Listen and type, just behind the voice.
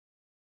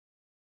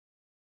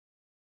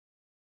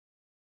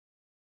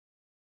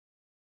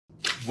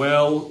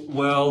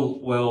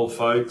Well,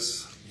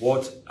 folks,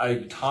 what a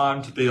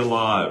time to be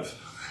alive.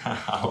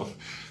 I'll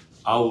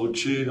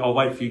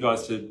wait for you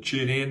guys to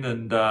tune in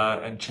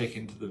and check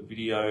into the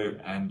video,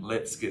 and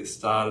let's get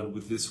started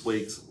with this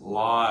week's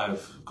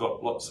live.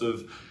 Got lots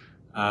of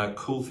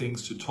cool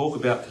things to talk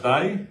about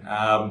today.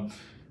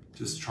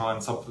 Just trying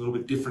something a little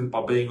bit different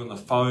by being on the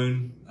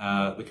phone.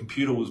 The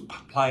computer was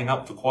playing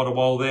up for quite a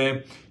while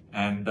there,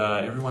 and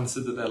everyone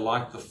said that they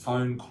liked the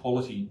phone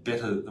quality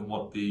better than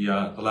what the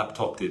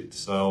laptop did.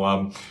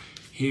 So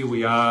here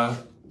we are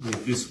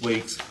with this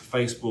week's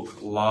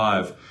Facebook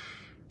Live.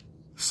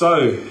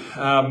 So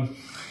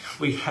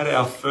we had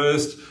our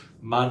first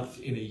month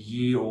in a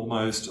year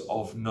almost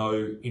of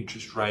no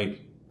interest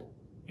rate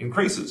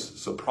increases.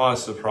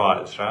 Surprise,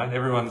 surprise, right?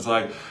 Everyone's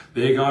like,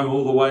 they're going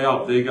all the way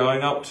up. They're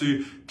going up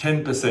to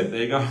 10%.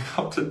 They're going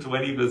up to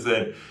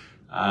 20%.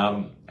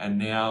 And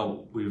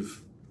now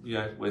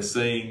we're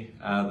seeing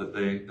that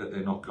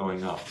they're not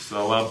going up.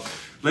 So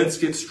let's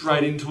get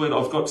straight into it.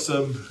 I've got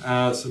some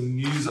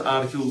news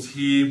articles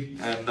here,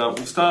 and we'll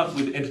start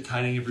with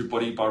entertaining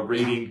everybody by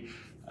reading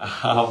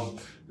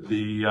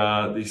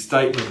the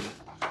statement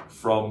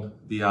from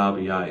the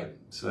RBA.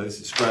 So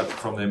this is straight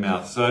from their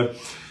mouth. So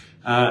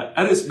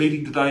at its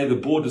meeting today, the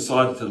board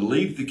decided to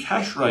leave the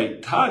cash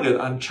rate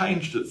target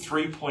unchanged at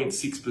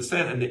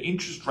 3.6% and the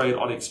interest rate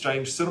on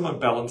exchange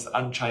settlement balance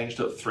unchanged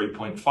at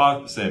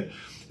 3.5%.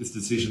 This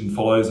decision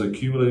follows a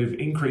cumulative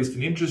increase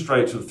in interest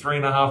rates of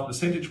 3.5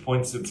 percentage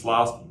points since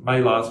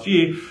May last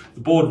year.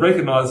 The board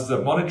recognises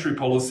that monetary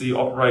policy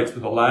operates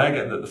with a lag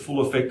and that the full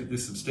effect of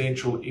this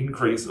substantial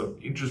increase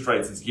of interest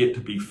rates is yet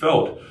to be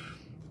felt.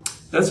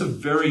 That's a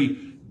very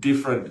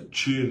different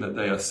tune that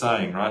they are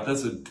saying, right?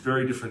 That's a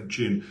very different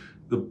tune.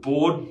 The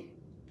board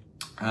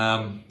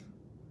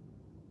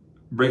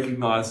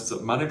recognises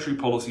that monetary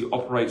policy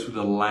operates with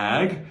a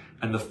lag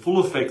and the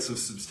full effects of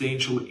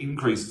substantial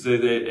increases, so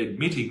they're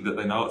admitting that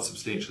they know it's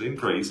substantial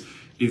increase,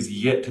 is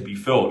yet to be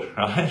felt,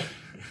 right?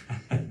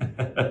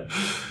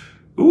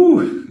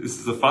 Ooh, this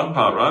is the fun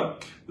part,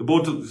 right? The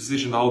board took the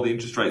decision to hold the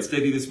interest rate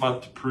steady this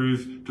month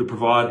to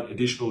provide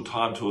additional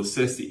time to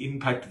assess the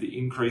impact of the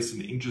increase in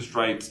the interest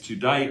rates to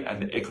date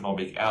and the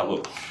economic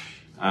outlook.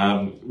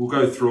 We'll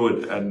go through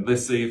it and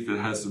let's see if it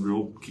has the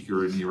real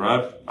kicker in here,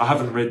 right? I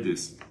haven't read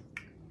this.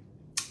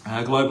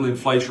 Global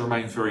inflation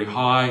remains very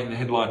high. In the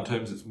headline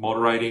terms, it's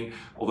moderating,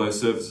 although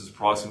services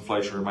price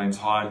inflation remains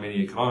high in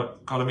many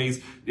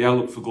economies. The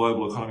outlook for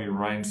global economy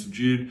remains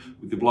subdued,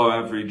 with the below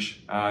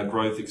average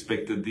growth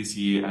expected this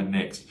year and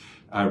next.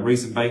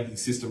 Recent banking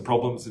system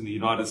problems in the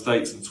United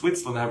States and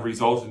Switzerland have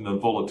resulted in the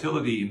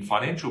volatility in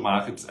financial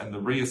markets and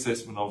the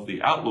reassessment of the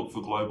outlook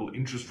for global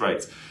interest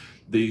rates.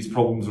 These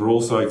problems are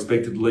also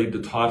expected to lead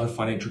to tighter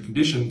financial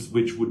conditions,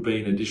 which would be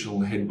an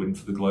additional headwind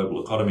for the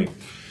global economy.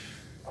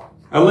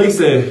 At least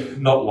they're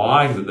not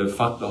lying that they've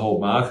fucked the whole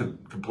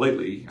market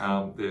completely.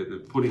 They're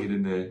putting it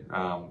in their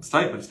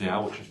statements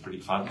now, which is pretty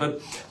fun. But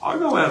I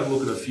go out and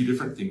look at a few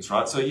different things,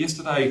 right? So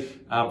yesterday,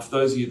 for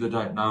those of you that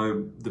don't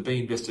know, the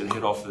B.Invested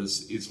head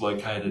office is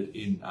located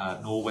in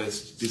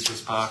Norwest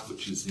Business Park,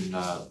 which is in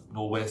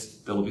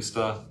Norwest, Bella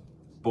Vista,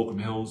 Baulkham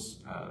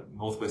Hills,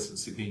 northwestern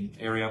Sydney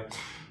area.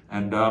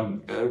 And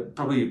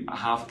probably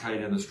half a k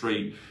down the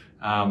street,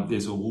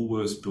 there's a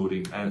Woolworths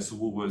building, and it's the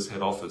Woolworths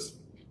head office.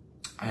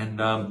 And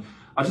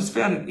I just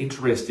found it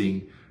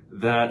interesting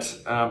that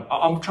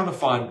I'm trying to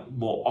find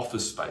more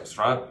office space,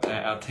 right?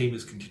 Our team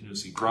is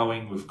continuously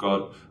growing.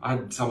 I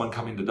had someone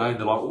come in today and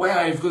they're like,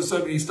 wow, you've got so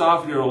many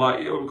staff here. Or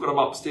like, yeah, we've got them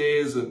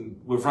upstairs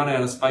and we've run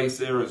out of space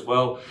there as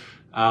well.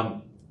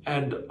 And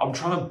I'm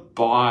trying to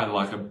buy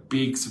like a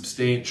big,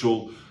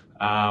 substantial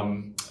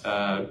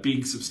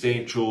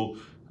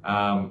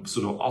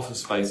sort of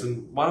office space.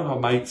 And one of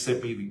my mates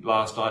sent me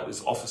last night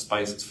this office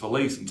space. It's for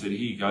lease, and said, here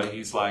you go,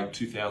 here's like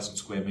 2,000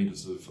 square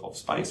meters of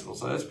space. And I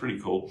was like, that's pretty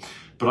cool,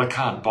 but I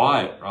can't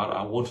buy it, right?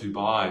 I want to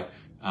buy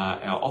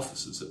our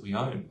offices that we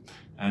own.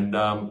 And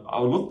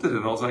I looked at it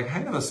and I was like,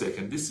 hang on a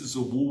second, this is a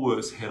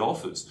Woolworths head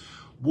office.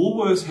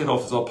 Woolworths head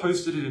office, I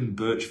posted it in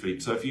Birch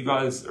feed. So if you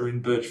guys are in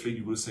Birch feed,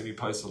 you would have seen me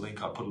post a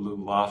link. I put a little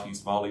laughy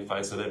smiley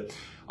face at it.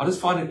 I just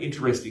find it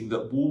interesting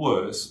that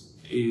Woolworths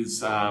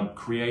is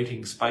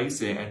creating space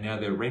there, and now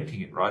they're renting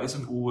it, right?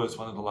 Isn't Woolworths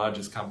one of the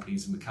largest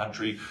companies in the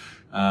country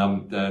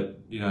that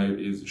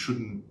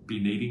shouldn't be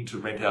needing to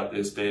rent out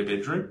their spare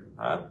bedroom,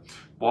 right?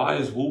 Why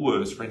is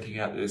Woolworths renting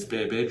out their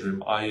spare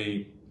bedroom,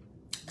 i.e.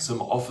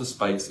 some office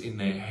space in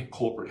their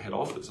corporate head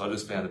office? I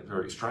just found it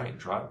very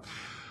strange, right?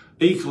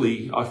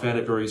 Equally, I found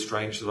it very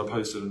strange that I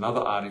posted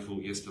another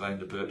article yesterday in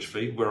the Birch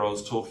feed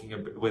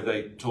where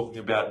they're talking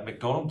about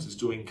McDonald's is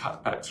doing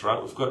cutbacks, right?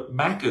 We've got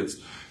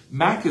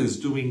Macca's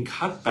doing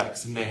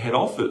cutbacks in their head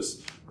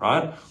office,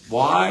 right?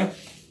 Why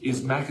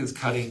is Macca's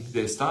cutting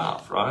their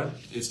staff, right?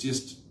 It's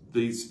just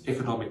these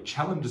economic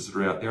challenges that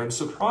are out there. And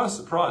surprise,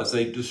 surprise,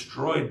 they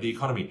destroyed the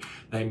economy.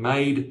 They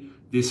made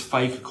this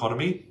fake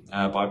economy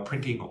by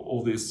printing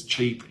all this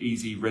cheap,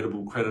 easy,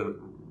 readable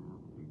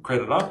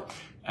credit up.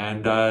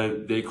 And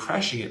they're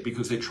crashing it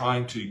because they're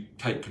trying to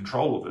take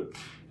control of it.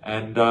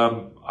 And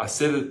I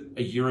said it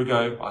a year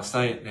ago, I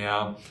say it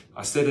now,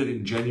 I said it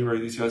in January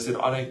this year, I said,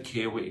 I don't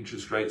care where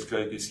interest rates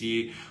go this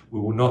year. We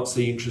will not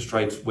see interest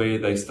rates where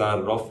they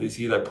started off this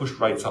year. They pushed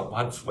rates up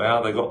once,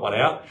 wow, they got one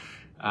out.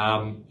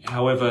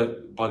 However,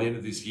 by the end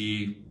of this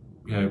year,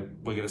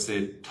 we're going to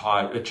see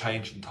a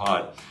change in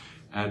tide.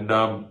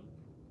 And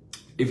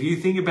if you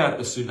think about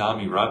a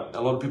tsunami, right,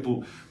 a lot of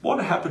people,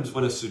 what happens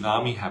when a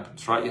tsunami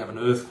happens, right? You have an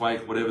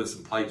earthquake, whatever,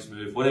 some plates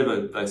move,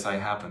 whatever they say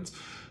happens.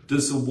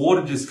 Does the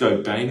water just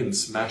go bang and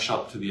smash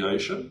up to the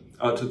ocean,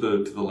 to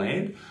the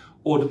land?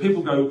 Or do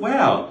people go,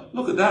 wow,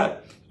 look at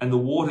that, and the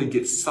water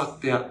gets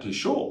sucked out to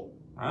shore,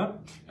 right?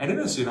 And in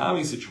a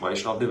tsunami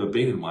situation, I've never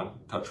been in one,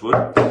 touch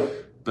wood,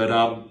 but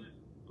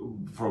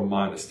from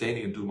my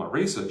understanding and doing my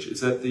research,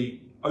 is that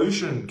the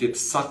ocean gets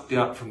sucked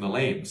out from the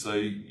land. So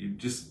you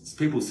just,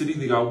 people sitting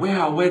there going,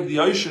 wow, where did the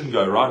ocean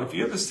go, right? If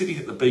you're ever sitting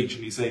at the beach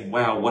and you're saying,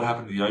 wow, what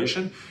happened to the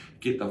ocean?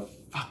 Get the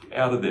fuck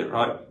out of there,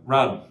 right?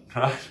 Run,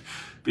 right?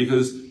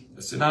 Because a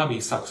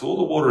tsunami sucks all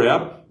the water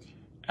out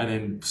and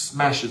then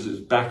smashes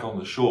it back on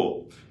the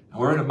shore. And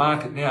we're in a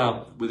market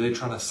now where they're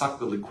trying to suck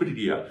the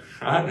liquidity out,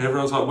 right? And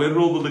everyone's like, where did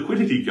all the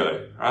liquidity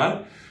go,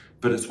 right?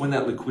 But it's when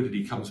that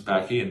liquidity comes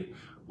back in,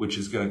 which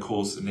is going to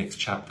cause the next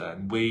chapter.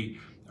 And we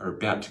are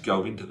about to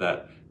go into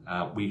that.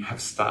 We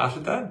have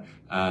started that,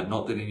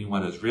 not that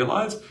anyone has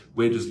realized.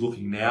 We're just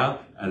looking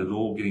now at it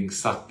all getting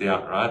sucked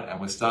out, right? And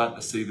we're starting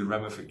to see the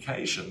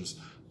ramifications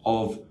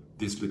of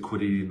this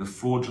liquidity in the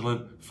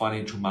fraudulent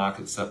financial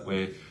markets that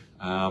we're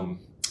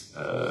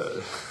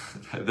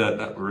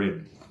that we're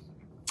in.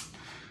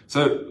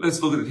 So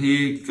let's look at it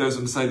here. It goes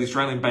on to say the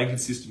Australian banking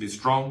system is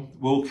strong,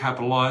 well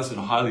capitalised and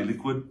highly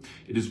liquid.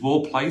 It is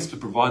well placed to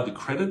provide the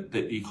credit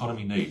that the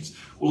economy needs.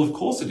 Well, of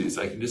course it is.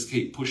 They can just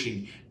keep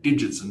pushing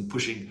digits and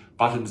pushing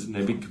buttons in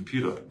their big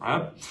computer,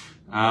 right?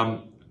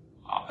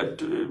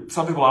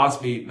 Some people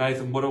ask me,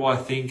 Nathan, what do I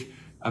think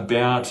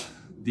about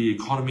the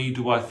economy?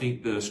 Do I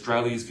think that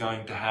Australia is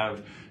going to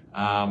have,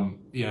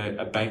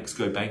 banks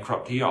go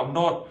bankrupt here? I'm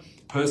not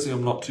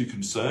too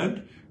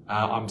concerned.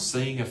 I'm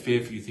seeing a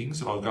fair few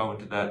things, and I'll go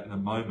into that in a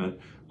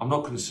moment. I'm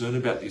not concerned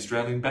about the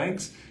Australian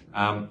banks,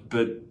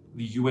 but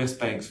the US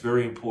banks,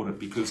 very important,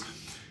 because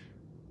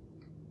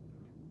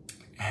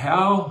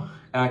how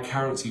our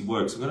currency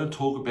works. I'm going to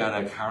talk about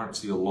our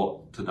currency a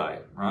lot today,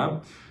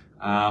 right?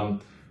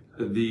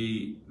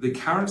 The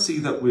currency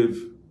that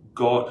we've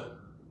got,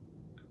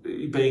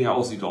 being our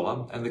Aussie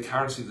dollar, and the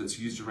currency that's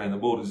used around the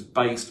world is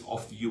based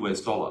off the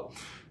US dollar.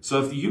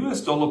 So if the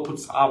US dollar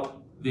puts up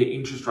their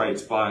interest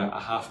rates by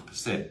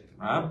 0.5%,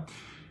 right?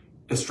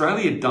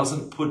 Australia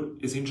doesn't put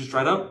its interest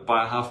rate up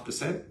by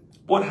 0.5%.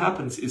 What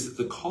happens is that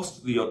the cost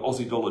of the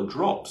Aussie dollar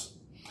drops.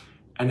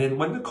 And then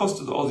when the cost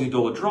of the Aussie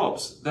dollar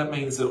drops, that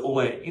means that all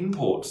our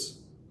imports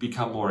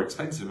become more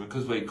expensive. And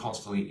because we're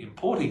constantly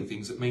importing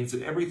things, it means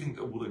that everything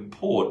that we'll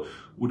import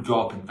would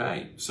go up in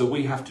value. So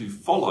we have to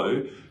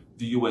follow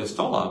the US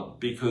dollar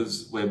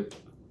because we're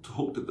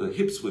hooked at the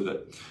hips with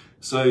it.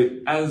 So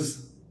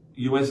as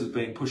US has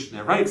been pushing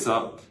their rates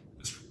up,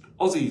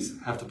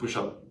 Aussies have to push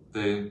up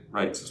their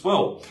rates as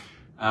well.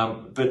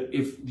 But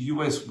if the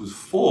US was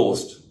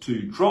forced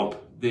to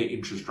drop their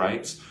interest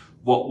rates,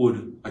 what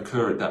would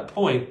occur at that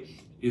point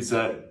is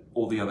that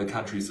all the other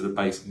countries that are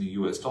based in the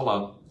US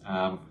dollar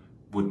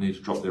would need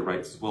to drop their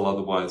rates as well.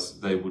 Otherwise,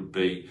 they would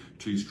be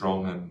too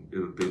strong and it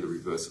would be the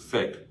reverse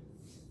effect.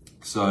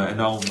 So, and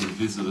no one would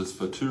visit us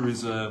for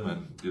tourism,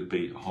 and there'd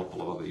be a whole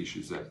lot of other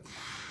issues there.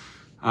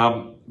 But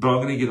I'm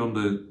going to get on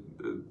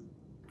to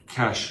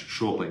cash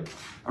shortly.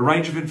 A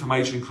range of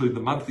information, including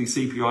the monthly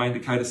CPI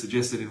indicator,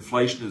 suggests that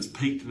inflation has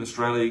peaked in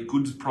Australia.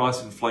 Goods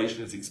price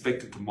inflation is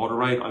expected to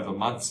moderate over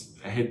months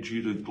ahead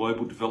due to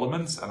global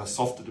developments and a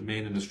softer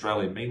demand in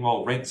Australia.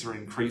 Meanwhile, rents are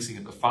increasing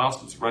at the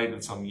fastest rate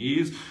in some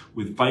years,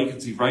 with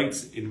vacancy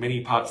rates in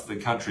many parts of the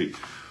country.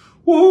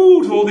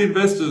 Woo, to all the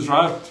investors,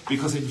 right?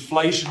 Because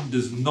inflation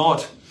does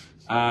not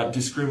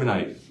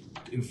discriminate.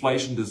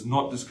 Inflation does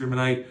not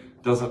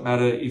discriminate. Doesn't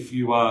matter if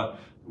you are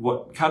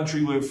what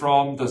country we're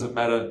from, doesn't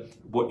matter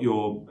what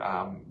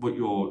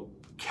your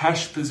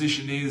cash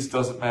position is,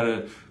 doesn't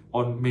matter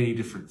on many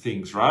different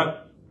things, right?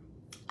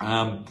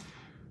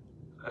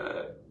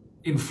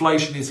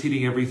 Inflation is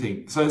hitting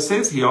everything. So it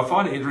says here, I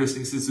find it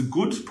interesting, it says the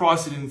goods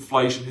price in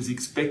inflation is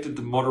expected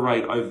to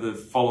moderate over the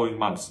following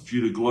months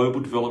due to global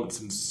developments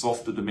and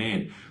softer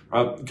demand.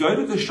 Right? Go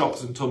to the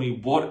shops and tell me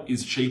what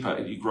is cheaper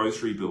at your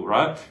grocery bill,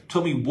 right?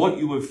 Tell me what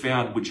you have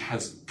found which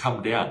has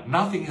come down.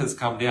 Nothing has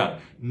come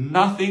down.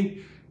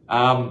 Nothing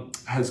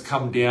has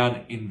come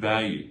down in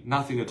value.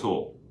 Nothing at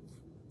all.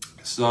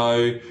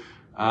 So,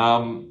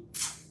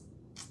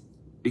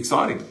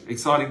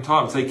 exciting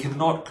times. They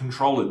cannot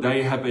control it.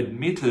 They have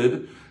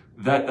admitted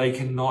that they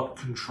cannot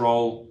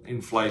control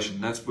inflation.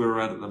 That's where we're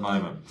at the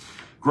moment.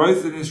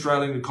 Growth in the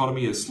Australian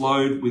economy has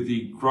slowed, with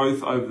the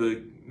growth over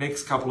the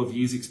next couple of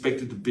years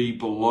expected to be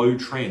below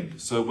trend.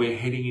 So we're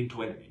heading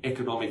into an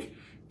economic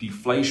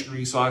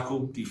deflationary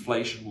cycle.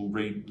 Deflation will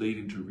lead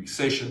into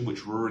recession,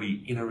 which we're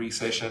already in a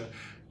recession.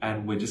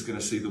 and we're just going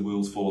to see the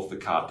wheels fall off the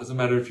cart. Doesn't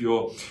matter if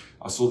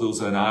I saw there was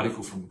an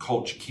article from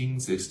Culture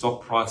Kings, their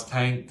stock price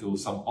tanked. There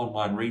was some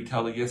online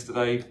retailer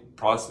yesterday,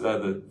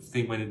 the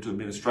thing went into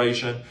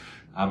administration.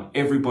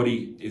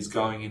 Everybody is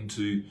going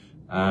into,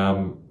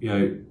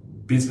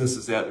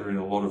 businesses out there in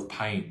a lot of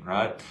pain,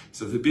 right?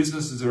 So if the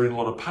businesses are in a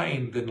lot of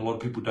pain, then a lot of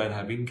people don't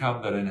have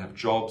income, they don't have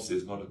jobs,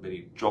 there's not as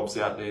many jobs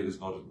out there,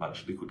 there's not as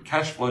much liquid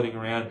cash floating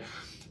around,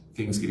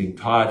 things getting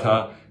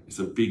tighter. It's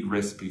a big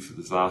recipe for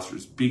disaster.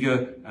 It's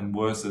bigger and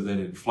worse than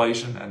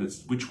inflation, and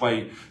it's which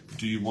way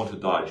do you want to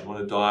die? Do you want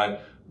to die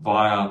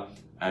via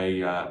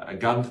a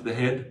gun to the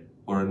head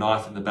or a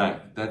knife in the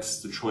back?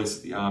 That's the choice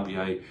that the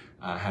RBA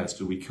has.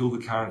 Do we kill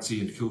the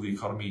currency and kill the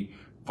economy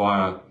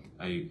via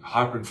a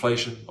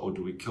hyperinflation, or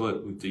do we kill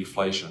it with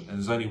deflation? And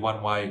there's only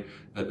one way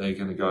that they're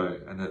going to go,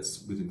 and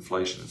that's with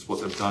inflation. It's what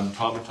they've done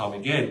time and time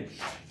again,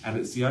 and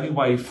it's the only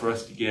way for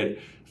us to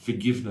get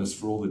forgiveness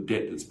for all the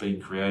debt that's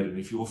been created. And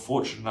if you're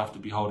fortunate enough to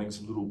be holding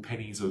some little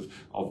pennies of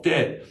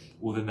debt,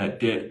 well, then that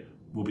debt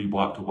will be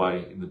wiped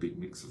away in the big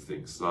mix of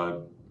things.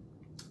 So,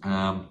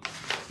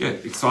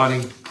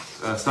 exciting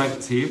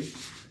statements here.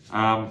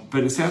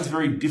 But it sounds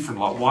very different.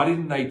 Like, why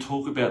didn't they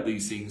talk about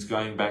these things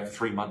going back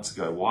 3 months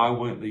ago? Why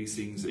weren't these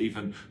things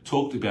even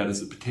talked about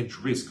as a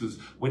potential risk? Because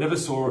we never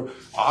saw,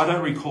 I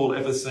don't recall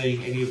ever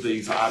seeing any of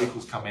these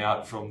articles come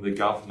out from the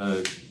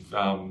governor,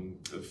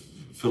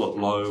 Philip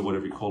Lowe,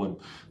 whatever you call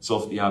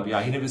himself at the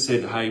RBA. He never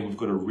said, hey, we've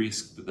got a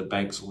risk that the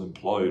banks will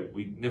implode.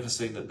 We've never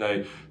seen that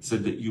they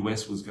said that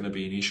US was going to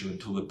be an issue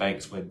until the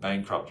banks went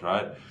bankrupt,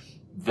 right?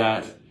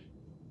 That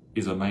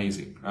is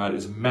amazing, right?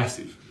 It's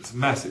massive. It's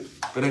massive.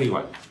 But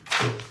anyway,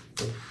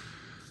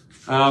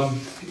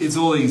 it's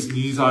all these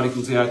news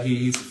articles out here.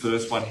 Here's the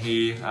first one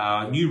here.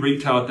 New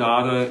retail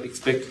data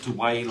expected to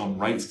weigh in on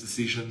rates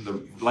decision.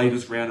 The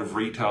latest round of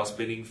retail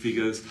spending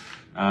figures.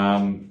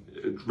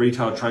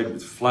 Retail trade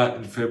was flat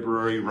in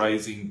February,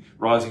 rising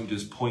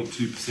just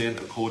 0.2%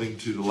 according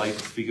to the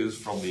latest figures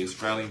from the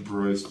Australian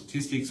Bureau of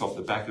Statistics off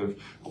the back of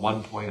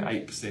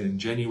 1.8% in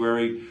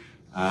January.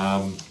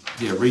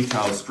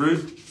 Retail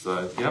screwed.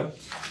 So, yeah.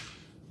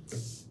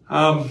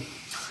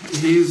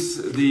 Here's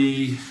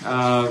the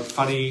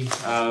funny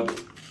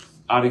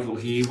article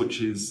here, which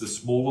is the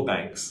smaller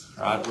banks,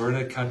 right? We're in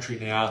a country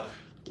now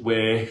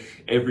where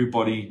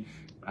everybody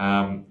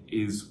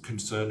is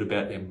concerned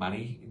about their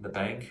money in the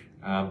bank.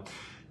 And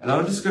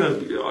I'm just I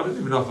don't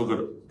even know if I've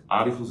got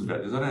articles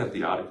about this. I don't have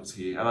the articles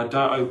here. And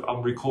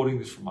I'm recording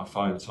this from my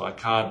phone, so I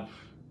can't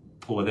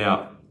pull it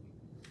out.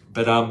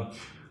 But I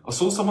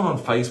saw someone on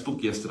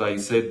Facebook yesterday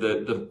said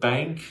that the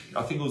bank,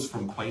 I think it was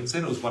from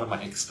Queensland, it was one of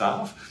my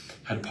ex-staff,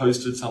 had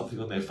posted something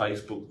on their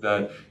Facebook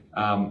that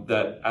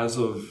that as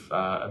of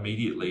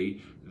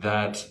immediately,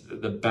 that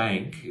the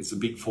bank, it's a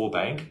Big Four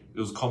bank, it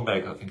was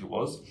CommBank, I think it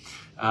was,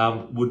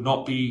 would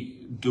not be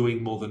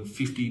doing more than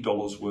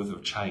 $50 worth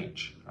of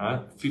change,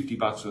 right? $50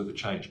 worth of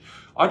change.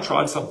 I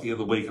tried something the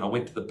other week and I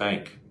went to the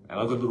bank and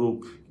I got a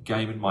little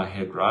game in my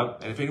head, right?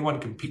 And if anyone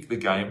can pick the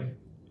game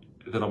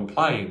that I'm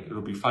playing,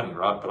 it'll be funny,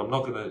 right? But I'm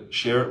not going to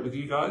share it with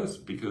you guys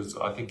because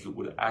I think it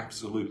would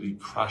absolutely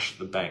crush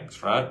the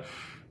banks, right?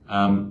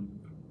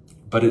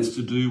 But it's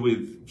to do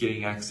with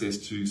getting access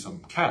to some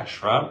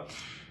cash, right?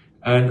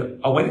 And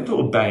I went into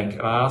a bank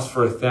and I asked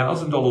for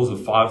 $1,000 of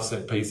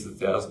 5-cent pieces,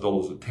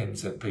 $1,000 of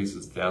 10-cent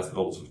pieces,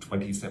 $1,000 of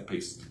 20-cent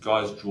pieces. The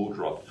guy's jaw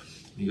dropped.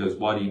 And he goes,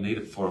 why do you need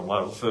it for? I'm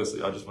like, well,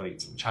 firstly, I just want to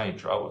get some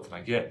change, right? What can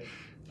I get?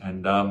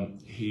 And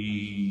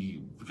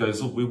he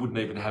goes, look, we wouldn't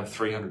even have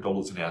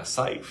 $300 in our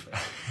safe.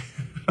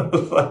 I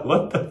was like,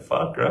 what the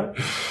fuck, right?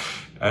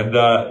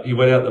 And he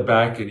went out the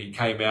back and he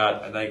came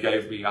out and they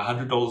gave me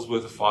 $100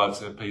 worth of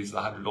 5-cent pieces,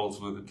 $100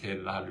 worth of 10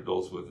 and $100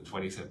 worth of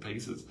 20-cent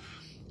pieces.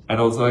 And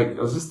I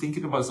was just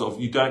thinking to myself,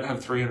 you don't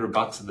have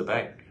 $300 in the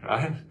bank,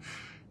 right?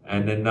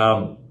 And then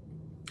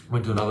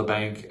went to another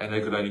bank and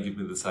they could only give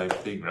me the same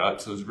thing, right?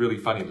 So it was really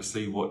funny to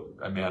see what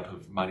amount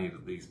of money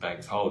that these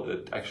banks hold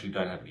that actually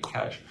don't have any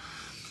cash.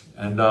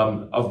 And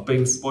I've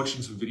been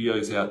watching some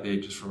videos out there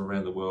just from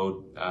around the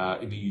world.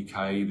 In the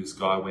UK, this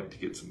guy went to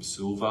get some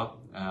silver,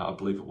 I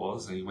believe it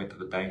was, and he went to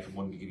the bank and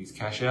wanted to get his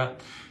cash out.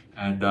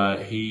 And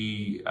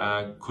he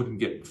couldn't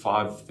get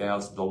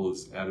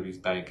 $5,000 out of his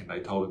bank, and they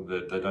told him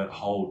that they don't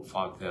hold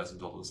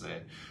 $5,000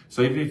 there.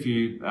 So even if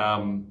you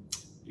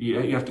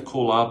have to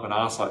call up and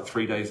ask like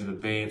 3 days in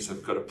advance,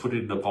 they've got to put it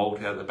in the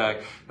vault out the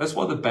back. That's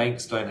why the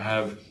banks don't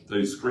have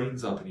those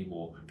screens up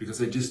anymore, because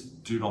they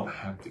just do not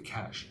have the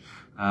cash.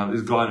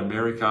 There's a guy in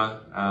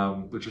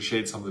America, which I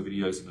shared some of the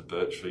videos in the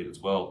Birch feed as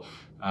well,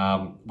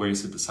 where he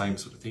said the same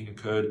sort of thing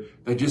occurred.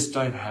 They just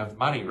don't have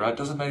money, right?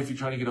 Doesn't matter if you're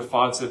trying to get a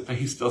 5-cent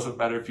piece, doesn't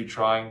matter if you're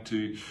trying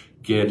to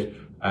get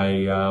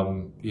a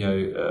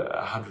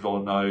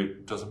 $100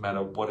 note, doesn't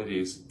matter what it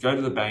is. Go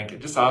to the bank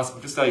and just ask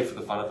them, just say for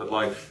the fun of it,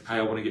 like, hey,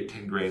 I want to get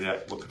 10 grand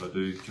out. What can I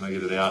do? Can I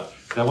get it out?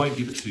 They won't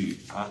give it to you,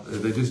 right?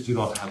 They just do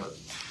not have it.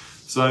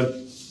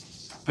 So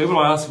people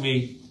are asking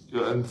me,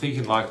 and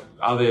thinking like,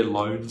 are there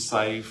loans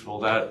safe and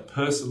all that?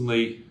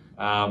 Personally,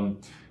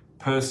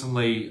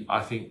 Personally,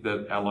 I think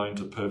that our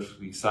loans are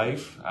perfectly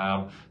safe.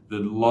 The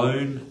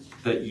loan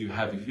that you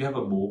have, if you have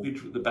a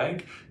mortgage with the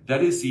bank,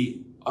 that is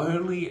the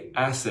only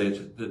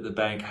asset that the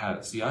bank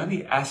has. The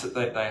only asset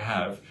that they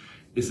have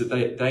is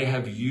that they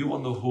have you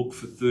on the hook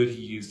for 30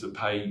 years to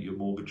pay your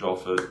mortgage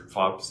off at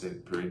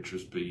 5% per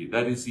interest per year.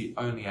 That is the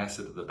only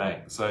asset of the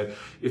bank. So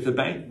if the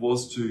bank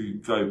was to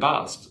go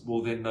bust,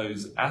 well, then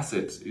those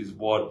assets is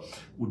what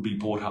would be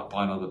bought up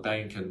by another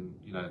bank, and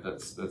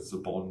that's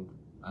the bond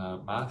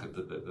market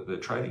that they're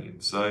trading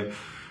in. So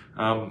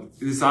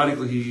this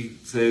article here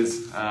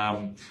says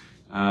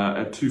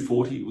at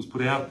 2:40 it was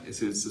put out. It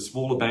says the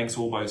smaller banks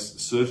almost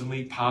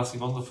certainly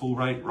passing on the full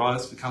rate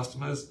rise to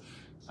customers,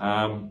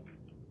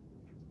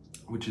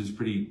 which is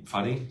pretty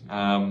funny.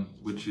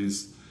 Which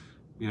is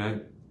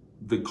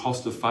the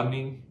cost of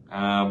funding.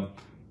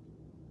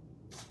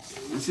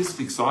 It's just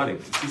exciting.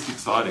 It's just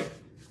exciting.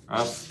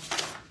 What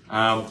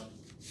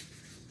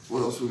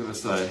else were we going to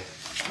say?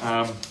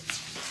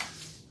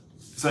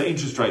 So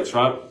interest rates,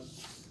 right?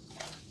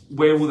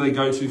 Where will they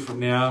go to from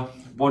now?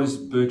 What is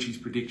Birch's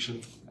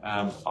prediction?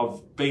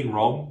 I've been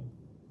wrong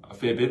a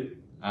fair bit.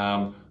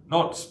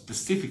 Not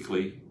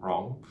specifically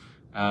wrong,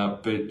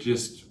 but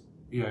just,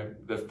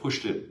 they've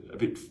pushed it a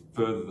bit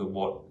further than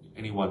what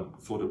anyone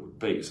thought it would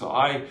be. So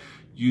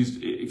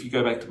if you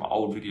go back to my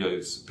old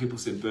videos, people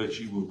said, Birch,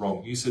 you were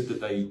wrong. You said that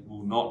they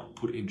will not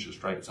put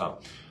interest rates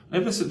up. I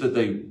never said that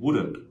they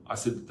wouldn't. I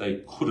said that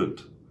they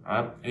couldn't,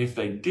 right? And if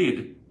they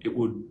did, it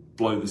would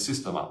blow the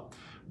system up,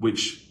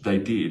 which they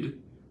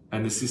did,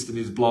 and the system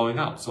is blowing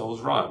up. So I was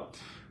right.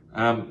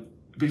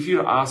 But if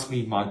you ask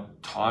me my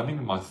timing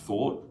and my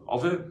thought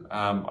of it,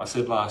 I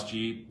said last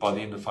year, by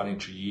the end of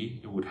financial year,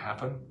 it would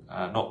happen,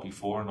 not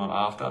before and not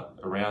after,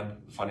 around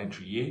the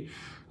financial year.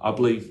 I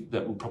believe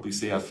that we'll probably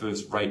see our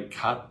first rate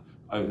cut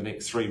over the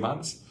next 3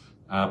 months,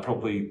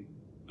 probably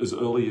as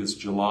early as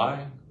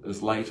July,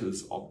 as late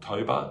as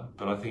October,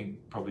 but I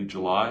think probably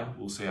July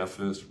we'll see our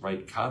first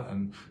rate cut.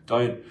 And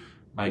don't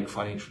make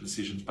financial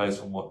decisions based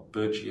on what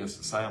Birchie has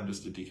to say. I'm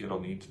just a dickhead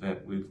on the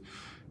internet with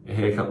a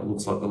haircut that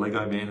looks like the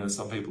Lego man, as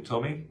some people tell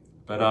me.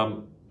 But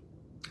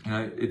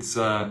it's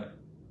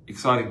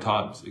exciting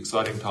times.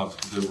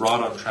 They're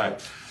right on track.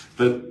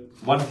 But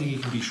one thing you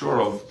can be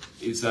sure of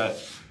is that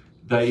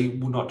they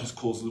will not just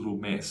cause a little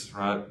mess,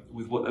 right?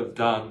 With what they've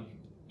done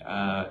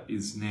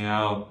is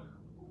now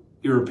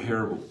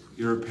irreparable.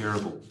 They're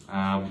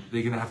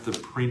going to have to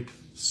print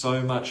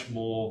so much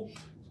more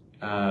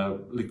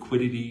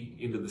liquidity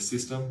into the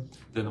system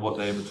than what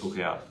they ever took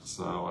out.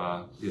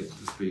 So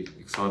just be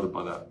excited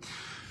by that.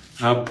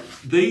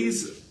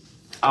 These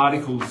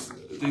articles,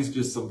 these are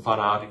just some fun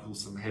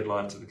articles, some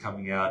headlines that are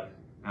coming out,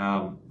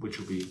 which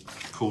will be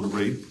cool to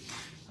read.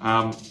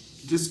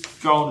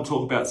 Just go on to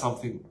talk about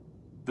something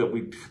that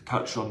we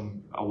touched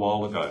on a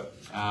while ago.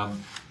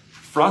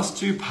 For us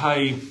to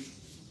pay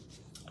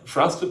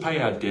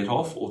our debt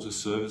off, or to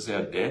service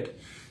our debt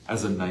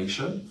as a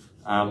nation,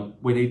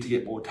 we need to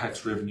get more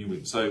tax revenue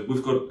in. So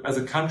we've got, as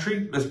a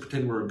country, let's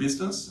pretend we're a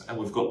business and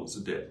we've got lots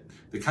of debt.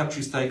 The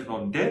country's taken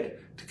on debt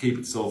to keep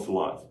itself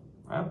alive,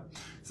 right?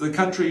 So the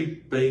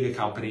country, being a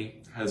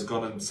company, has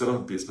gone and set up a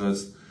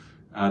business.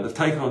 They've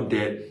taken on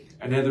debt,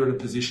 and now they're in a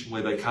position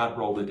where they can't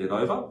roll their debt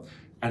over,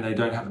 and they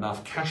don't have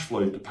enough cash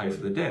flow to pay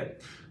for the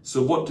debt.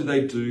 So what do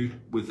they do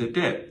with their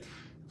debt?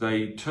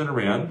 They turn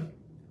around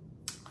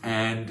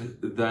and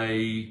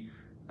they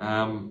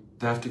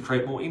have to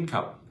create more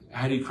income.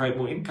 How do you create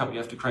more income? You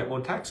have to create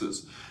more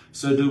taxes.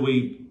 So do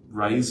we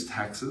raise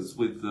taxes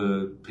with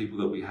the people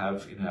that we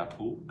have in our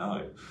pool?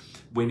 No.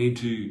 We need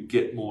to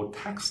get more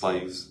tax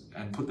slaves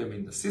and put them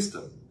in the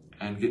system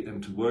and get them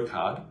to work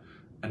hard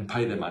and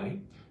pay their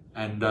money.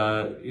 And,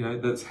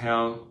 that's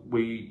how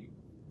we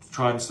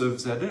try and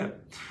service our debt.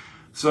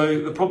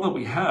 So the problem that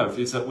we have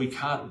is that we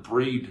can't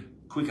breed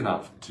quick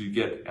enough to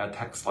get our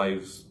tax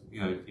slaves,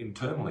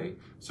 internally.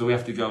 So we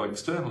have to go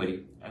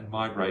externally and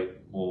migrate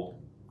more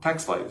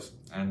tax slaves.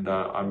 And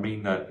I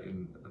mean that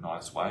in a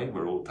nice way.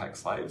 We're all tax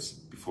slaves.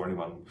 Before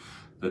anyone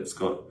that's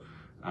got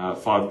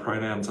 5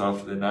 pronouns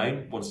after their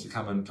name wants to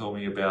come and tell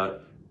me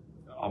about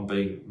I'm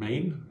being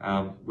mean,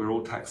 we're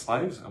all tax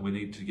slaves, and we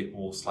need to get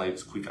more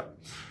slaves quicker.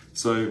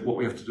 So what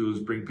we have to do is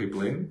bring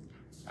people in,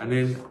 and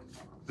then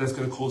that's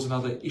going to cause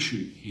another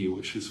issue here,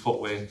 which is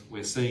what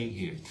we're seeing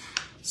here.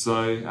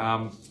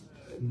 So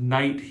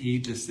Nate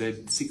here just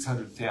said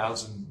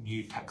 600,000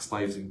 new tax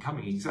slaves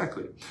incoming.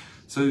 Exactly.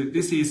 So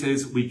this here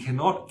says, we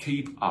cannot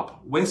keep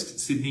up. West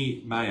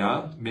Sydney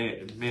Mayor,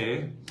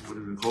 what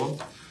do we call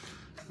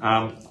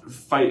him?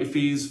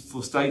 Fears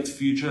for state's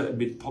future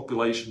amid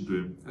population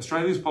boom.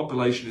 Australia's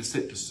population is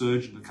set to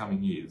surge in the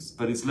coming years,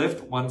 but it's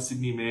left one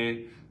Sydney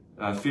mayor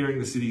fearing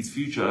the city's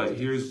future.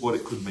 Here is what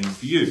it could mean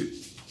for you.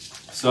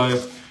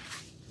 So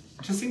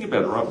just think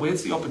about it, right?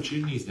 Where's the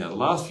opportunities now? The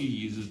last few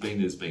years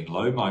there's been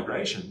low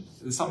migration.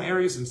 There's some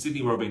areas in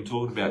Sydney where I've been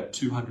talking about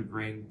 200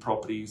 grand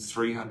properties,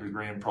 300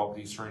 grand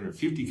properties,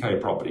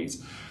 350k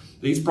properties.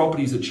 These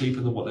properties are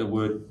cheaper than what they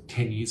were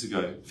 10 years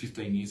ago,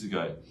 15 years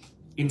ago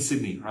in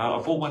Sydney, right?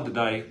 I bought one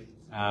today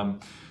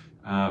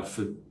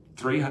for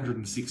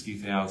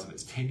 360,000.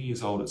 It's 10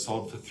 years old. It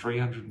sold for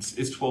 300.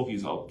 It's 12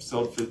 years old. It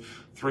sold for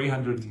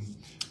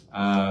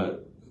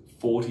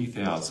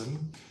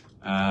 340,000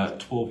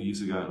 12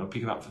 years ago, and I'm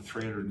picking up for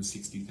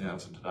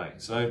 360,000 today.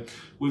 So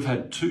we've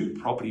had 2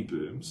 property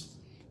booms,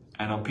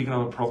 and I'm picking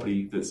up a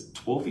property that's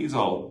 12 years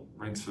old,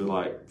 rents for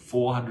like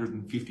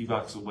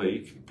 $450 a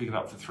week, picking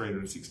up for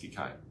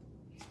 360K.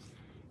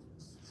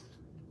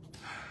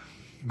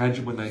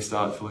 Imagine when they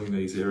start filling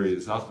these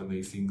areas up and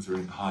these things are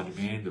in high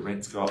demand, the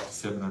rents go up to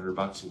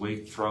 $700 a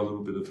week, throw a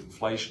little bit of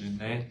inflation in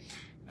there,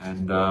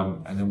 and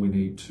then we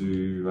need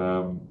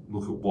to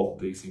look at what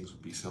these things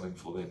would be selling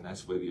for then.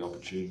 That's where the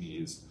opportunity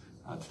is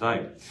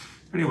today.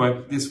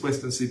 Anyway, this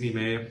Western Sydney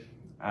Mayor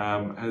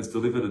has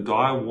delivered a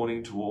dire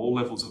warning to all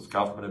levels of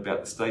government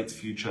about the state's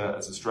future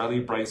as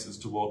Australia braces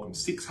to welcome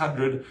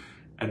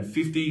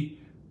 650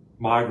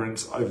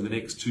 migrants over the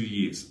next 2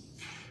 years.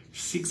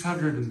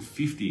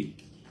 650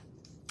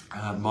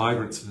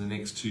 migrants in the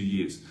next 2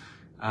 years.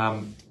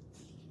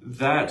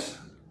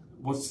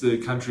 What's the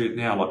country at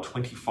now? Like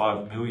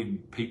 25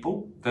 million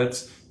people.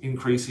 That's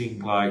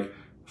increasing like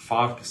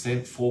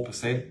 5%,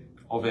 4%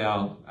 of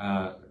our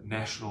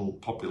national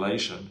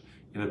population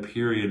in a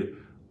period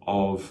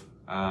of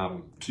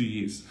 2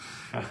 years.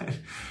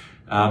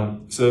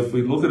 So if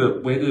we look at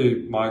it, where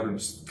do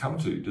migrants come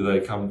to? Do they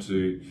come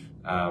to,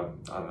 I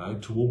don't know,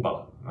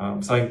 Toowoomba?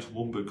 I'm saying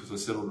Toowoomba because I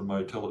settled a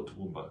motel at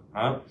Toowoomba,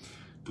 right?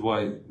 Do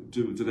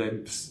they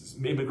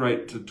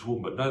immigrate to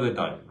Toowoomba? No, they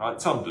don't, right?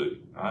 Some do,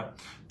 right?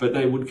 But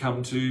they would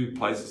come to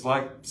places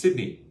like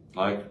Sydney,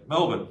 like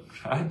Melbourne,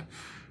 right?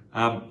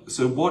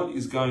 So what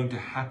is going to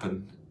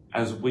happen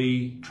as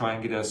we try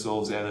and get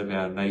ourselves out of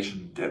our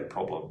nation debt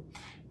problem,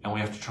 and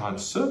we have to try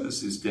and service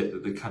this debt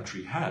that the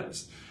country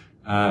has?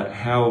 Where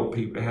are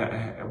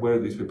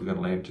these people going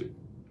to land to?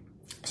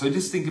 So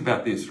just think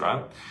about this,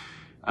 right?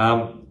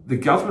 The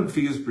government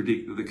figures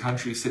predict that the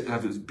country is set to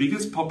have its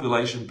biggest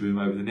population boom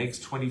over the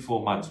next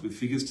 24 months, with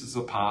figures to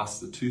surpass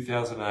the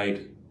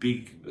 2008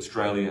 Big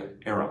Australia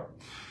era.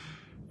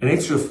 An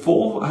extra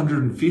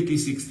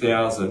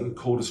 456,000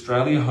 called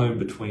Australia home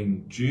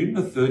between June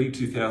 30,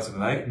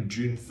 2008 and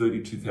June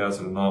 30,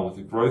 2009, with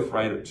a growth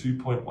rate at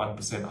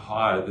 2.1%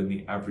 higher than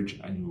the average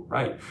annual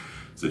rate.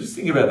 So just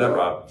think about that,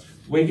 right?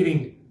 We're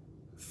getting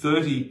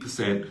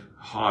 30%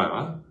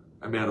 higher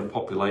amount of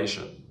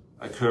population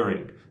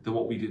occurring than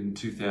what we did in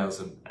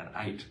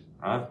 2008,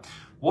 right?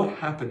 What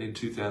happened in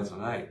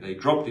 2008? They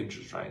dropped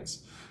interest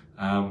rates.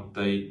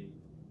 They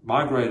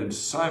migrated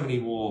so many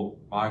more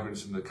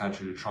migrants in the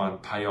country to try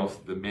and pay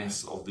off the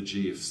mess of the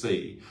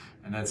GFC.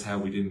 And that's how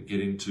we didn't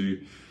get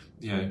into,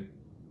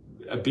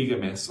 a bigger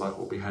mess like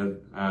what we had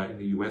in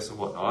the US and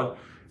whatnot.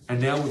 And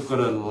now we've got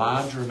a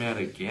larger amount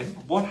again.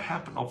 What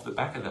happened off the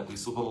back of that? We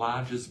saw the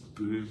largest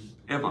boom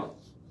ever.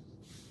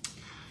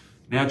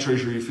 Now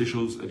Treasury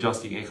officials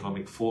adjusting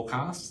economic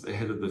forecasts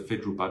ahead of the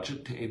federal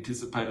budget to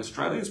anticipate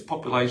Australia's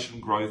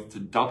population growth to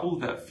double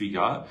that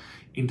figure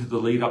into the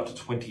lead up to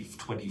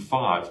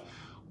 2025,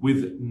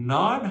 with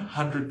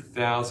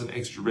 900,000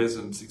 extra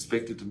residents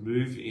expected to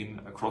move in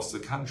across the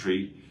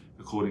country,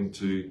 according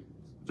to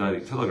the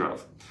Daily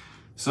Telegraph.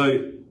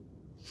 So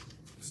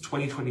it's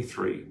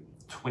 2023,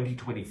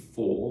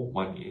 2024,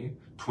 1 year,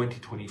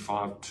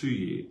 2025, 2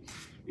 year,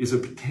 is a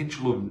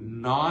potential of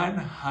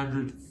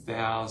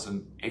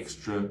 900,000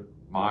 extra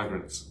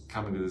migrants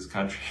coming to this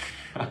country.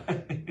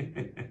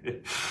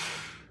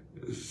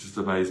 It's just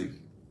amazing.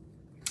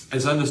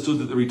 It's understood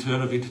that the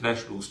return of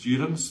international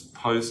students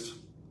post...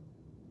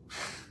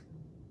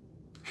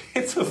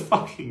 It's a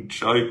fucking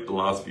joke the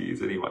last few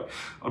years anyway.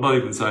 I'm not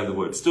even saying the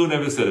word. Still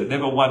never said it.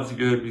 Never once have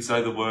you heard me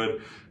say the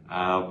word.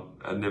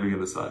 I'm never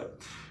going to say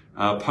it.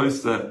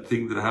 Post that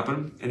thing that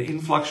happened, an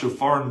influx of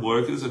foreign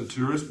workers and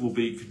tourists will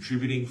be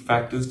contributing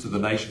factors to the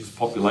nation's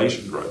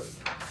population growth.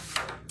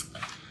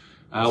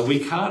 We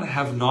can't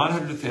have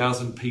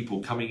 900,000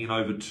 people coming in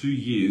over 2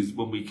 years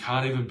when we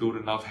can't even build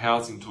enough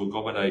housing to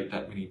accommodate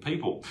that many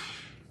people.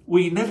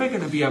 We're never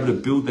going to be able to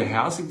build the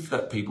housing for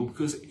that people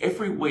because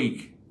every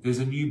week there's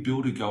a new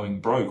builder going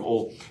broke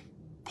or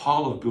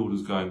pile of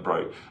builders going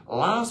broke.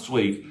 Last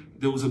week,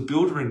 there was a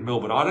builder in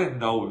Melbourne. I don't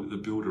know the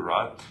builder,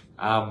 right?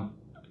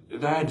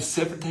 They had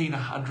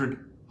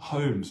 1,700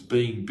 homes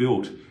being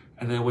built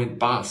and they went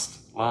bust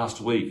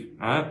last week,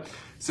 right?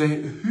 So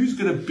who's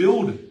going to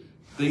build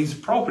these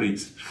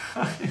properties?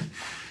 And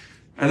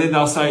then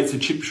they'll say it's a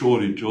chip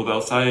shortage, or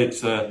they'll say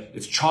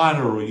it's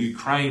China or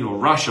Ukraine or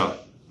Russia.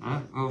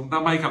 Right? Well,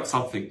 they'll make up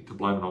something to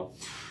blame it on.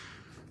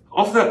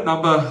 Of that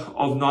number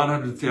of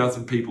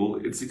 900,000 people,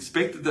 it's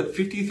expected that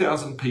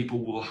 50,000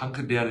 people will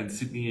hunker down in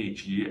Sydney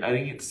each year,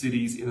 adding its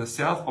cities in a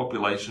south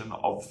population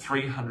of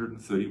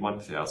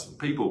 331,000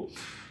 people.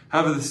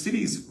 However, the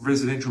city's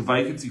residential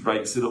vacancy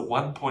rate sit at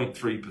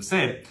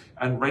 1.3%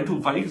 and rental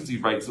vacancy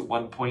rates at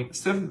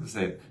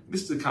 1.7%.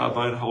 Mr.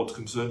 Carbone holds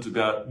concerns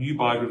about new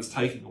migrants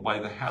taking away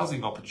the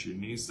housing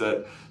opportunities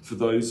that for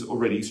those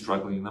already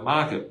struggling in the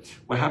market.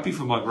 We're happy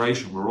for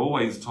migration. We're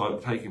always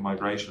taking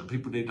migration, and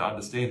people need to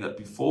understand that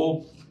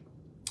before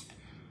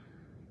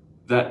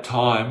that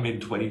time in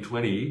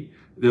 2020,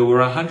 There were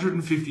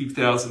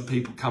 150,000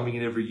 people coming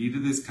in every year to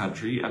this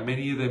country, and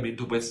many of them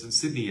into Western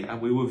Sydney, and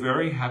we were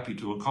very happy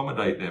to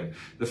accommodate them.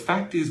 The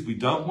fact is, we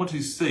don't want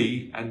to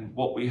see, and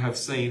what we have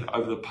seen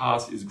over the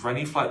past is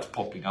granny flats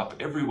popping up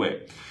everywhere.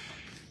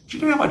 Do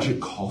you know how much it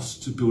costs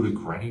to build a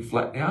granny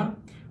flat now?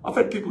 I've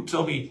had people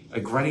tell me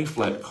a granny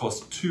flat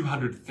costs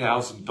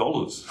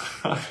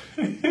 $200,000.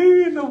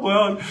 Who in the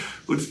world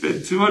would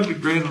spend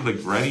 200 grand on a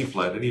granny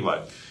flat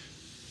anyway?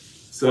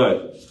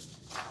 So,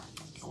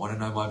 I want to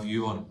know my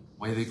view on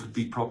where there could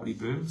be property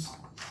booms.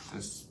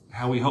 That's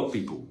how we help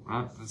people,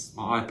 right? That's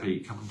my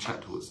IP. Come and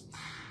chat to us.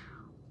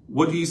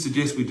 What do you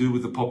suggest we do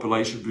with the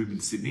population boom in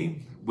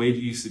Sydney? Where do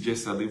you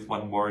suggest I live?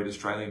 One worried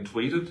Australian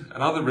tweeted.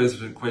 Another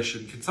resident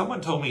question, can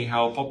someone tell me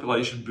how a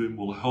population boom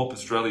will help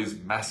Australia's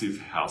massive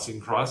housing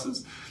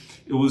crisis?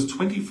 It was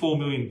 24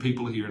 million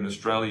people here in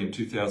Australia in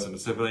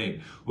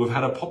 2017. We've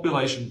had a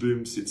population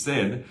boom since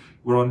then.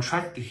 We're on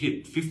track to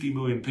hit 50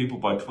 million people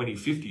by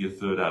 2050, a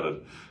third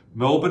added.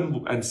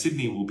 Melbourne and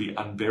Sydney will be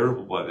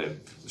unbearable by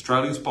then.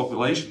 Australia's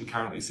population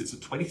currently sits at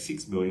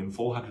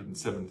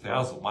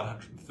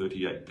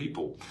 26,407,138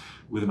 people,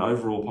 with an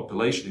overall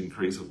population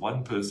increase of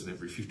 1 person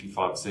every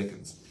 55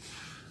 seconds.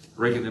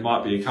 I reckon there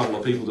might be a couple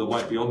of people that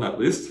won't be on that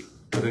list,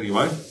 but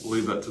anyway, we'll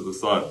leave that to the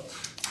side.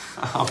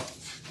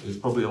 There's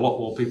probably a lot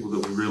more people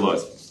than we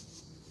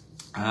realise.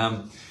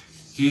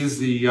 Here's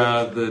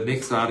the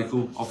next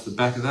article off the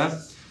back of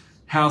that.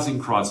 Housing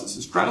crisis.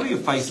 Australia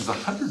faces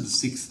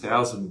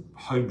 106,000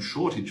 home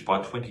shortage by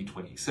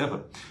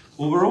 2027.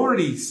 Well, we're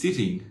already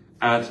sitting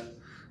at,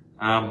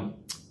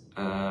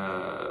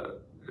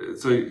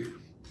 so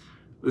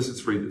let's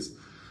just read this.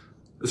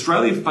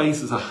 Australia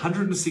faces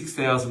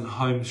 106,000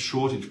 homes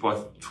shortage by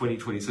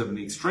 2027.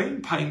 The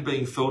extreme pain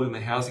being felt in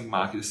the housing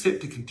market is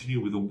set to continue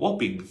with a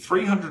whopping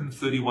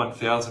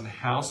 331,000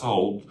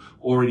 households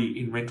already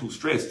in rental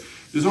stress.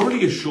 There's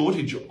already a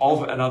shortage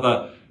of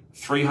another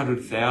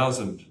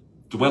 300,000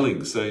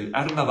 dwellings, so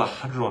add another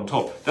 100 on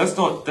top. That's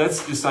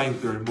just saying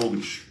that they're in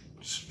mortgage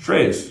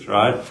stress,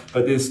 right?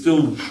 But there's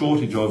still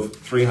shortage of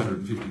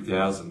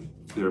 350,000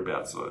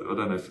 thereabouts. So I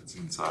don't know if it's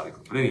in this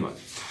article, but anyway.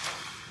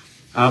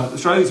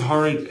 Australia's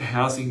horrid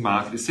housing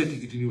market is set to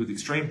continue with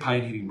extreme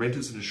pain hitting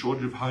renters and a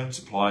shortage of home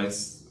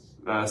supplies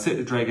set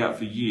to drag out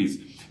for years.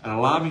 An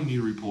alarming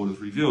new report has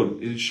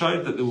revealed. It has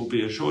showed that there will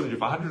be a shortage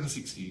of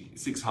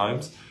 166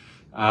 homes.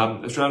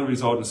 Australia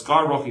result in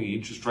skyrocketing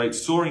interest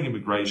rates, soaring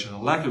immigration,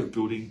 a lack of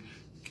building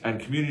and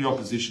community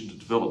opposition to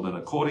development,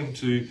 according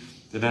to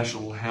the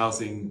National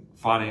Housing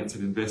Finance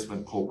and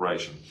Investment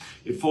Corporation.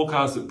 It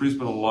forecasts that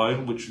Brisbane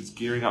alone, which is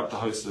gearing up to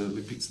host the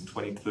Olympics in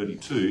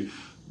 2032,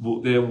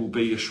 there will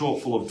be a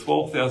shortfall of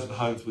 12,000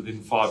 homes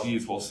within 5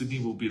 years, while Sydney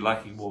will be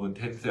lacking more than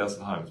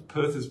 10,000 homes.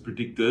 Perth is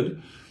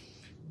predicted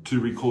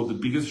to record the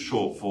biggest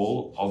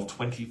shortfall of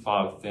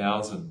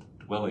 25,000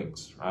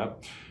 dwellings, right?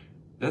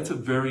 That's a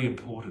very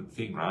important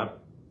thing, right?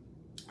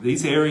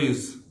 These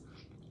areas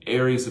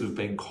that have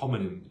been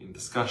common in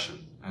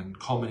discussion and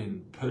common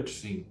in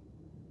purchasing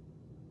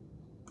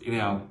in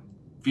our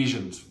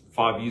visions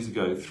 5 years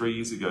ago, 3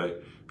 years ago,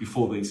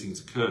 before these things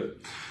occurred.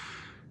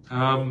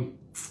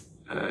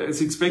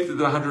 It's expected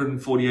that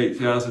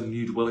 148,000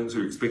 new dwellings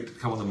are expected to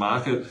come on the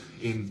market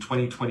in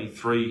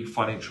 2023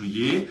 financial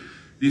year.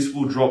 This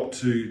will drop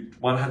to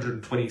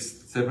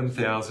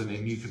 127,000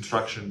 in new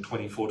construction in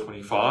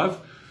 24-25.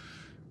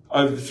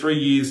 Over the 3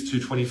 years to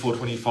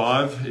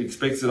 24-25, it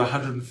expects that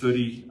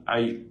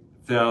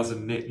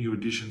 138,000 net new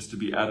additions to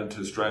be added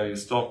to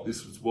Australia's stock.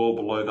 This was well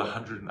below the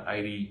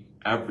 180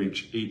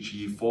 average each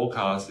year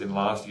forecast in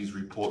last year's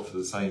report for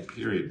the same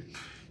period.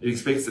 It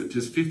expects that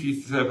just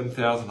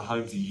 57,000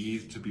 homes a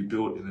year to be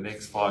built in the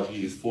next 5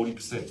 years,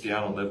 40%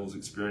 down on levels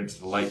experienced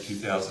in the late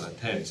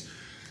 2010s.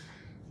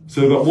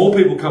 So we've got more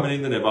people coming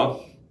in than ever.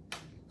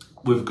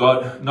 We've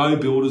got no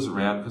builders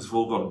around because we've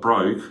all gone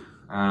broke.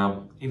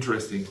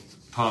 Interesting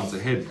times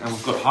ahead, and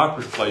we've got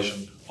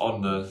hyperinflation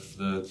on the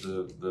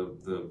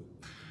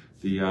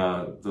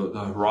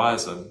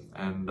horizon,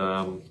 and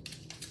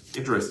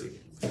interesting.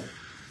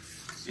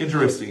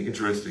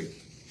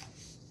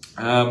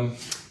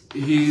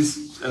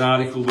 Here's an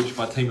article which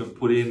my team have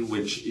put in,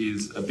 which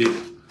is a bit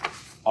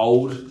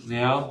old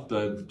now,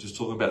 but just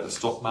talking about the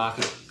stock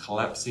market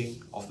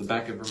collapsing off the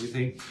back of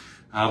everything.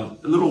 A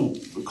little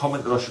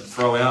comment that I should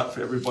throw out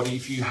for everybody: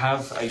 if you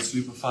have a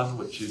super fund,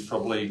 which is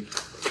probably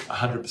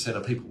 100%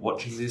 of people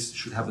watching this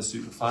should have a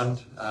super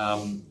fund.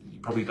 You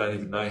probably don't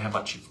even know how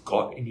much you've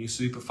got in your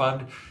super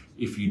fund.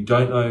 If you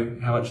don't know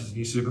how much is in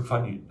your super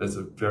fund, that's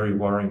a very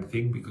worrying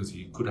thing, because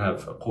you could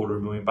have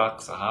 $250,000,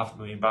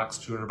 $500,000,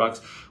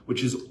 $200,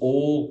 which is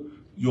all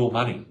your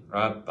money,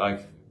 right?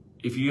 Like,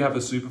 if you have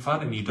a super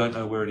fund and you don't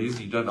know where it is,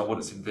 and you don't know what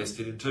it's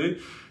invested into,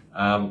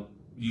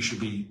 you should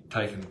be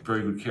taking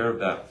very good care of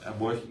that and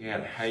working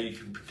out how you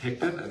can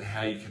protect it and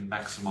how you can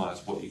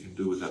maximize what you can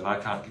do with it. And I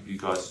can't give you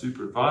guys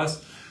super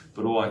advice,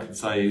 but all I can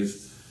say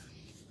is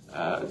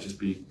just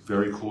be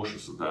very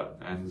cautious of that.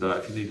 And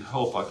if you need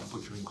help, I can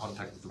put you in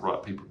contact with the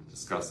right people to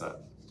discuss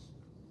that.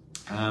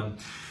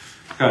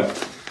 Okay,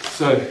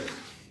 so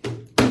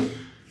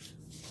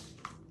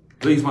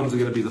These ones are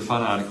going to be the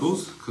fun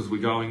articles because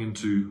we're going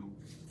into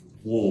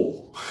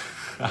war.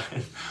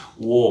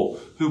 War.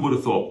 Who would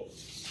have thought?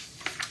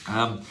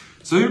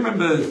 So you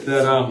remember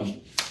that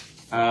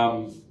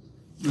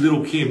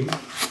little Kim,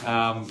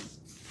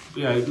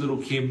 little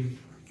Kim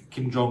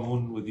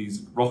Jong-un with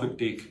his rocket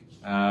dick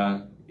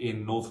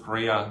in North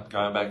Korea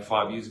going back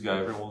 5 years ago.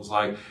 Everyone was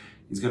like,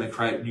 he's going to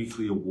create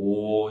nuclear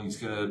war. He's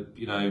going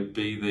to,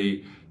 be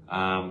the,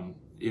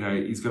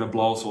 he's going to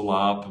blow us all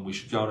up and we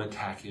should go and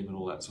attack him and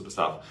all that sort of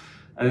stuff.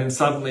 And then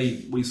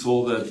suddenly we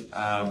saw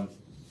that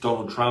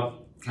Donald Trump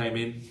came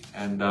in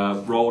and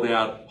rolled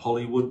out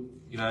Hollywood.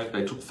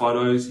 They took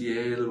photos.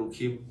 Yeah, little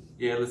Kim.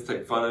 Yeah, let's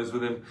take photos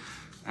with him.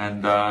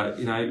 And,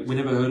 we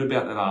never heard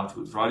about that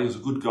afterwards, right? He was a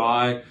good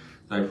guy.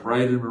 They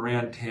paraded him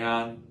around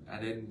town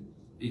and then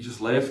he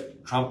just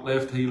left. Trump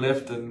left, he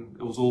left, and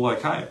it was all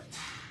okay.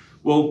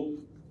 Well,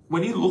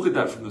 when you look at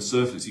that from the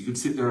surface, you could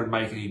sit there and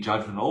make any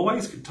judgment. I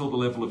always could tell the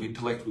level of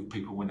intellect with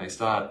people when they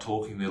start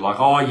talking. They're like,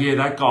 oh yeah,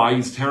 that guy,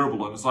 he's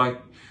terrible. And it's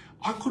like,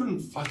 I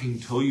couldn't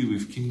fucking tell you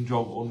if Kim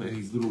Jong-un and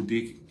his little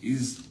dick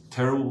is a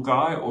terrible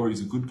guy or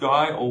he's a good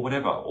guy or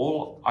whatever.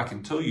 All I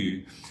can tell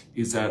you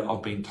is that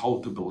I've been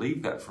told to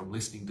believe that from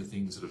listening to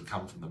things that have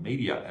come from the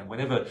media. And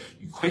whenever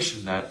you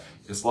question that,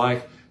 it's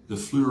like the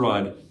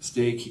fluoride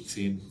stare kicks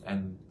in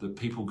and the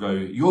people go,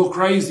 you're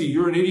crazy,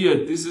 you're an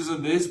idiot, this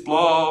isn't this,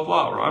 blah,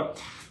 blah, right?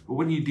 But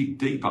when you dig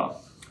deeper,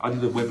 I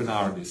did a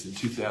webinar on this in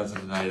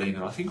 2018,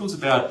 and I think it was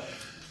about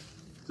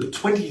the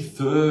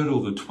 23rd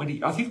or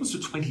I think it was the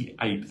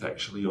 28th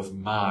actually of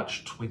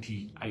March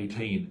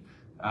 2018,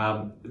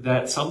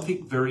 that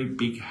something very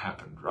big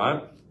happened,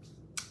 right?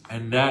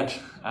 And that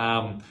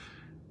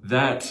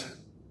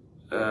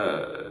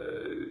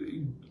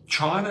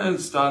China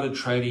started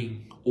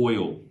trading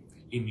oil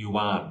in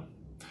yuan.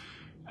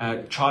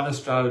 China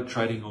started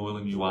trading oil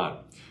in yuan.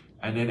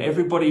 And then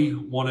everybody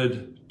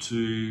wanted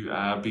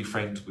to be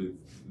friends with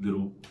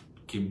little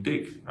Kim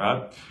Dick,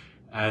 right?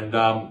 And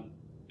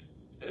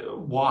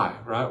why,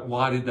 right?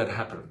 Why did that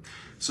happen?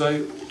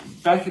 So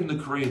back in the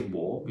Korean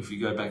War, if you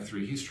go back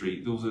through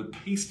history, there was a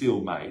peace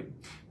deal made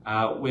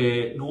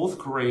where North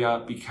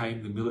Korea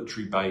became the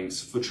military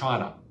base for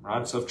China,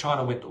 right? So if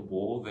China went to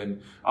war,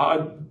 then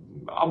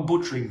I'm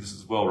butchering this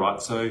as well,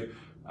 right? So,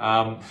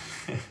 someone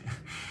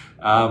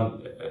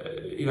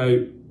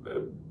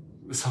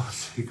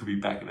said it could be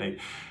back in E.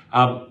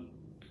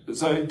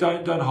 So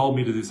don't hold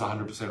me to this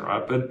 100%,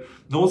 right? But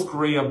North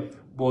Korea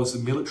was the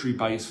military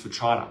base for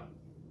China,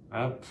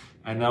 right?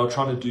 And they were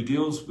trying to do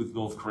deals with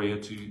North Korea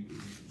to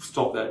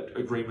stop that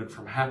agreement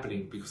from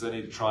happening because they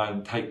need to try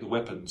and take the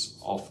weapons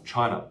off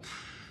China.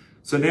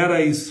 So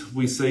nowadays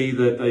we see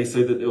that they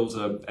say that there was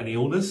an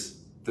illness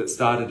that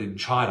started in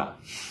China,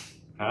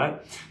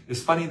 right?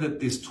 It's funny that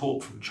this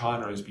talk from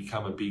China has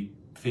become a big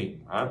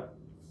thing, right?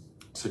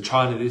 So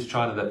China this,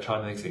 China that,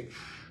 China next thing.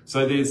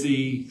 So there's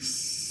the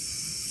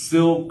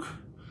Silk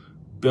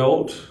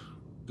Belt,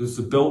 there's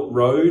the Belt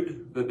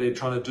Road that they're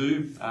trying to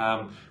do,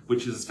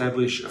 which is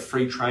establish a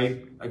free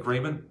trade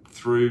agreement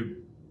through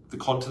the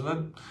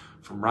continent,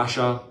 from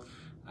Russia,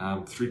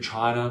 through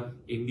China,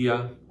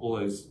 India, all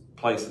those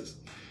places.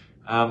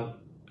 So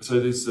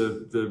there's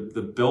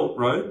the Belt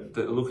Road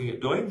that they're looking at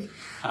doing.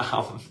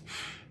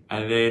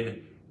 And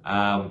then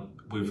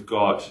we've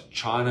got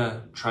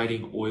China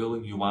trading oil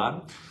in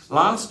yuan.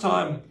 Last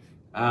time,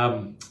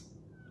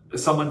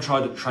 someone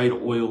tried to trade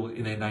oil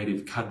in their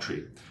native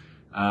country.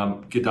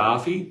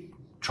 Gaddafi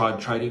tried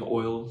trading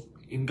oil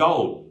in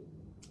gold.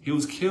 He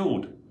was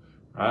killed,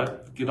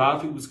 right?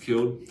 Gaddafi was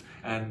killed.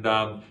 And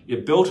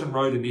Belt and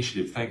Road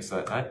Initiative, thanks for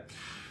that,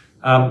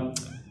 mate.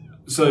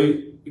 So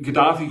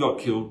Gaddafi got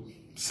killed,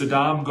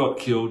 Saddam got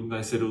killed, and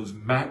they said it was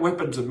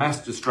weapons of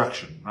mass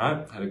destruction,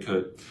 right, had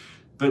occurred.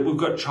 But we've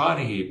got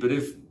China here. But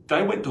if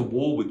they went to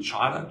war with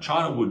China,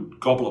 China would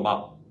gobble them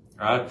up,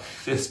 right?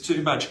 There's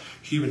too much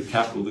human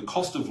capital. The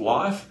cost of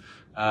life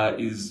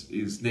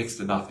is next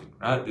to nothing,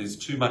 right? There's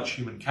too much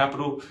human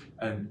capital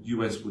and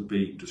US would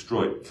be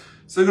destroyed.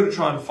 So they've got to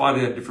try and fight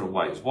it out different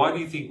ways. Why do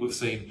you think we've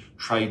seen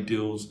trade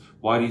deals?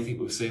 Why do you think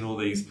we've seen all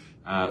these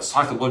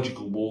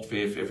psychological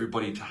warfare for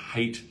everybody to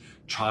hate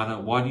China?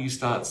 Why do you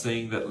start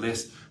seeing that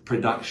less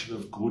production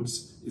of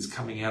goods is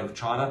coming out of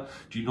China?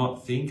 Do you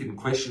not think and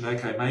question,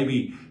 okay,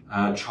 maybe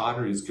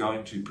China is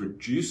going to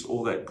produce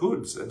all that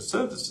goods and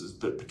services,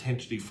 but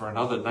potentially for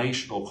another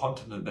nation or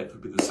continent that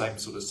could be the same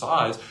sort of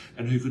size,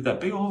 and who could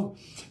that be? Oh,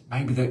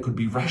 maybe that could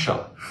be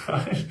Russia,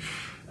 right?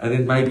 And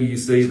then maybe you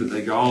see that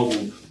they go, oh,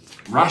 well,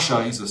 Russia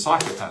is a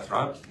psychopath,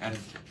 right? And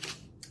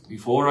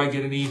before I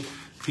get any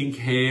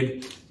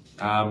pink-haired,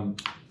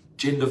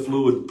 gender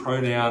fluid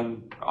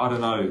pronoun, I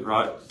don't know,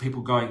 right?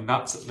 People going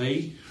nuts at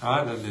me,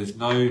 right? And there's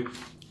no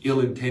ill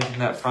intent in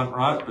that front,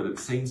 right? But it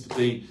seems to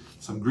be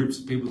some groups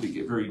of people that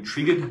get very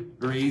triggered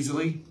very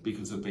easily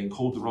because they've been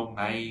called the wrong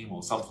name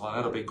or something like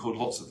that. I've been called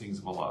lots of things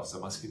in my life, so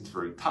my skin's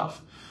very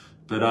tough.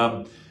 But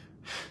I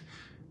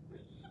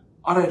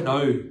don't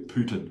know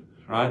Putin,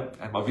 right?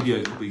 And my video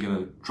is probably going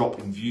to drop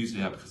in views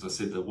now because I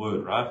said the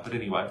word, right? But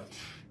anyway,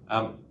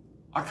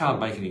 I can't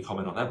make any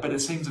comment on that, but it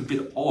seems a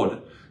bit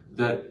odd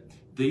that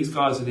these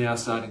guys are now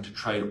starting to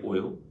trade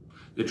oil.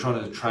 They're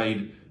trying to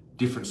trade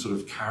different sort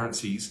of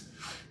currencies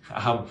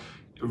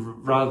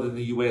rather than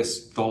the US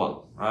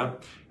dollar, right?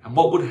 And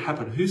what would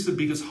happen? Who's the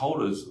biggest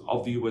holders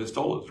of the US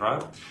dollars,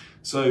 right?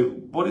 So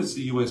what is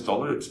the US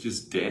dollar? It's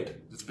just debt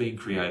that's being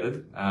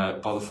created by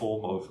the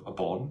form of a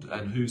bond.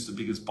 And who's the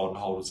biggest bond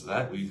holders of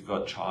that? Well, you've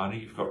got China,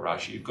 you've got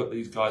Russia, you've got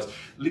these guys.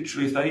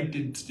 Literally, if they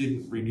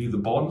didn't renew the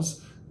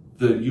bonds,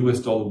 the US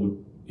dollar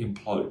would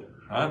implode,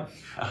 right?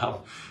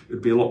 It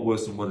would be a lot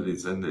worse than what it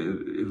is, and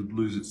it would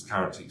lose its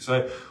currency.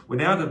 So we're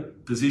now in a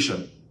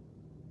position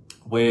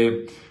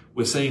where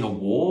we're seeing a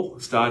war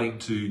starting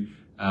to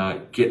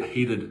get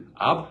heated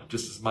up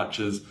just as much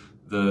as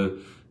the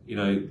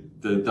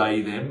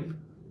they them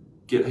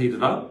get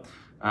heated up.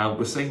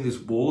 We're seeing this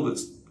war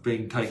that's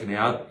being taken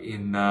out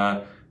in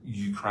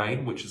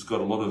Ukraine, which has got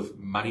a lot of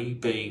money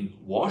being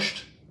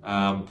washed,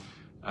 over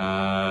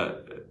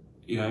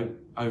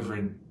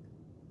in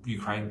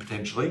Ukraine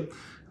potentially,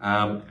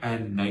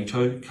 and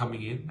NATO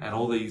coming in, and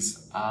all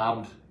these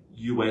armed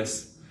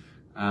US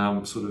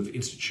sort of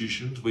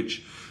institutions,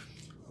 which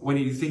when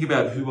you think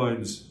about who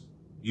owns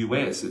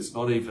US, it's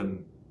not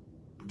even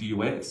the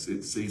US,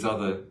 it's these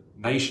other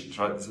nations,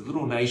 right? There's a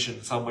little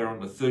nation somewhere on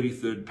the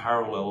 33rd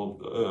parallel of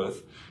the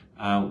Earth,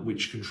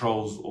 which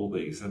controls all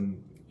these.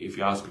 And if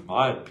you ask me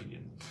my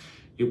opinion,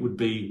 it would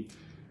be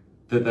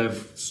that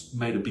they've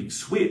made a big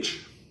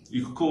switch.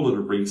 You could call it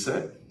a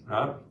reset,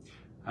 right?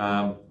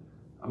 I'm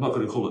not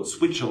going to call it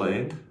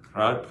Switzerland,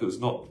 right? Because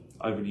it's not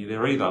over near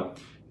there either.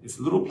 It's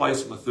a little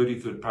place on the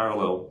 33rd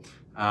parallel,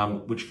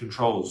 which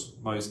controls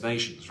most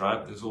nations,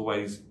 right? There's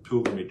always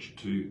pilgrimage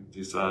to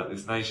this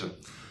nation.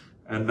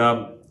 And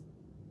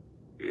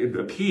it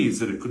appears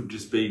that it could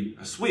just be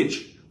a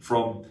switch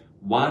from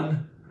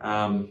one,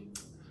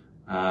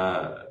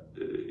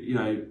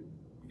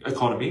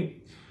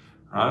 economy,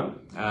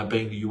 right,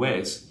 being the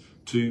US,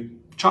 to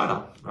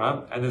China,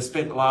 right? And they've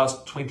spent the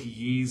last 20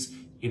 years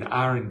in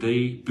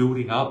R&D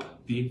building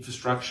up the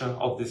infrastructure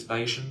of this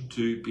nation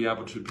to be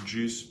able to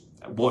produce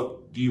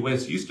what the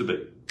US used to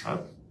be, right?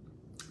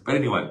 But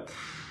anyway,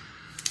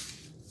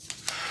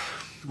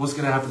 what's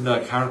going to happen to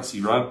our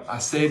currency, right? I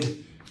said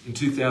in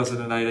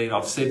 2018,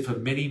 I've said for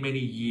many, many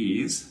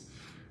years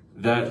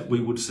that we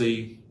would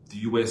see the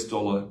US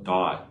dollar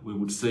die. We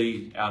would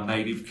see our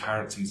native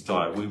currencies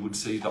die. We would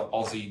see the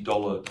Aussie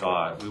dollar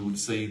die. We would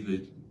see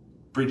the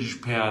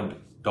British pound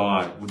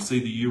die. We would see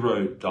the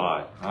euro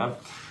die, right?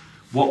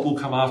 What will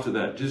come after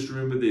that? Just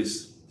remember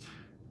this.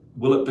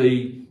 Will it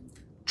be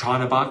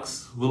China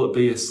bucks? Will it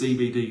be a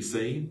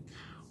CBDC?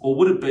 Or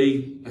would it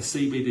be a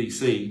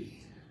CBDC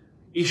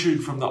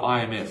issued from the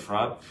IMF,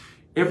 right?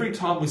 Every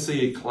time we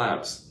see a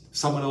collapse,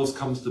 someone else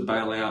comes to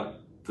bail out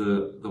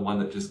the one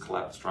that just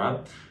collapsed, right?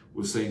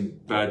 We've seen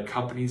bad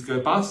companies go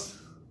bust,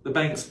 the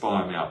banks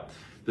buy them out.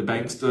 The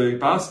banks go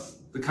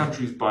bust, the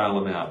countries bail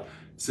them out.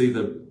 See,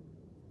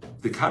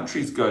 the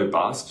countries go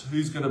bust,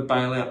 who's going to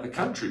bail out the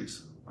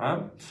countries,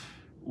 right?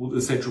 Well,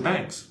 the central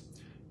banks.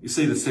 You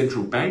see the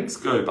central banks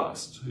go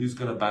bust, who's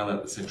going to bail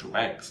out the central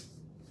banks?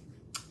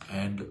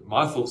 And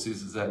my thoughts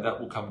is that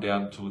will come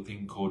down to a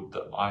thing called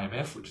the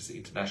IMF, which is the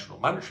International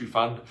Monetary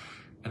Fund,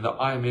 and the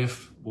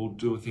IMF will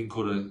do a thing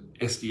called a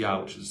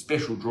SDR, which is a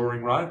special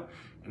drawing right,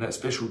 and that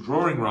special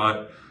drawing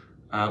right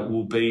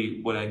will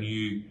be what our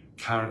new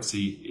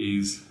currency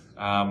is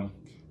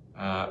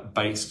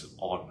based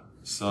on.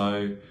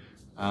 So,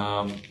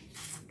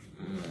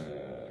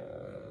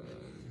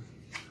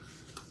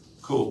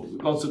 cool.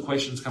 Lots of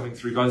questions coming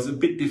through, guys. It's a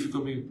bit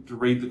difficult for me to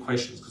read the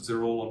questions because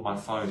they're all on my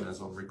phone as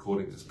I'm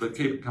recording this, but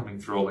keep it coming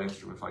through. I'll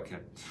answer them if I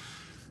can.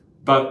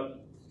 But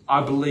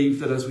I believe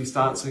that as we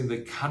start seeing the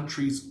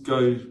countries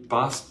go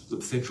bust,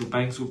 the central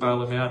banks will bail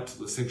them out.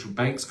 The central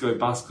banks go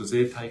bust because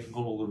they're taking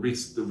on all the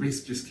risk. The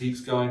risk just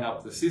keeps going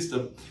up the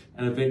system,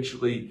 and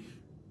eventually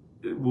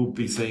we'll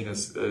be seeing a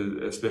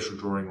special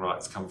drawing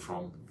rights come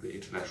from the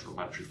International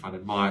Monetary Fund,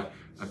 in my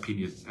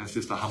opinion. That's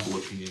just a humble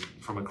opinion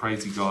from a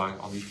crazy guy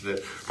on the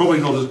internet. Probably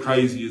not as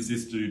crazy as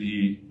this dude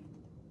here.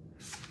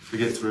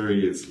 Forgets where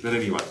he is. But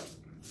anyway.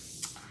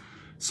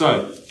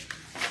 So,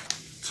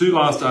 two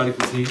last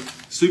articles here.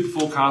 Super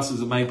forecasters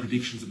have made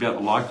predictions about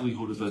the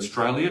likelihood of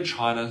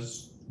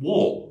Australia-China's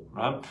war,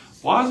 right?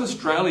 Why is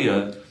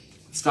Australia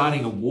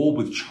starting a war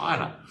with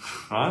China,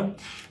 right?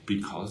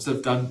 Because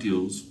they've done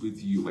deals with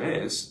the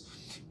US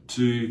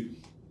to,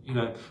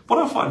 what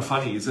I find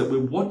funny is that we're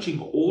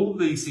watching all of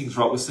these things,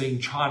 right? We're seeing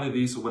China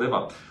this or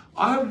whatever.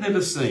 I have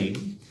never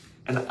seen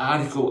an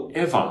article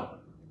ever,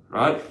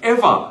 right?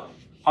 Ever.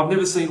 I've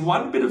never seen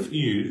one bit of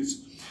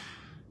news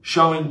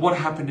showing what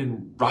happened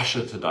in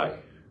Russia today,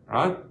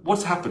 right?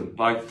 What's happened?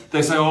 Like,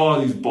 they say, oh,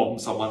 he's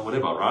bombed someone,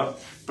 whatever, right?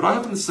 But I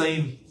haven't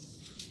seen,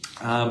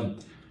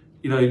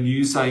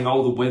 news saying,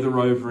 oh, the weather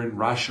over in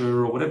Russia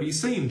or whatever. You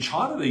see in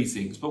China these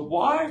things, but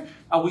why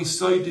are we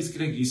so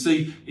disconnected? You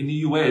see in the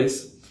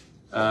US,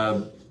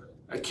 a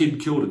kid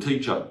killed a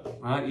teacher,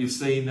 right? You've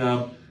seen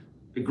a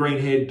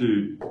green-haired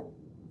dude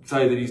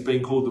say that he's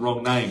been called the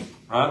wrong name,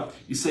 right?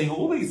 You're seeing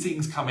all these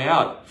things come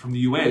out from the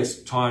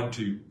US trying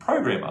to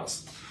program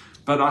us.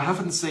 but I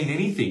haven't seen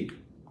anything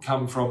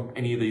come from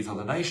any of these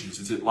other nations.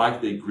 Is it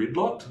like they're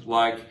gridlocked,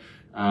 like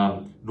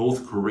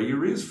North Korea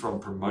is from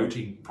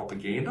promoting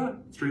propaganda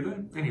through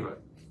there? Anyway,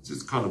 it's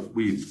just kind of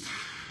weird.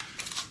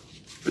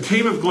 A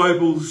team of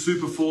global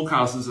super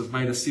forecasters have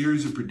made a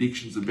series of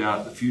predictions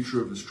about the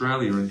future of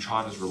Australia and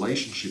China's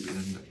relationship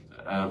in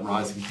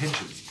rising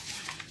tensions.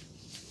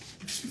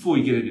 Just before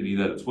we get into any of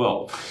that as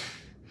well,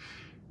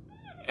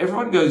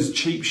 everyone goes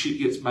cheap shit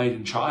gets made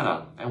in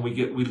China, and we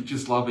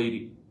just love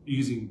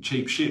using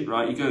cheap shit,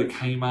 right? You go to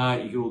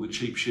Kmart, you get all the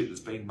cheap shit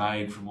that's been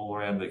made from all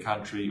around the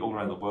country, all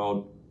around the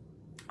world,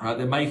 right?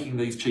 They're making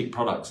these cheap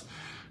products.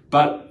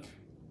 But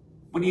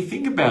when you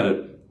think about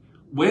it,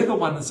 we're the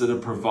ones that are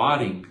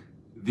providing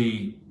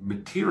the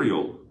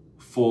material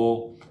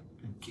for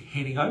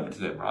handing over to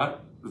them, right?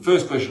 The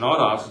first question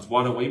I'd ask is,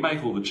 why don't we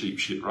make all the cheap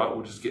shit, right?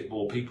 We'll just get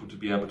more people to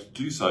be able to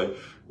do so.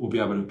 We'll be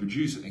able to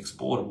produce and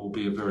export, and we'll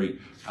be a very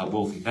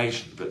wealthy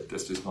nation. But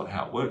that's just not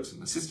how it works in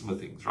the system of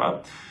things,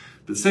 right?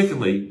 But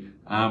secondly,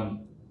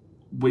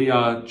 we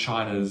are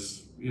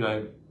China's,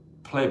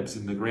 plebs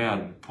in the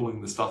ground,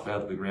 pulling the stuff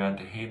out of the ground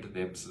to hand to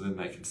them so then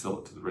they can sell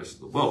it to the rest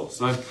of the world.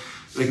 So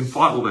they can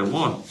fight all they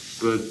want,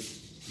 but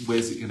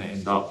where's it going to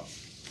end up?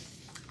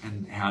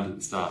 And how did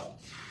it start?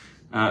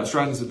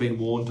 Australians have been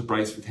warned to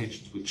brace for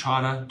tensions with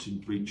China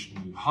to reach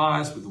new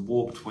highs, with the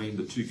war between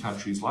the two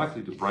countries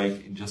likely to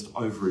break in just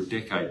over a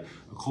decade.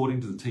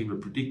 According to the team of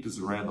predictors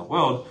around the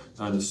world,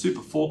 known as super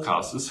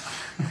forecasters,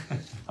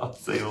 I've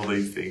seen all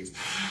these things,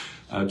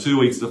 2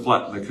 weeks to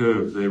flatten the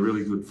curve. They're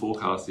really good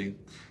forecasting.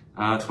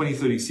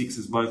 2036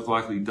 is most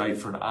likely date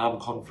for an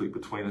armed conflict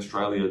between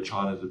Australia and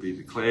China to be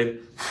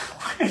declared.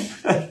 Where did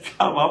they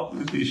come up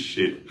with this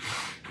shit?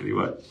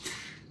 Anyway.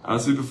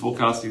 Super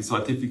forecasting is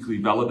scientifically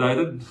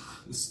validated.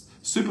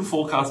 Super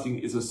forecasting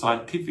is a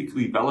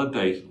scientifically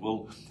validated.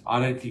 Well,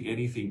 I don't think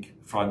anything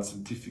finds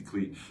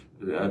scientifically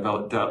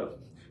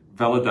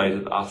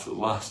validated after the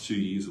last 2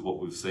 years of what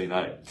we've seen.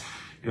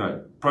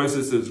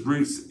 Process has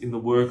roots in the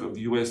work of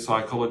the US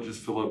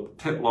psychologist Philip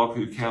Tetlock,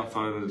 who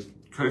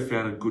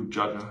co-founded Good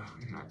Judge.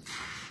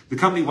 The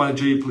company won a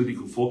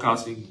geopolitical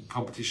forecasting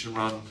competition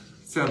run.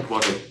 Sounds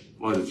like a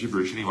load of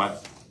gibberish anyway.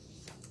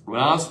 When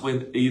asked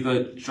when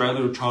either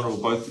Australia or China will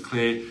both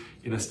declare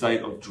in a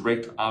state of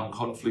direct armed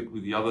conflict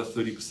with the other,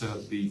 30%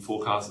 of the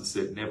forecasters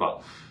said never.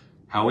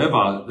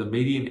 However, the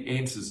median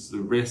answers to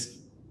the rest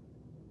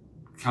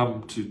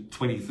come to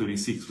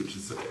 2036, which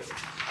is, I'm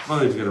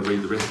not even going to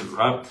read the rest of it,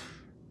 right?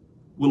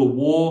 Will a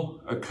war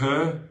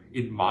occur,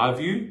 in my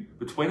view,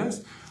 between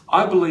us?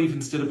 I believe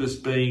instead of us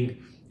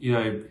being,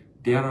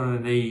 down on our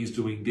knees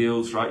doing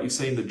deals, right? You've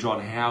seen the John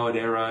Howard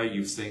era,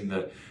 you've seen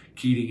the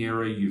Keating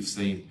era, you've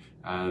seen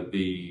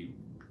the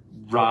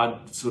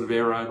Rudd sort of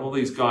era, and all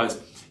these guys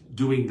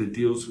doing the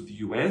deals with the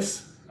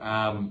US.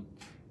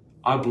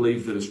 I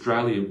believe that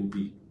Australia will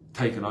be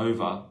taken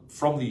over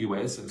from the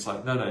US, and it's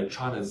like, no,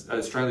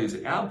 Australia's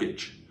our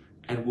bitch,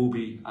 and we'll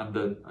be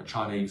under a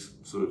Chinese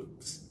sort of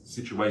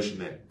situation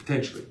there,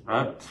 potentially,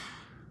 right?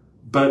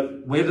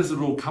 But where does it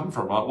all come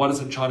from, right? Why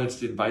doesn't China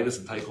just invade us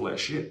and take all our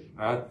shit,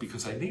 right?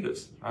 Because they need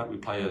us, right? We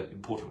play an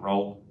important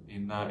role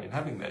in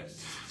having that.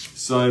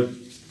 So,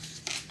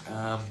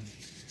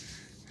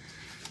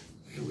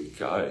 here we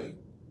go.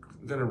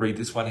 I'm going to read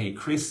this one here.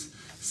 Chris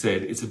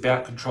said, it's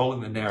about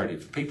controlling the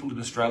narrative. If people in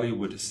Australia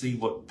were to see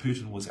what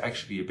Putin was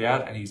actually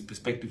about and his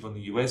perspective on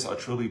the US, I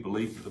truly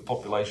believe that the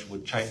population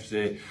would change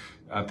their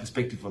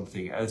perspective on the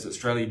thing. As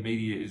Australian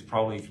media is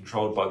probably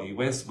controlled by the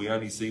US, we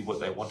only see what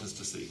they want us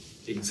to see.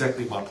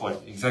 Exactly my point.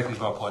 Exactly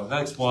my point. And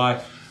that's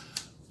why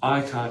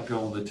I can't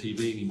go on the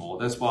TV anymore.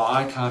 That's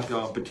why I can't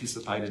go and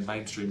participate in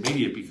mainstream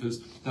media,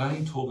 because they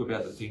only talk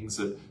about the things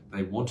that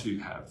they want to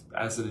have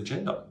as an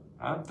agenda.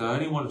 Right? They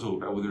only want to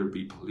talk about whether it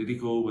be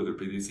political, whether it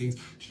be these things.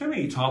 Do you know how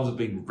many times I've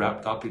been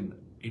wrapped up in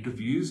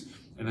interviews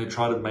and they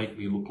try to make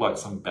me look like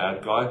some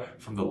bad guy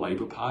from the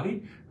Labor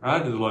Party,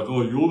 right? And they're like,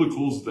 oh, you're the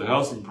cause of the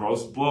housing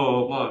crisis, blah,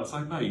 blah, blah. It's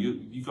like, no,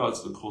 you guys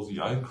are the cause of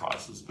your own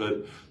crisis.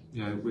 But,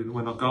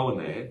 we're not going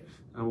there.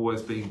 I've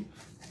always been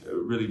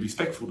really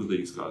respectful to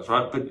these guys,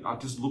 right? But I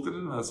just look at it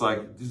and I was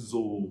like, this is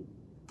all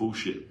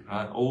bullshit,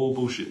 right? All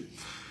bullshit.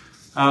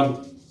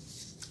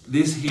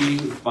 This here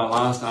is my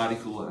last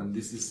article, and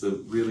this is the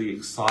really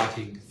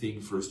exciting thing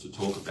for us to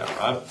talk about,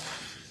 right?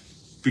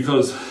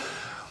 Because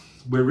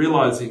we're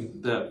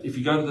realizing that if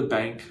you go to the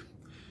bank,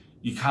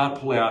 you can't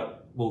pull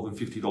out more than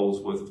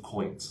 $50 worth of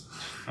coins,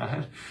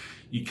 right?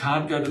 You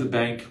can't go to the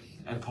bank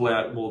and pull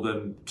out more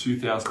than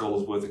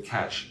 $2,000 worth of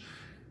cash,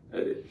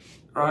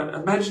 right?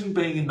 Imagine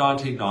being in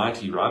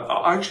 1990, right?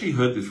 I actually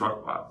heard this, right?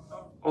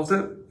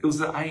 It was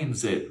the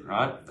ANZ,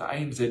 right? The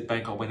ANZ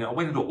bank I went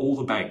into all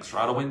the banks,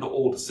 right? I went into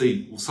all to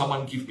see, will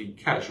someone give me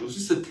cash? It was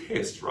just a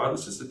test, right? It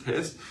was just a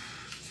test.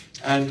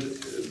 And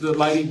the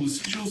lady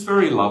she was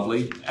very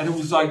lovely. And it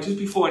was like, just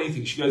before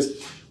anything, she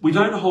goes, we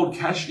don't hold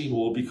cash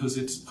anymore because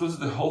of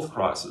the health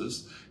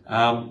crisis.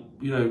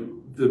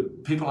 The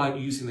people aren't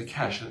using the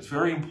cash. And it's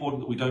very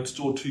important that we don't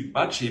store too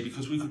much here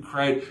because we could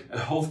create a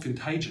health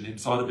contagion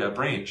inside of our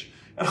branch.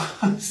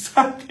 And I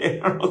sat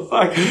there and I was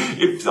like,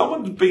 if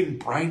someone's been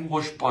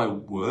brainwashed by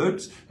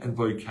words and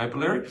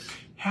vocabulary,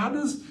 how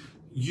does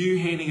you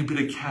handing a bit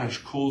of cash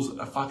cause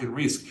a fucking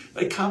risk?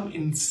 They come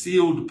in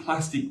sealed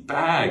plastic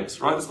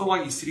bags, right? It's not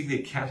like you're sitting there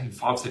counting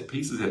 5-cent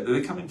pieces out there.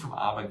 They're coming from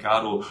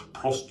Armaguard or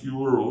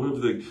Proscure or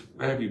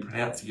however you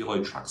pronounce the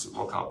yellow trucks that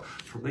rock up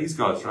from these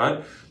guys,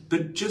 right?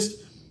 But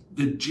just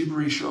the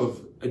gibberish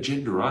of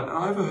agenda, right? And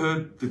I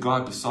overheard the guy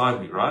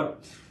beside me, right?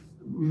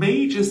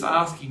 Me just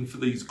asking for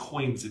these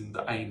coins in the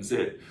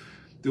ANZ.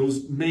 There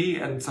was me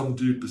and some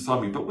dude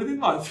beside me, but within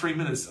like 3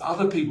 minutes,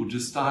 other people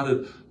just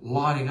started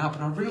lining up,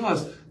 and I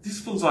realized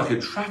this feels like a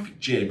traffic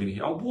jam in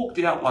here. I walked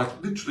out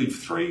like literally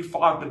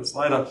 3-5 minutes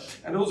later,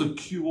 and there was a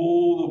queue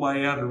all the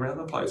way out and around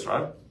the place,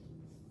 right?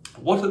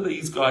 What are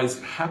these guys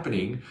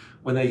happening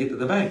when they get to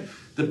the bank?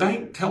 The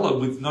bank teller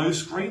with no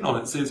screen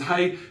on it says,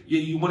 hey, yeah,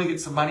 you want to get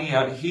some money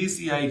out, here's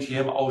the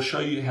ATM, I'll show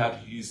you how to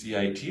use the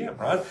ATM,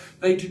 right?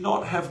 They do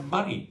not have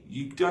money.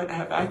 You don't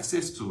have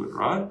access to it,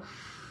 right?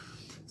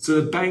 So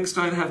the banks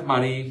don't have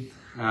money,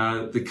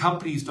 the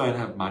companies don't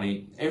have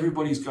money,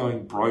 everybody's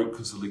going broke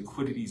because the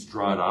liquidity's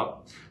dried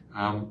up,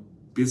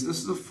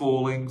 businesses are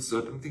falling,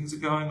 certain things are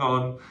going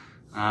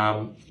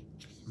on,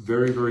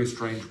 very, very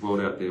strange world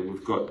out there.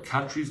 We've got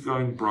countries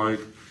going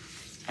broke,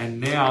 and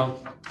now,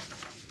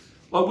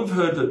 well, we've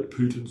heard that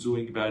Putin's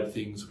doing bad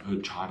things, we've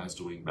heard China's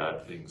doing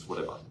bad things,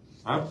 whatever,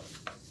 right?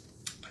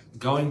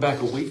 Going back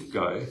a week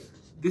ago,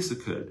 this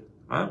occurred,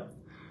 right?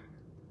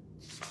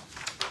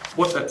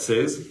 What that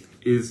says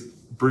is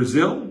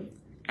Brazil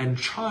and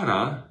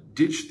China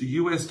ditched the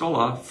US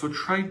dollar for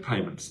trade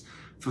payments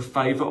for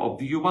favour of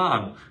the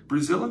yuan.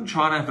 Brazil and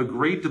China have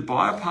agreed to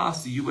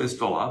bypass the US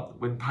dollar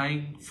when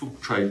paying for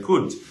trade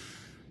goods.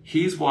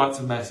 Here's why it's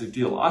a massive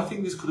deal. I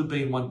think this could have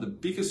been one of the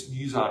biggest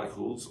news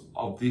articles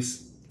of this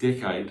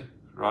decade,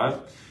 right?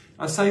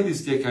 I say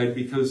this decade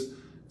because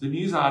the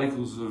news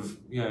articles of,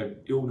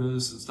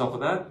 illness and stuff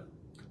like that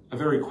are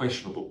very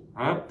questionable,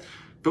 right?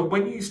 But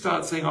when you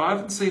start saying, I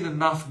haven't seen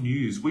enough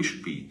news, we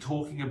should be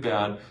talking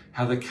about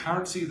how the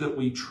currency that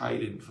we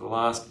trade in for the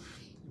last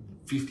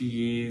 50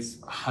 years,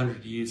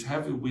 100 years,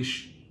 however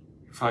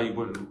far you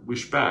want to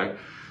wish back,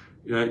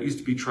 it used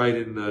to be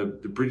traded in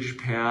the British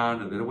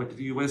pound, and then it went to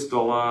the US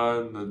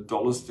dollar, and the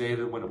dollar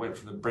standard when it went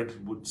from the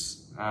Bretton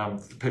Woods to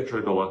the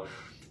petrodollar.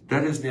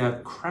 That has now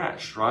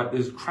crashed, right?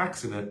 There's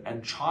cracks in it,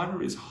 and China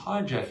is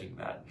hijacking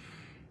that.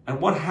 And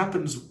what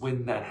happens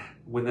when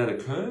that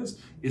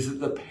occurs is that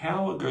the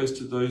power goes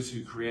to those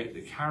who create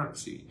the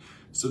currency.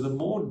 So the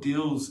more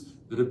deals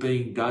that are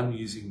being done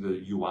using the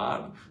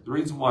yuan, the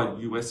reason why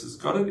the US has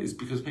got it is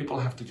because people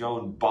have to go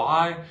and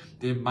buy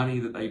their money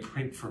that they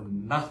print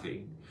from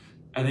nothing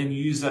and then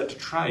use that to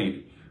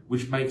trade,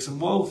 which makes them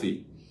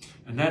wealthy.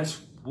 And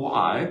that's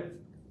why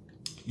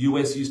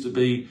US used to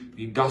be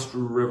the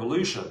Industrial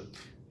Revolution.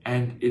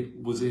 And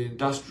it was an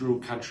industrial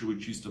country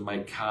which used to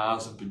make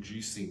cars and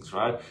produce things,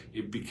 right?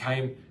 It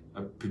became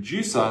a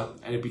producer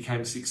and it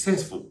became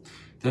successful.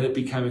 Then it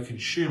became a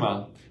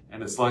consumer.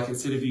 And it's like,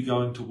 instead of you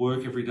going to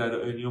work every day to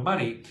earn your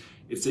money,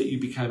 it's that you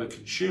became a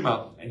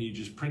consumer and you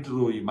just printed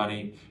all your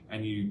money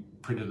and you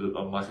printed it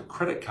on like a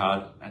credit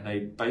card, and they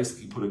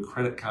basically put a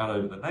credit card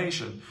over the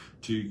nation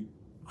to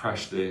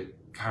crash their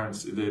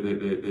currency,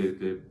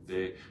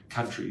 their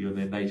country or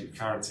their native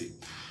currency.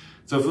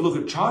 So if we look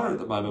at China at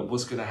the moment,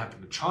 what's going to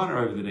happen to China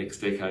over the next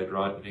decade,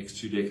 right? The next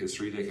 2 decades,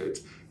 3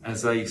 decades,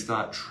 as they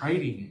start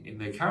trading in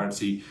their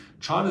currency,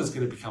 China's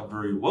going to become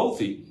very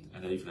wealthy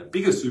and even a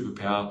bigger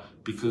superpower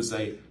because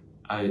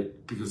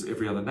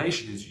every other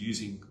nation is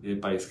using their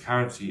base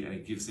currency, and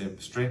it gives them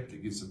strength,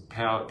 it gives them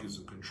power, it gives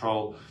them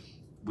control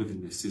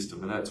within this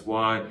system. And that's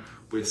why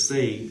we're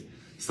seeing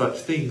such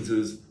things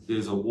as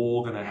there's a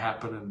war going to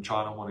happen and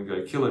China want to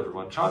go kill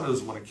everyone. China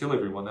doesn't want to kill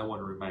everyone, they want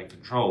to remain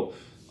controlled.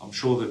 I'm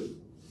sure that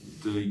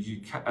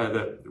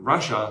that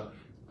Russia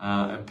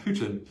and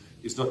Putin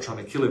is not trying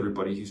to kill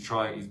everybody. He's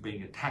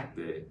being attacked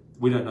there.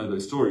 We don't know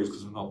those stories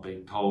because we're not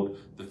being told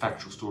the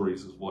factual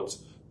stories of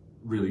what's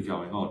really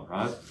going on,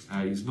 right?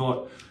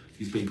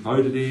 He's been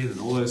voted in and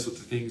all those sorts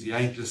of things. He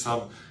ain't just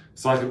some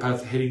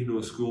psychopath heading into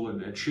a school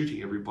and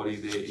shooting everybody.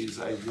 There is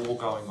a war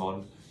going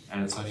on,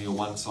 and it's only a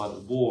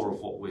one-sided war of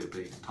what we're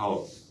being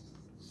told.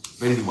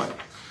 But anyway,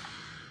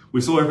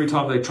 we saw every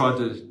time they tried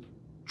to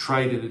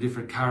trade in a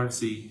different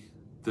currency,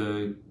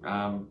 the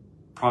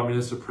Prime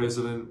Minister,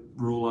 President,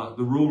 the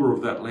ruler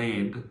of that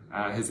land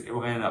has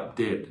wound up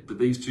dead. But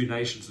these two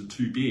nations are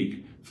too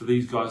big for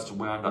these guys to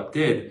wound up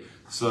dead,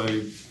 so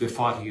they're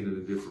fighting it in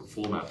a different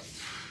format.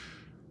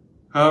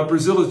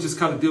 Brazil has just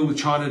cut a deal with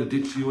China to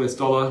ditch the US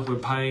dollar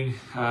when paying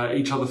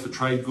each other for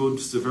trade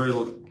goods. The very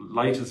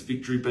latest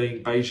victory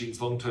being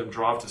Beijing's long-term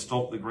drive to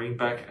stomp the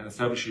greenback and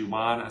establish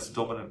yuan as a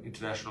dominant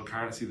international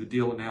currency. The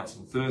deal announced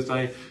on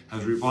Thursday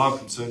has revived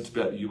concerns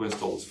about the US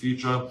dollar's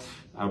future.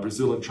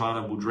 Brazil and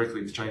China will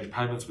directly exchange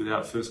payments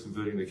without first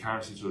converting the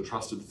currency to a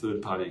trusted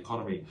third-party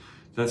economy.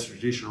 That's the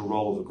traditional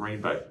role of a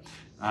greenback.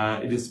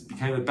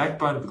 Became the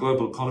backbone of the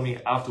global economy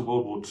after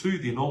World War II.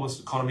 The enormous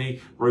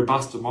economy,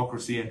 robust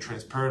democracy, and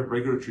transparent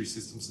regulatory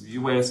systems of the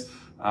US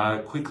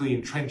quickly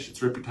entrenched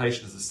its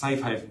reputation as a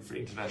safe haven for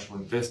international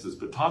investors.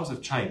 But times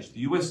have changed. The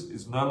US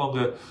is no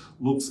longer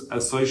looks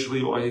as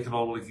socially or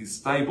economically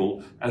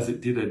stable as it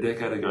did a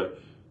decade ago.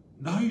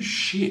 No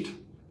shit.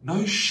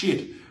 No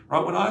shit.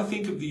 Right? When I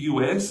think of the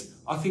US,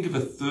 I think of a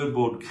third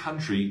world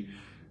country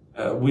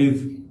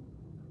with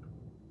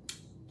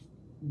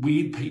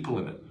weird people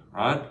in it,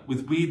 right?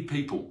 With weird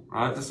people,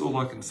 right? That's all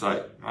I can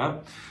say,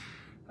 right?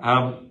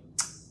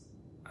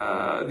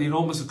 The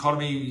enormous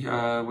economy,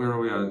 where are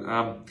we?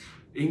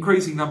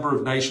 Increasing number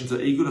of nations are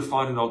eager to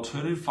find an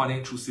alternative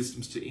financial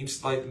systems to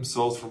insulate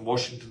themselves from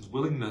Washington's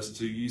willingness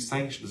to use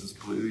sanctions as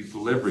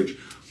political leverage.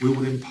 We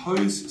would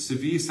impose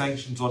severe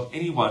sanctions on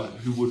anyone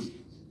who would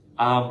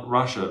arm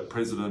Russia,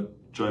 President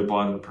Joe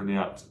Biden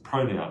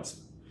pronounced.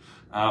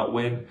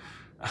 When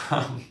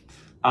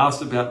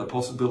asked about the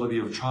possibility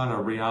of China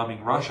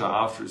rearming Russia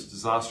after its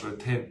disastrous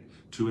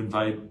attempt to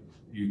invade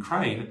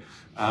Ukraine,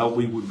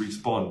 we would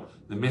respond.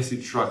 The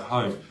message struck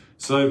home.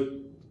 So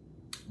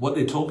what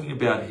they're talking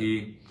about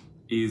here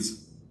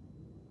is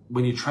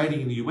when you're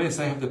trading in the US,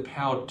 they have the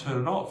power to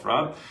turn it off,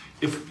 right?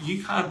 If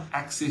you can't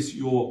access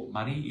your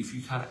money, if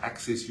you can't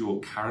access your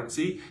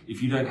currency,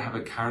 if you don't have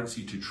a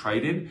currency to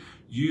trade in,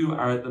 you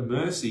are at the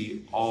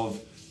mercy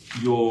of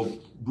your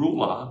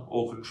ruler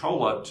or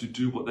controller to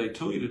do what they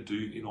tell you to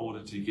do in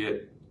order to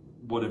get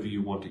whatever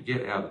you want to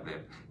get out of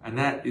them. And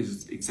that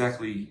is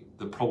exactly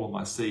the problem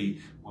I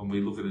see when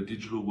we look at a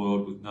digital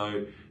world with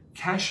no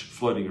cash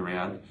floating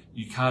around.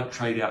 You can't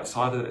trade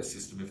outside of that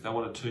system. If they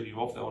want to turn you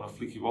off, they want to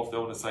flick you off, they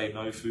want to say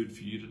no food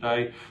for you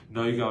today,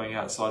 no going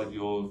outside of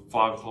your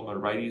 5 kilometre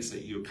radius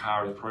that your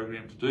car is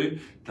programmed to do,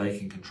 they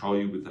can control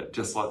you with that,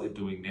 just like they're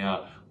doing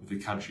now with the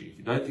country. If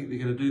you don't think they're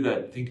going to do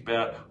that, think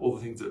about all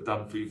the things that they've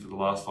done for you for the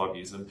last 5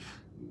 years. And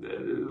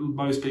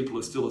most people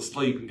are still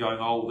asleep and going,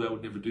 oh, well, they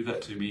would never do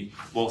that to me,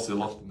 whilst they're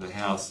locked in the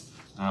house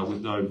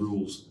with no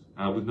rules,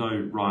 with no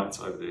rights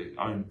over their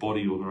own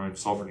body or their own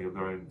sovereignty or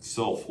their own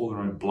self or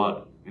their own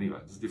blood. Anyway,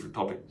 it's a different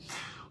topic.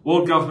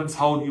 World governments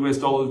hold US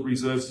dollar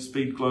reserves to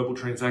speed global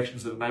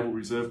transactions that enable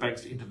reserve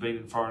banks to intervene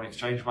in foreign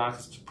exchange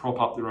markets to prop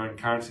up their own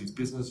currencies.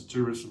 Business,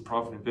 tourists, and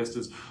private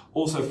investors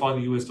also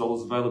find the US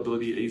dollar's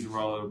availability, ease, and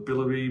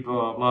reliability,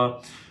 blah,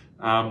 blah,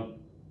 blah.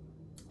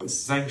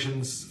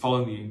 Sanctions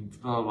following the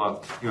blah, blah,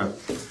 blah. Anyway.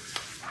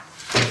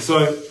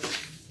 So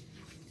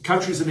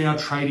countries are now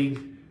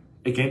trading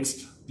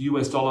against the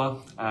US dollar.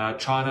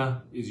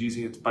 China is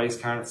using its base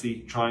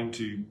currency, trying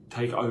to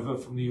take over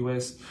from the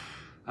US.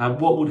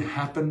 What would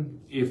happen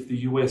if the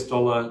US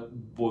dollar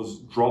was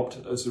dropped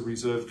as a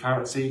reserve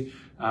currency?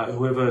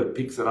 Whoever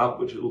picks it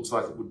up, which it looks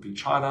like it would be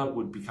China,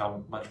 would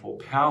become much more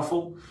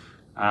powerful.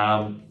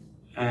 You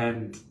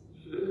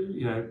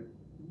know,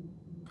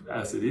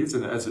 as it is,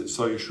 and as it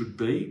so should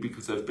be,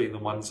 because they've been the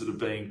ones that have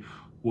been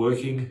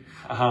working.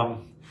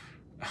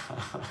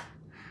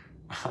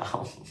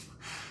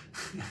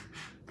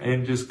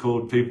 And just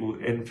called people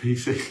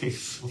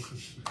NPCs. What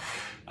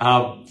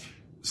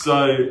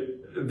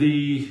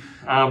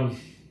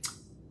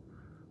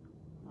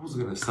was I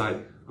going to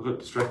say? I got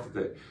distracted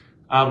there.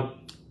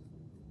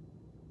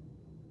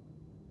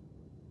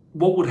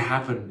 What would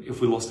happen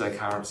if we lost our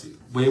currency?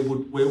 Where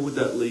would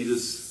that lead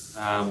us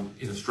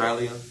in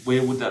Australia?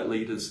 Where would that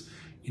lead us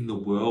in the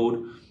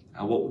world?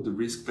 What would the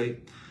risk be?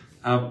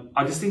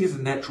 I just think it's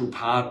a natural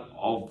part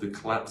of the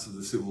collapse of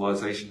the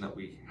civilization that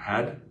we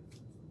had.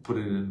 Put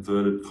in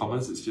inverted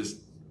commas, it's just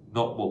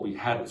not what we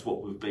had, it's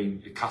what we've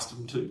been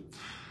accustomed to.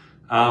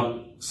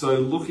 So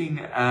looking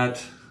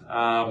at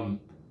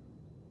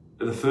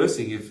the first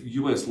thing, if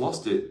US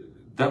lost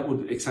it, that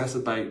would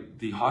exacerbate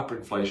the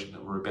hyperinflation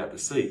that we're about to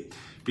see.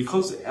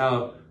 Because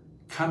our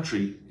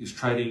country is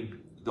trading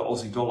the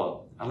Aussie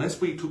dollar,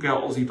 unless we took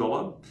our Aussie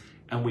dollar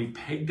and we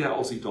pegged our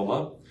Aussie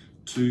dollar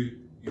to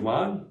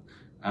yuan,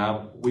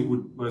 we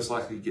would most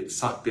likely get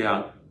sucked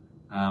out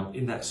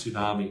in that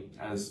tsunami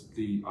as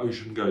the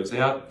ocean goes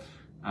out,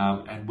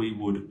 and we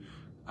would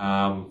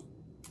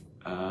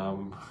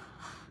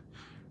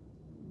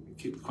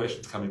keep the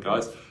questions coming,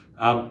 guys.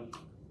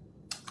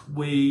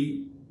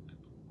 We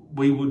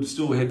would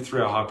still head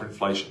through our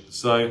hyperinflation.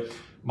 So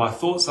my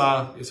thoughts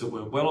is that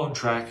we're well on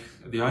track.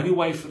 The only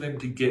way for them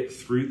to get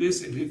through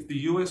this, and if the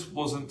US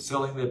wasn't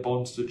selling their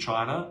bonds to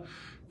China,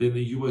 then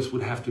the US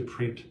would have to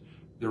print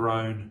their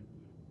own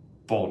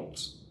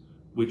bonds,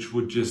 which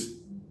would just,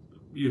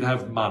 you'd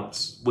have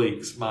months,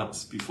 weeks,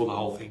 months before the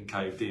whole thing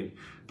caved in.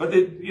 But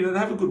they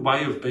have a good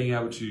way of being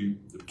able to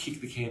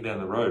kick the can down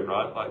the road,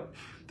 right? Like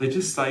they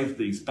just saved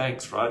these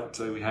banks, right?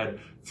 So we had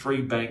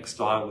 3 banks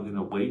die within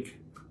a week.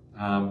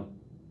 Then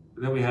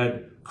we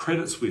had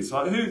Credit Suisse.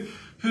 Like,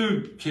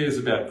 who cares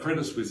about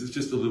Credit Suisse? It's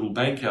just a little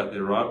bank out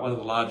there, right? One of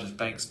the largest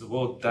banks in the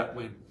world. That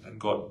went and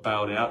got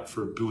bailed out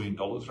for $1 billion,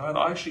 right?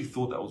 I actually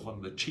thought that was one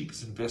of the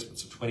cheapest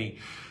investments of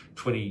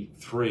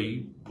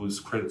 2023 was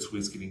Credit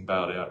Suisse getting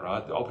bailed out,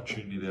 right? The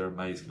opportunity there,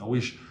 amazing. I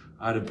wish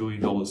I had $1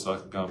 billion so I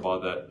could go and buy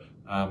that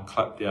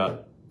clapped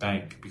out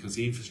bank, because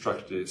the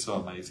infrastructure there is so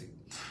amazing.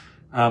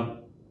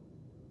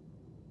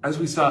 As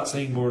we start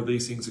seeing more of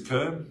these things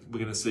occur, we're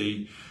going to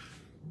see,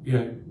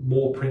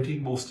 more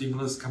printing, more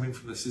stimulus coming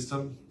from the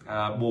system,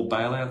 more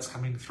bailouts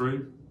coming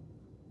through.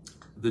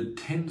 The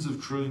tens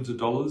of trillions of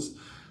dollars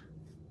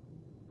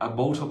are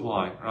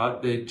multiplying,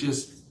 right?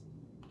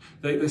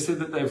 They said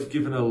that they've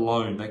given a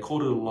loan. They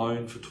called it a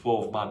loan for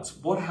 12 months.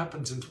 What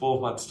happens in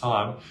 12 months'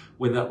 time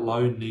when that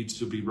loan needs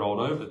to be rolled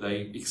over?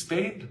 They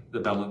expand the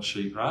balance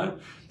sheet, right?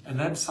 And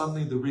that's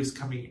suddenly the risk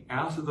coming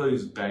out of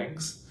those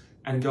banks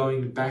and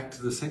going back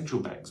to the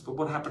central banks. But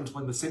what happens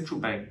when the central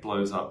bank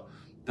blows up?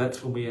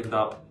 That's when we end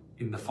up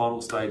in the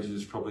final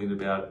stages, probably in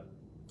about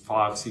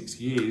 5-6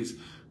 years,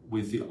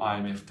 with the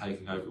IMF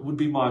taking over. It would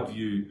be my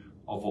view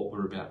of what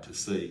we're about to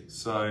see.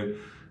 So,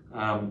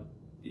 am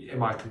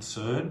I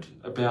concerned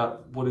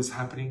about what is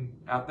happening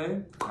out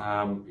there?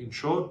 In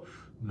short,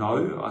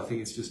 no. I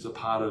think it's just a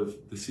part of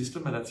the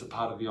system, and it's a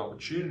part of the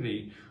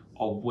opportunity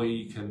of where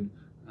you can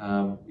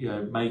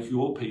make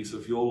your piece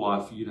of your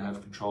life for you to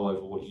have control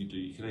over what you do.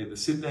 You can either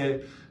sit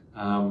there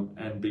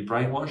and be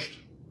brainwashed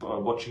by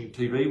watching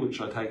TV, which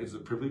I take as a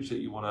privilege, that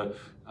you want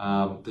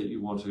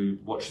to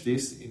watch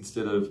this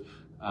instead of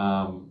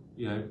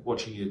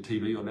watching your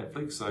TV or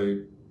Netflix. So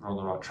you're on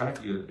the right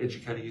track. You're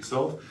educating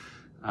yourself.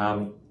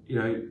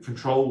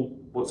 Control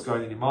what's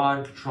going in your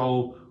mind.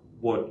 Control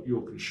what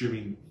you're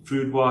consuming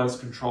food-wise.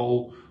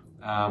 Control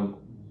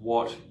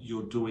what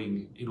you're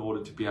doing in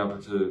order to be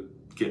able to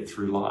get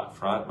through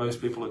life, right?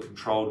 Most people are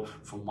controlled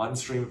from one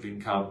stream of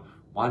income,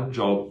 one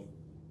job,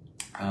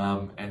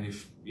 and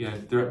if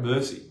they're at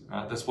mercy,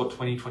 right? That's what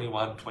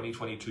 2021,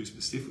 2022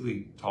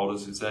 specifically told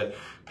us, is that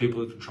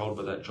people are controlled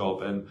by that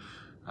job. And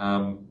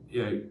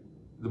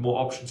the more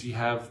options you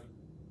have,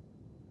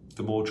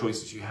 the more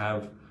choices you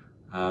have,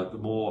 the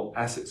more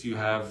assets you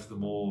have, the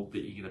more that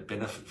you're going to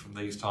benefit from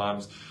these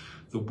times.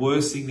 The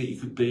worst thing that you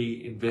could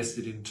be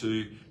invested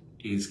into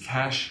is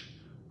cash.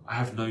 I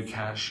have no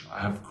cash. I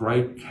have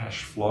great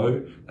cash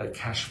flow. That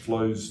cash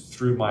flows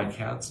through my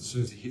accounts. As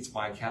soon as it hits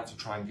my accounts, I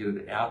try and get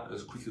it out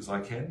as quick as I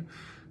can.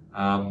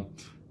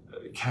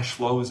 Cash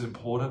flow is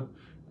important.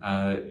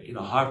 In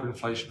a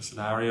hyperinflation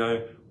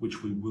scenario,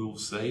 which we will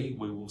see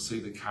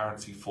the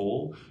currency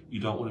fall.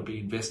 You don't want to be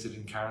invested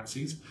in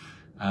currencies.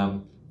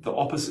 The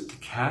opposite to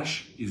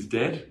cash is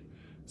debt.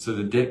 So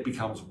the debt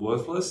becomes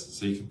worthless,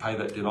 so you can pay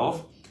that debt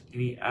off.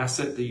 Any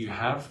asset that you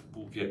have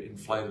will get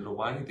inflated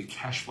away. The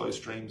cash flow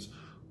streams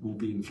will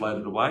be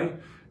inflated away.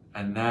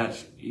 And that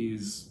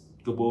is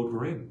the world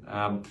we're in.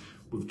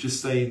 We've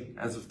just seen,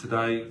 as of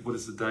today, what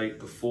is the date?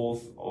 The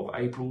 4th of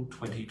April,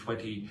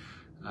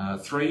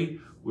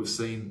 2023. We've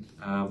seen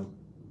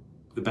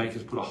the bank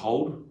has put a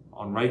hold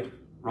on rate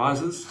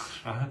rises.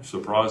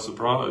 Surprise,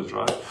 surprise,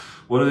 right?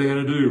 What are they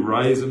going to do?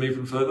 Raise them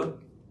even further?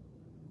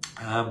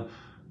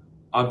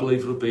 I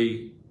believe it'll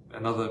be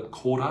another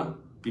quarter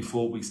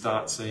before we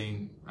start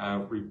seeing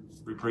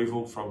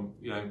retrieval from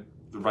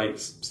the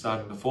rates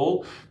starting to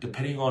fall,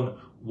 depending on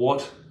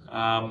what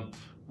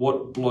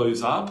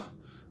blows up.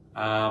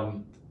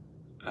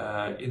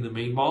 In the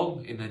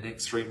meanwhile, in the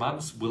next 3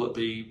 months, will it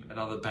be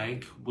another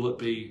bank? Will it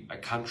be a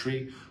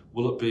country?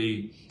 Will it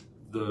be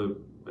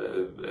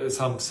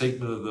some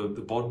segment of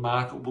the bond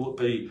market? Will it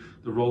be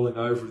the rolling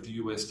over of the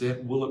US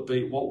debt? What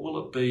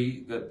will it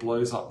be that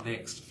blows up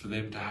next for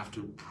them to have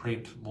to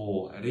print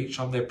more? And each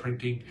time they're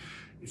printing,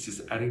 it's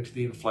just adding to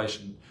the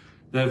inflation.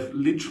 They've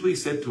literally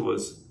said to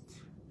us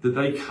that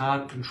they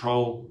can't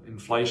control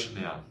inflation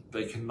now.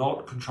 They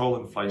cannot control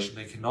inflation.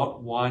 They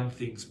cannot wind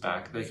things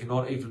back. They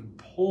cannot even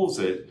pause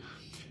it.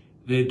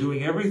 They're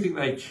doing everything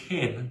they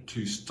can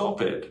to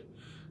stop it,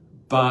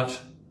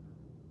 but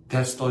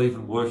that's not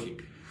even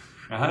working,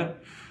 right?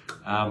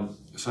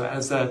 So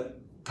as that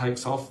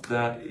takes off,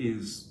 that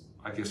is,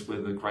 I guess,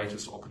 where the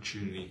greatest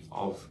opportunity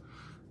of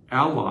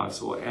our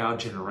lives or our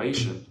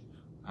generation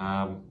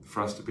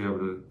for us to be able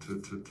to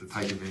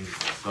take advantage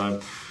of.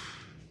 So,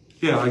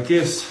 yeah, I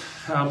guess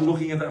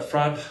looking at that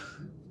front,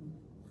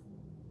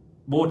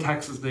 more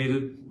taxes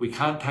needed. We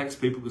can't tax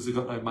people because they've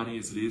got no money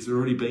as it is. They're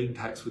already being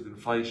taxed with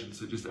inflation.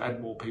 So just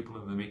add more people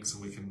in the mix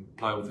and we can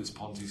play with this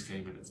Ponzi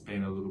scheme and it's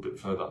been a little bit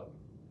further.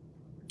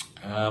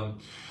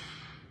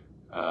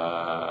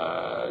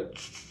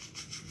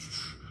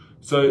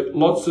 So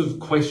lots of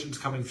questions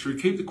coming through.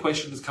 Keep the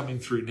questions coming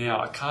through now.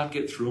 I can't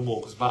get through them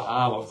all because my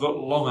arm, I've got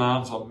long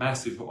arms, I'm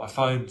massive, but my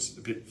phone's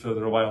a bit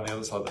further away on the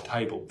other side of the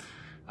table.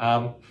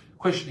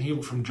 Question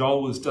here from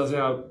Joel is,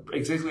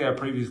 exactly our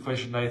previous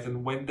question,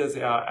 Nathan, when does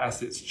our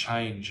assets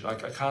change? I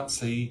can't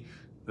see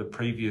the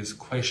previous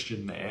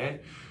question there.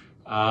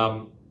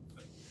 I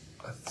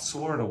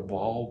saw it a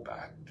while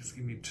back. Just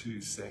give me 2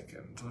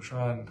 seconds.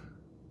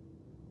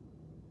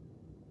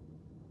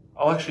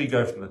 I'll actually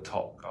go from the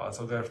top, guys.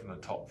 I'll go from the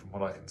top from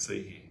what I can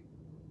see here.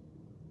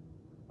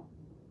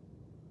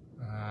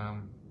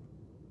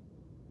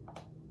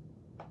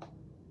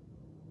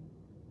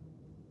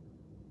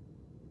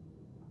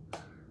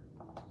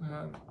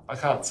 I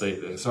can't see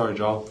it there. Sorry,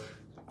 Joel.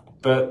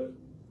 But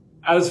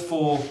as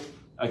for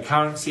A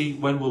currency,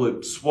 when will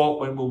it swap?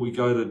 When will we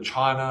go to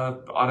China?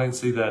 I don't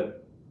see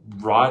that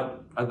right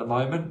at the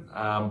moment.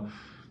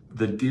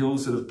 The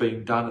deals that have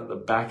been done at the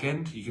back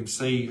end, you can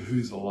see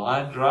who's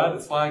aligned, right?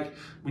 It's like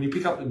when you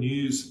pick up the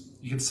news,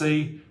 you can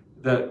see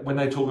that when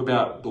they talk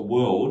about the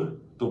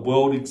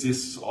world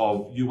exists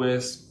of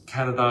US,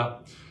 Canada,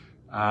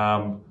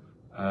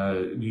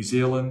 New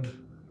Zealand,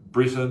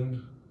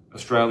 Britain,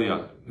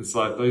 Australia. It's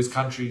like those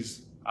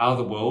countries are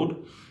the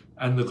world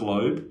and the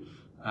globe.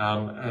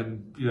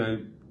 And, you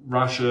know,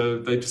 Russia,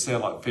 they just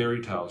sound like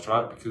fairy tales,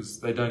 right?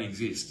 Because they don't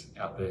exist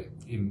out there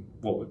in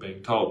what we're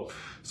being told.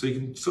 So you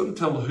can sort of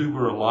tell who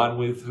we're aligned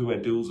with, who our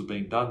deals are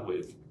being done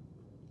with.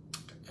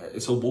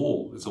 It's a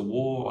war. It's a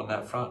war on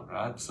that front,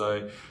 right?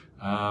 So,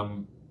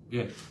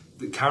 yeah,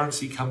 the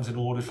currency comes in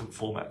all different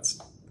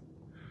formats.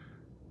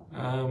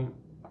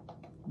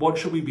 What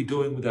should we be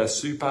doing with our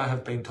super?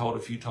 Have been told a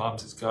few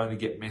times it's going to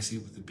get messy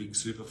with the big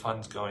super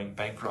funds going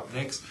bankrupt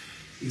next.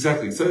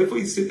 Exactly. So if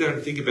we sit there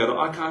and think about it,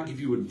 I can't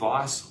give you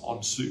advice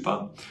on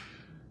super.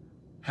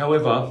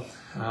 However,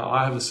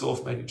 I have a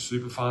self-managed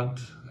super fund.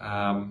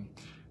 I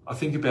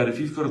think about if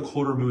you've got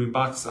 $250,000,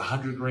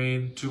 $100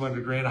 grand,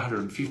 200 grand,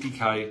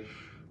 150K,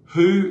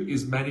 who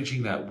is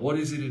managing that? What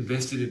is it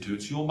invested into?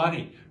 It's your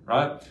money,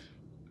 right?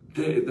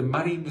 The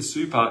money in the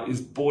super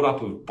is bought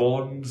up of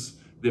bonds.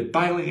 They're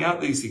bailing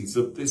out these things.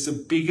 It's the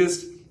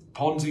biggest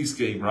Ponzi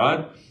scheme,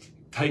 right?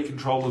 Take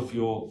control of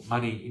your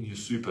money in your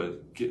super.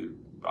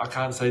 I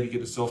can't say to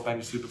get a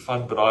self-managed super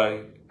fund, but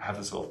I have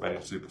a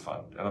self-managed super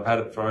fund and I've had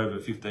it for over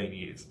 15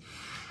 years.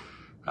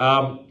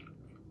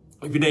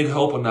 If you need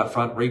help on that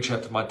front, reach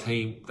out to my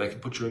team. They can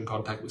put you in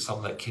contact with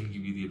someone that can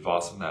give you the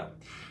advice on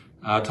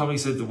that. Tommy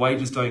said the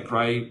wages don't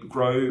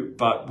grow,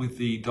 but with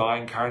the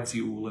dying currency,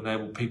 it will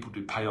enable people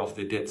to pay off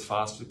their debts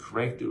faster.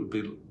 Correct. It would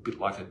be a bit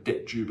like a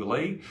debt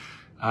jubilee.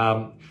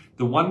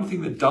 The one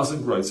thing that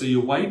doesn't grow, so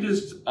your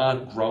wages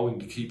aren't growing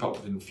to keep up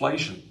with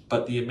inflation,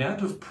 but the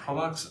amount of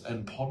products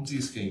and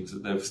Ponzi schemes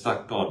that they've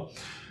stuck on,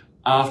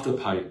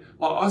 Afterpay.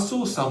 Like I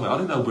saw somewhere, I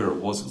don't know where it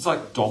was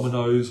like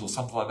Domino's or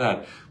something like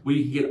that, where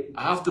you can get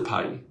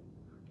Afterpay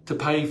to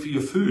pay for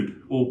your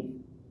food or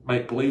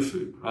make-believe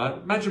food, right?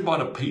 Imagine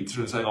buying a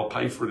pizza and saying, I'll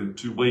pay for it in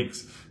 2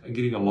 weeks and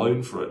getting a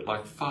loan for it.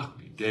 Like, fuck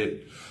me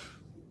dead.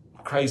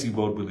 Crazy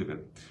world we live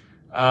in.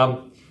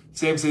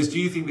 Sam says, do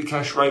you think the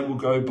cash rate will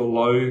go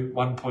below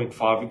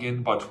 1.5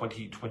 again by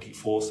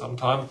 2024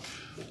 sometime?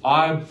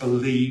 I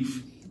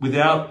believe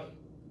without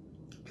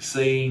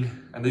seeing,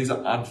 and these are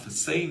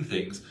unforeseen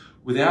things,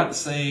 without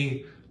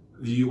seeing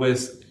the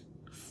US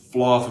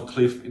fly off a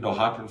cliff into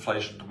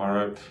hyperinflation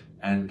tomorrow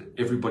and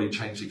everybody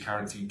change their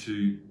currency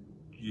to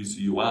use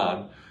the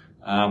yuan,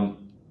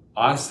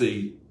 I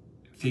see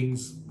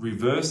things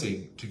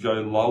reversing to go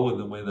lower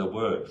than where they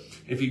were.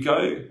 If you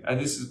go, and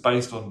this is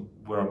based on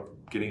where I'm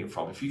getting it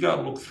from, if you go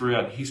and look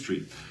throughout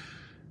history,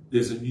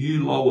 there's a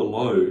new lower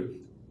low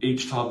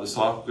each time the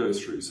cycle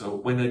goes through. So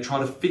when they try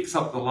to fix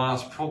up the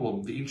last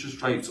problem, the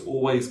interest rates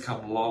always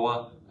come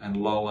lower and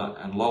lower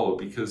and lower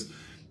because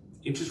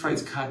interest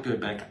rates can't go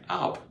back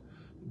up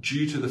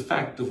due to the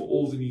fact of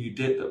all the new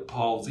debt that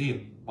piles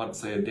in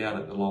once they are down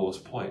at the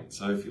lowest point.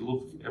 So if you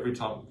look every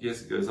time,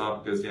 yes, it goes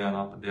up, it goes down,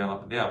 up and down,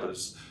 up and down, but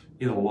it's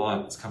in a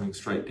line, it's coming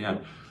straight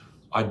down.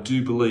 I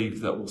do believe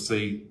that we'll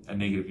see a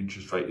negative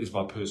interest rate, is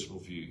my personal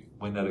view.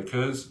 When that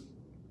occurs,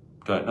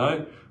 don't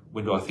know.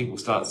 When do I think we'll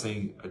start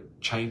seeing a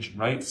change in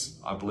rates?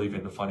 I believe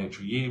in the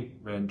financial year,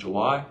 around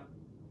July.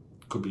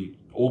 Could be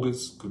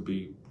August, could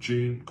be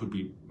June, could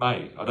be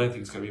May. I don't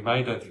think it's going to be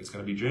May, don't think it's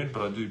going to be June,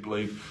 but I do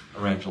believe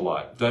around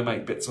July. Don't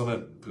make bets on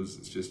it because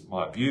it's just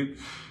my view.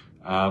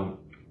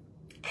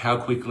 How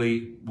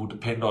quickly will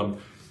depend on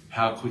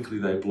how quickly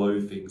they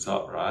blow things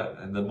up, right?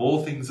 And the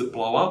more things that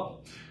blow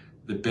up,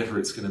 the better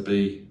it's going to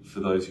be for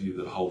those of you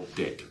that hold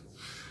debt.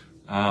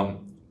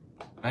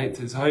 Nate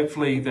says,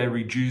 hopefully they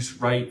reduce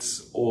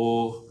rates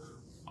or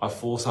I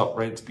force up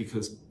rents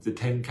because the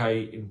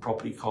 10K in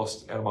property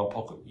cost out of my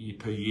pocket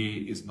per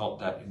year is not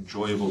that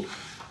enjoyable.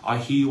 I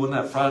hear you on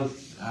that front.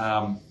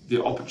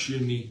 The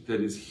opportunity that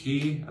is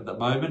here at the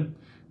moment,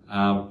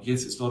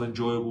 yes, it's not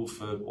enjoyable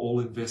for all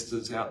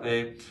investors out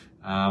there.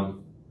 A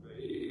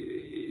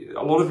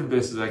lot of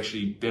investors are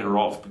actually better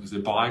off because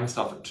they're buying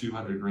stuff at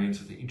 200 grand,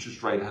 so the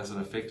interest rate hasn't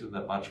affected them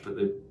that much, but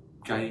they're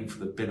gaining from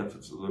the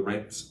benefits of the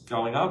rents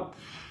going up.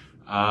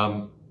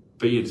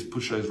 But yeah, just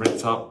push those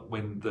rents up.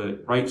 When the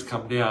rates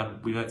come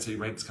down, we don't see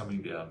rents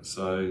coming down.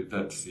 So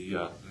that's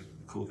the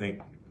cool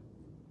thing.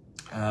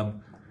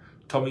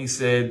 Tommy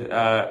said,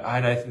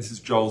 hey Nathan, this is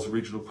Joel's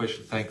original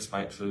question. Thanks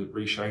mate for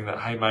resharing that.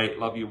 Hey mate,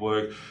 love your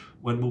work.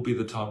 When will be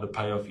the time to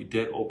pay off your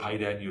debt or pay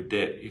down your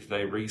debt? If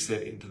they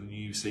reset into the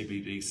new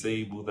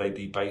CBDC, will they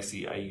debase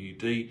the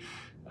AUD,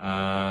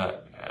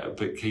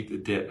 but keep the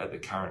debt at the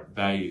current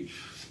value?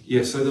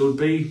 Yeah, so there would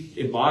be,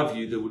 in my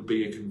view, there would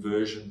be a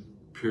conversion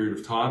period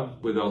of time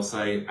where they'll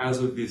say, as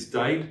of this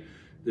date,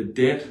 the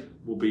debt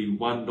will be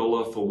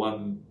 $1 for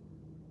one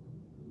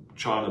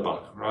China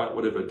buck, right?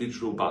 Whatever,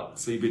 digital buck,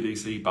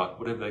 CBDC buck,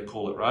 whatever they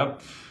call it, right?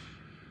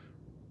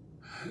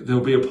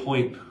 There'll be a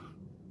point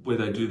where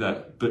they do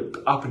that.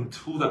 But up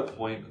until that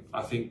point,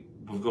 I think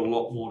we've got a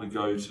lot more to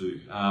go to.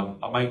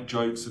 I make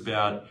jokes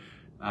about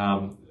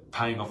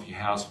paying off your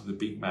house with a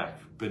Big Mac,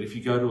 but if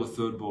you go to a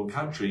third world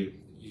country,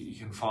 you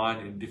can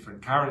find in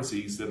different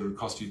currencies that it'll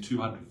cost you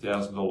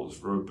 $200,000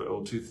 for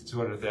or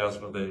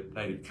 200,000 of their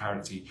native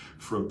currency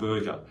for a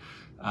burger.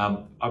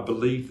 I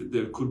believe that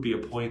there could be a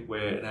point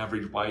where an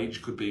average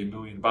wage could be $1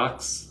 million.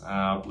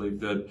 I believe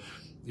that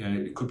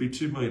it could be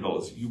 $2 million.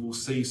 You will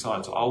see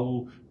signs. I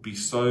will be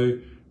so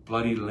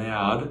bloody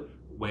loud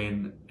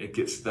when it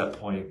gets to that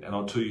point, and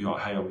I'll tell you,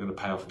 hey, I'm going to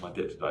pay off my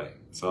debt today.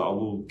 So I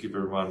will give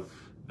everyone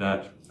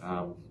that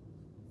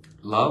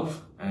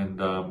love and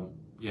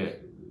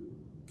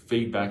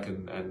feedback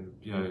and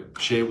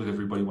share with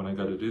everybody when I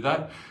go to do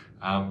that.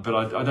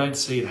 But I don't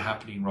see it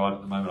happening right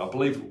at the moment. I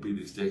believe it will be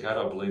this decade.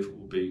 I believe it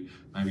will be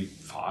maybe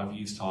 5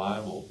 years'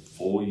 time or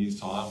 4 years'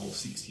 time or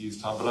 6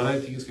 years' time. But I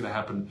don't think it's going to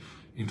happen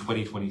in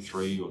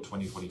 2023 or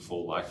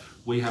 2024. Like,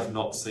 we have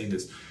not seen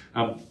this.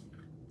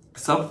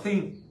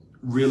 Something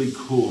really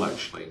cool,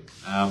 actually,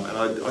 and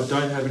I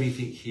don't have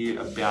anything here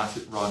about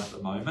it right at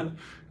the moment.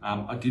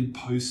 I did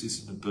post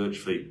this in the Birch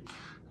feed.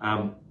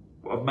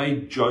 I've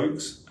made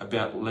jokes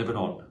about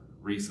Lebanon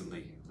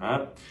recently,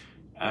 right?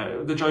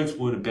 The jokes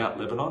weren't about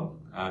Lebanon,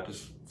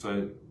 just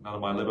so none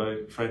of my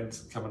Lebo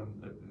friends come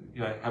and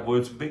have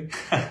words with me.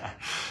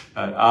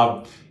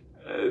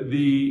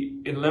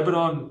 In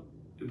Lebanon,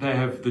 they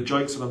have the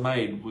jokes that I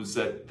made was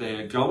that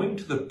they're going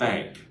to the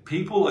bank.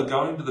 People are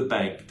going to the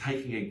bank,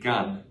 taking a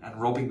gun and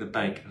robbing the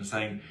bank and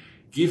saying,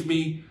 "Give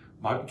me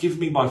my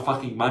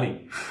fucking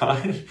money,"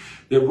 right?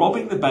 They're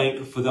robbing the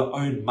bank for their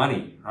own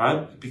money,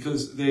 right?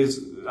 Because there's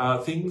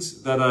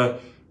things that are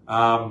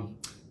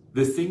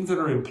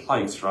in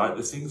place, right?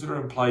 There's things that are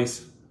in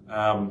place.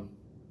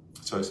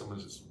 Sorry, someone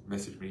just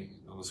messaged me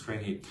on the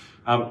screen here.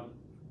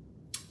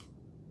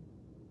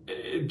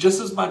 Just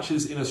as much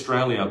as in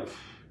Australia,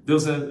 there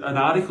was an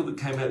article that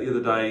came out the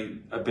other day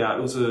about,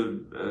 it was a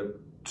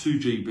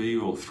 2GB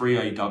or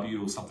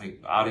 3AW or something,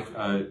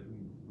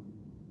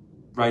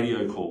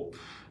 radio call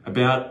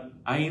about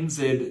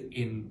ANZ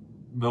in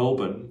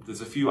Melbourne.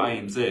 There's a few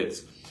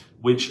ANZs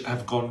which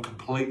have gone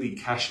completely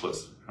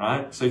cashless,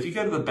 right? So if you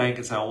go to the bank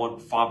and say, I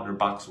want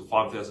 $500 or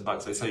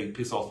 $5,000, they say,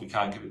 piss off, we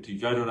can't give it to you.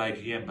 Go to an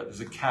ATM, but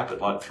there's a cap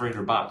at like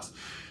 $300.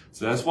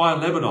 So that's why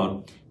in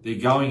Lebanon, they're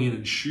going in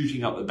and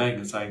shooting up the bank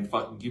and saying,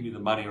 fucking give me the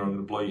money or I'm going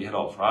to blow your head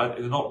off, right?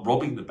 And they're not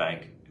robbing the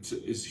bank.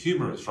 It's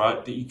humorous,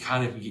 right? That you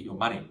can't even get your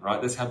money,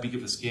 right? That's how big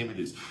of a scam it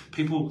is.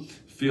 People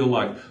feel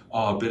like,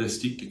 oh, I better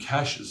stick to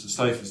cash. It's the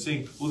safest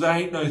thing. Well, there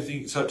ain't no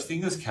such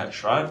thing as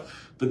cash, right?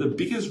 But the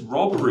biggest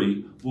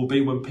robbery will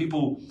be when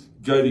people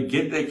go to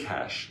get their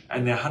cash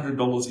and their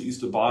 $100 that used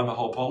to buy them a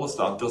whole pile of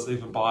stuff doesn't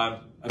even buy them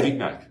a Big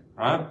Mac,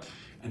 right?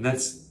 And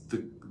that's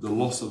the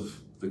loss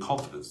of the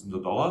confidence in the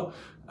dollar,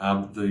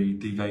 the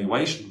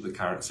devaluation of the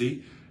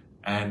currency,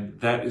 and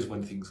that is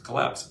when things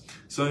collapse.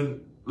 So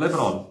in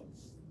Lebanon,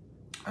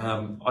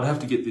 I'd have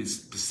to get the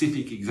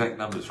specific exact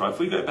numbers, right? If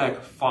we go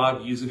back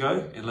 5 years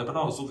ago in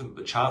Lebanon, I was looking at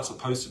the charts I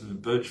posted in the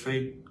Birch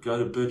feed. Go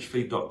to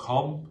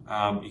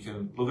birchfeed.com. You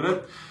can look at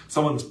it.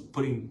 Someone's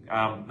putting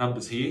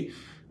numbers here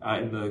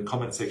in the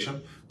comment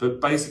section.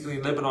 But basically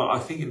in Lebanon, I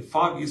think in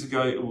 5 years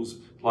ago, it was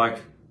like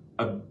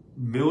 1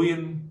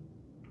 million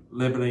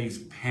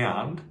Lebanese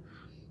pound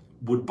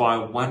would buy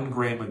 1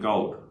 gram of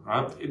gold,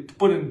 right? To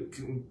put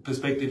in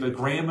perspective, a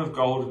gram of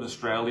gold in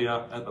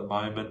Australia at the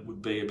moment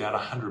would be about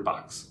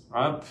 $100,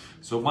 right?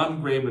 So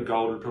 1 gram of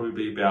gold would probably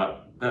be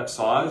about that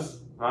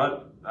size, right?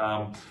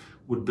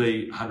 Would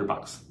be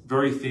 $100.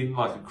 Very thin,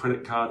 like a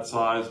credit card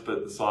size,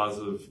 but the size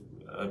of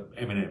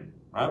M&M,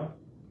 right?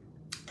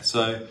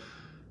 So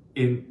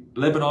in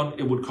Lebanon,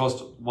 it would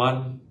cost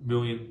 1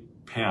 million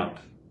pound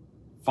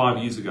 5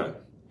 years ago.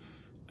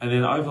 And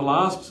then over the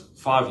last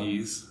 5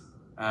 years,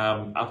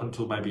 up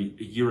until maybe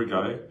a year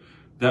ago,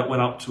 that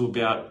went up to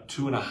about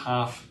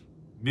 2.5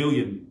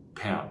 million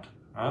pound,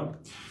 right?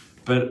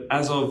 But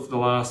as of the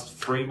last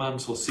 3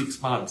 months or 6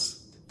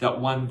 months,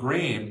 that 1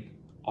 gram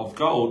of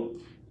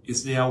gold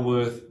is now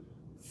worth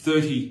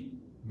 30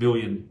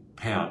 million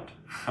pound,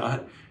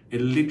 right?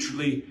 It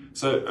literally,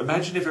 so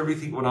imagine if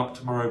everything went up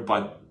tomorrow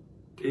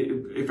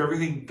if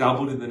everything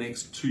doubled in the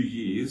next 2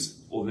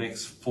 years or the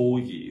next 4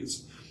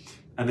 years,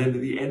 and then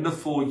at the end of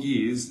 4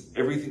 years,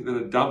 everything that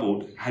had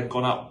doubled had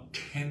gone up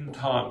 10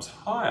 times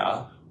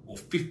higher or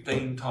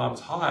 15 times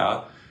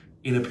higher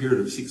in a period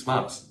of 6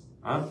 months,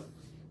 right?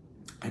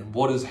 And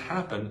what has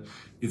happened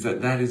is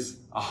that is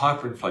a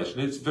hyperinflation.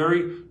 It's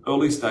very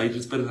early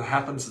stages, but it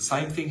happens. The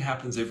same thing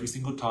happens every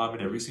single time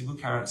in every single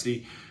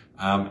currency.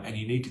 And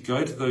you need to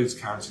go to those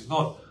currencies,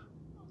 not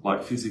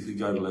like physically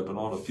go to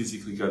Lebanon or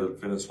physically go to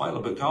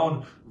Venezuela, but go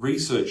and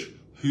research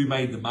who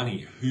made the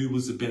money, who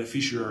was the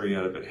beneficiary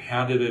out of it,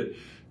 how did it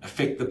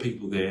affect the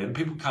people there? And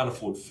people can't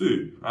afford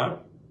food, right?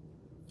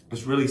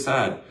 It's really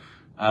sad.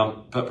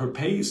 But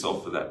prepare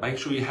yourself for that. Make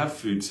sure you have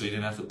food so you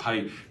don't have to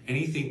pay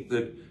anything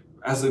that,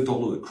 as the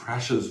dollar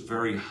crashes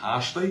very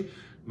harshly,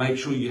 make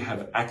sure you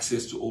have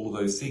access to all of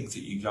those things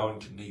that you're going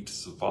to need to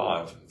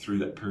survive through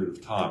that period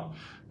of time.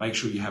 Make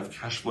sure you have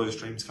cash flow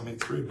streams coming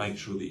through. Make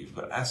sure that you've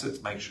got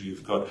assets. Make sure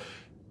you've got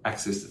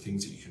access to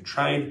things that you can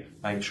trade.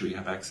 Make sure you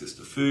have access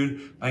to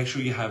food. Make sure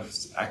you have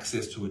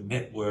access to a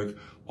network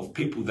of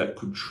people that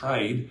could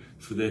trade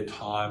for their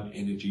time,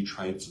 energy,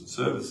 trades and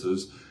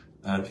services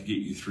to get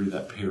you through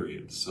that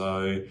period.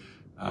 So,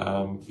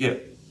 yeah,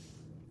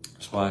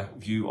 that's my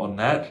view on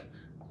that.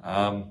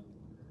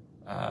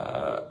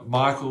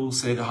 Michael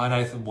said, "Hi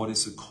Nathan, what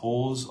is the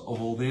cause of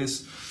all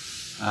this?"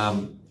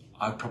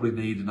 I probably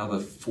need another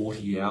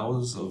 40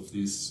 hours of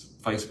this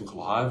Facebook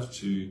Live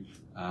to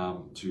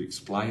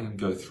explain and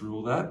go through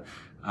all that.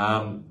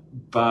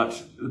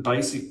 But the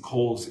basic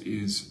cause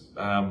is,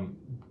 I'd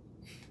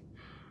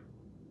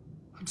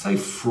say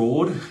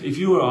fraud. If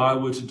you or I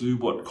were to do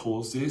what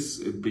caused this,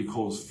 it'd be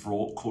called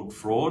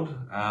fraud.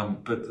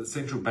 But the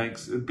central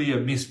banks, it'd be a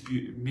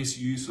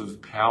misuse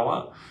of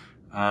power,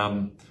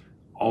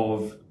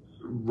 of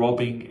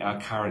robbing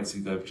our currency.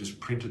 They've just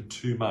printed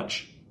too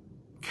much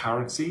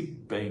currency,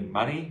 being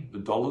money, the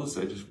dollars.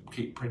 They just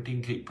keep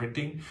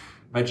printing.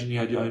 Imagine you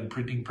had your own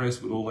printing press,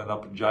 we'd all end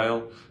up in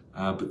jail.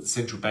 But the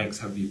central banks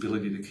have the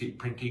ability to keep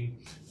printing,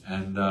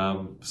 and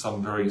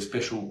some very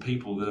special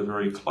people that are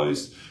very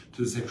close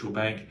to the central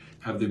bank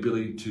have the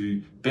ability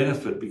to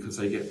benefit because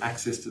they get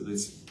access to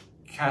this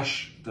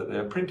cash that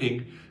they're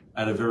printing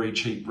at a very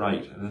cheap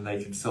rate, and then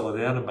they can sell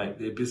it out and make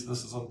their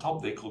businesses on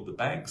top. They're called the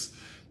banks.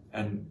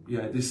 And you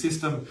know, this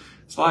system,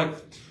 it's like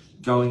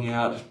going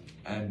out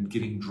and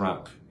getting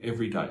drunk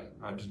every day,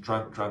 right? Just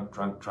drunk.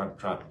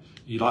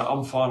 You're like,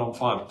 I'm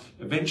fine.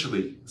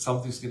 Eventually,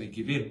 something's going to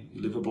give in.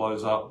 Your liver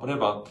blows up,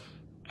 whatever,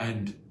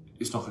 and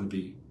it's not going to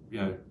be,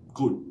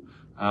 good.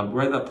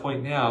 We're at that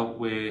point now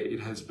where it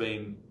has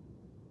been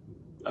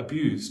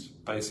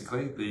abused,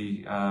 basically,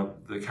 the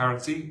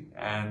currency,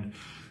 and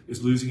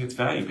is losing its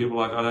value. People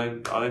are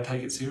like, I don't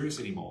take it serious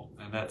anymore,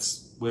 and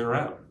that's where we're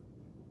at.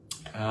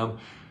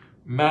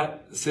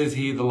 Matt says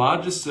here, the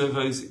largest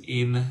servos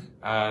in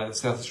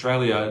South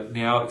Australia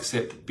now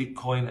accept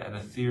Bitcoin and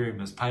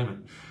Ethereum as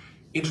payment.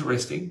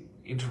 Interesting.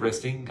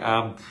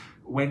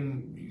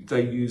 When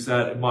they use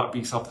that, it might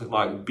be something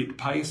like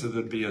BitPay, so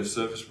there'd be a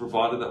service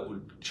provider that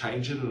would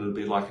change it, and it'd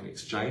be like an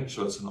exchange,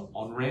 so it's an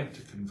on-ramp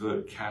to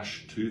convert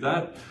cash to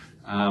that.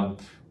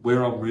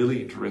 Where I'm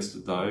really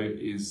interested though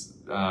is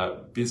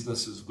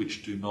businesses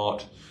which do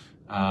not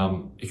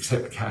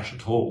accept cash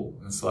at all.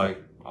 It's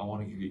like, I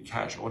want to give you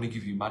cash. I want to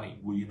give you money.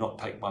 Will you not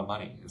take my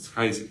money? It's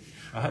crazy,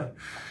 right?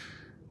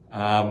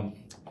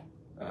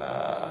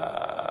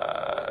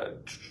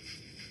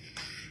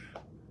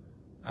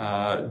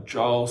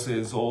 Joel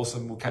says,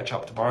 awesome. We'll catch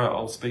up tomorrow.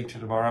 I'll speak to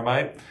you tomorrow,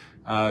 mate.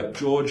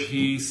 George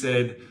here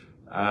said,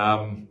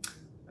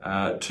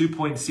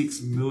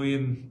 2.6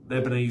 million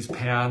Lebanese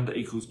pound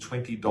equals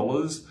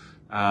 $20.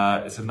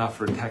 It's enough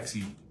for a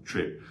taxi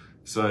trip.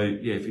 So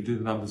yeah, if you do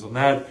the numbers on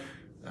that,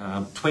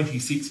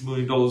 $26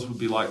 million would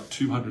be like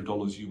 $200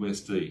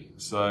 USD.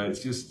 So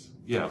it's just,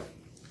 yeah.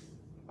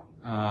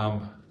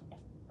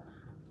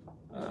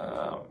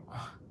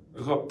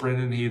 I've got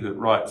Brendan here that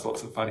writes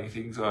lots of funny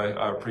things.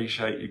 I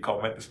appreciate your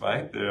comments,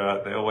 mate.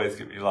 They always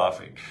get me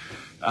laughing.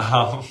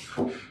 I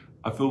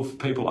feel for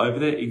people over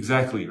there.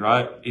 Exactly,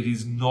 right? It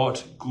is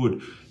not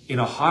good. In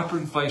a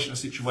hyperinflation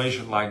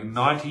situation, like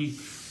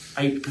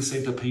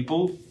 98% of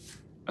people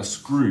are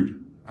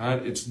screwed,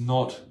 right? It's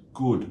not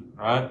good,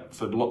 right,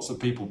 for lots of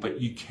people, but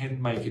you can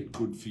make it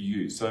good for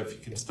you. So if you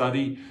can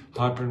study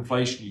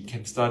hyperinflation, you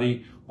can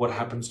study what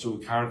happens to a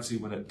currency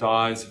when it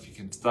dies. If you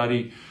can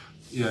study,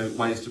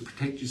 ways to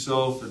protect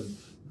yourself and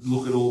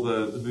look at all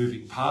the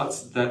moving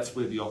parts, that's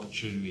where the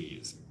opportunity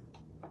is.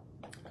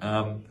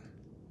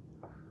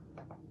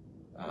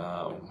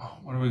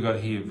 What have we got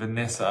here?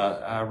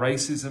 Vanessa,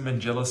 racism and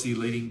jealousy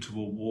leading to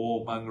a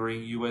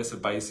war-mongering US are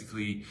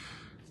basically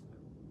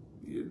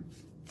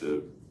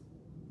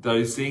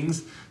those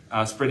things.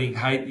 Spreading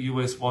hate, the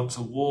US wants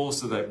a war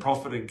so they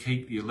profit and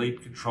keep the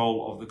elite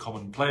control of the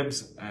common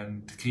plebs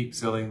and to keep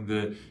selling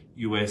the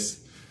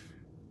US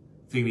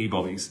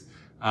thingy-bobbies.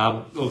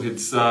 Look,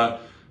 it's, I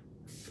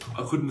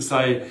couldn't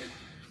say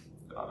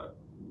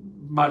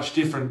much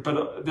different,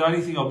 but the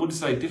only thing I would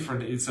say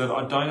different is that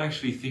I don't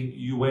actually think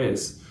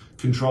US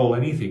control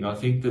anything. I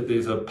think that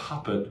there's a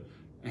puppet,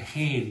 a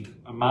hand,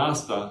 a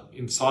master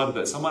inside of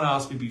that. Someone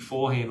asked me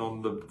beforehand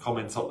on the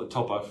comments up the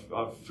top, I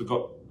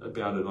forgot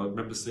about it. I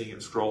remember seeing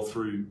it scroll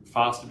through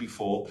faster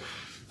before.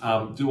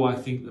 Do I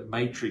think that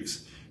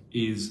Matrix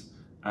is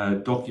a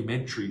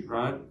documentary,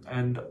 right?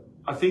 And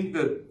I think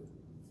that,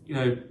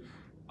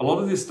 a lot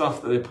of this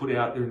stuff that they put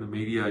out there in the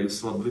media is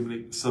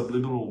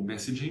subliminal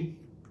messaging,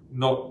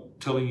 not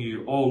telling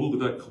you, oh, look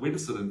at that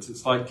coincidence.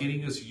 It's like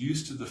getting us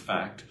used to the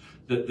fact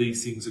that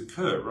these things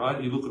occur,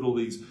 right? You look at all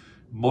these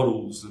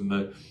models and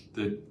the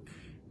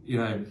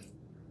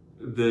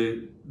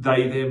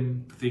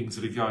they-them things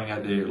that are going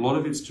out there. A lot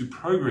of it's to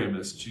program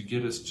us, to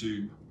get us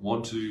to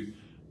want to,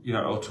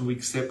 or to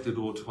accept it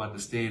or to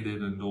understand it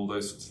and all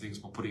those sorts of things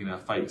by putting in our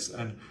face.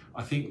 And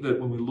I think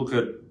that when we look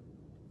at,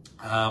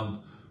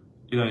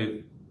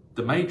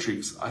 the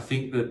Matrix, I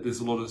think that there's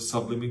a lot of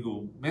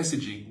subliminal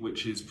messaging,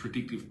 which is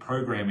predictive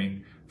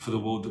programming for the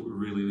world that we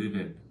really live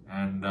in.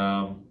 And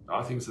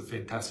I think it's a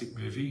fantastic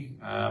movie.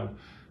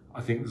 I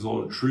think there's a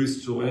lot of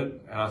truth to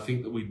it. And I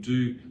think that we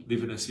do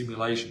live in a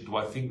simulation. Do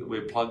I think that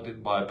we're plugged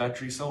in by a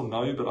battery cell?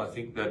 No, but I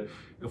think that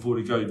if we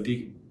were to go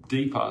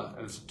deeper,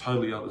 and it's a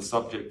totally other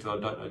subject that I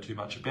don't know too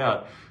much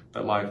about,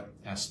 but like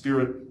our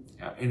spirit,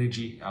 our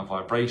energy, our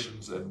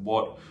vibrations, and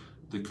what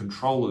the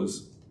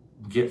controllers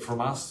get from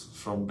us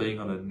from being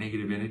on a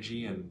negative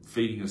energy and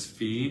feeding us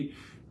fear,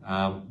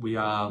 we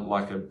are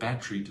like a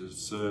battery to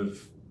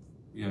serve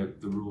the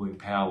ruling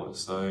powers.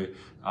 So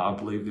I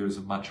believe there is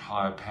a much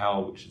higher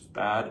power which is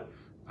bad,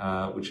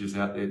 which is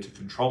out there to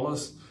control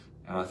us,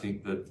 and I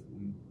think that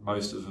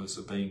most of us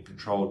are being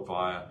controlled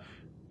via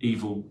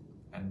evil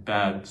and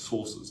bad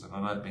sources. And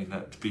I don't mean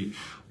that to be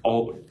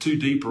too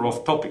deep or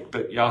off topic,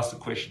 but you asked the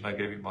question, I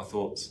gave you my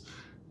thoughts.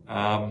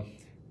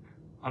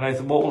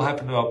 Nathan, what will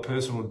happen to our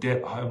personal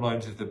debt, home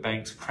loans, if the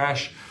banks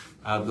crash?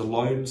 The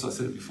loans, I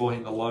said it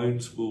beforehand, the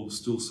loans will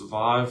still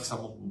survive.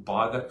 Someone will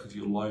buy that because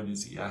your loan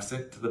is the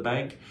asset to the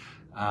bank.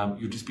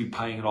 You'll just be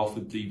paying it off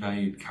with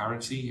devalued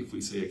currency. If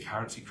we see a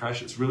currency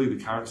crash, it's really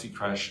the currency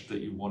crash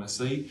that you want to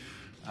see,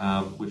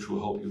 which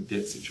will help your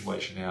debt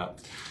situation out.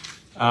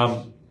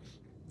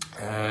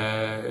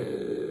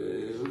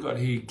 We've got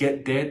here,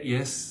 get debt.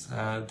 Yes,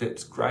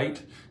 debt's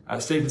great.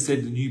 Stephen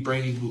said the new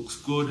branding looks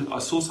good. I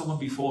saw someone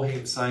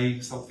beforehand say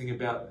something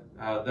about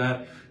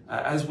that.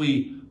 As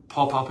we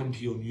pop up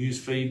into your news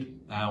feed,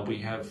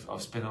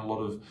 I've spent a lot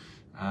of,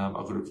 I've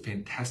got a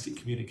fantastic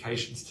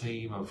communications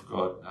team. I've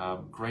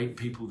got great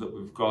people that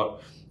we've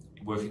got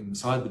working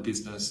inside the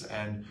business,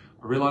 and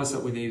I realized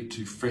that we needed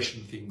to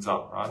freshen things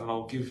up, right? And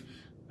I'll give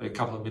a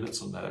couple of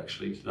minutes on that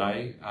actually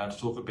today to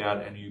talk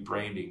about our new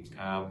branding.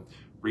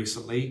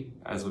 Recently,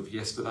 as of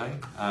yesterday,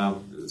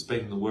 it's been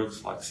in the works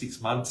for like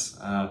 6 months.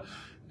 Our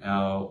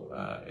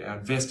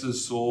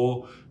investors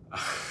saw,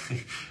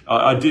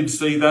 I did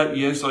see that,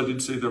 yes, I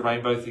did see the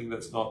rainbow thing.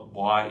 That's not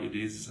why it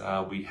is.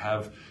 We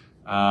have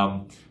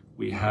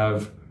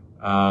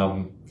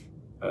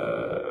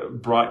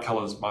bright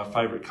colors. My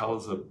favorite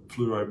colors are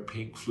fluoro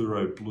pink,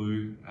 fluoro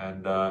blue,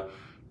 and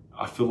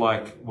I feel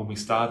like when we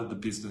started the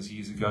business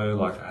years ago,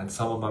 like I had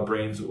some of my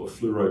brands that were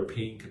fluoro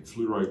pink and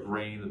fluoro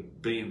green,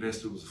 and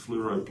B.Invested was a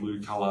fluoro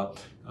blue color.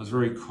 It was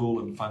very cool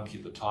and funky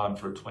at the time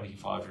for a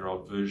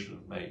 25-year-old version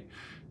of me.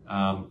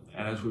 And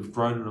as we've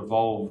grown and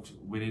evolved,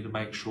 we need to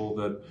make sure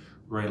that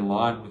we're in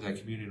line with our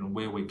community and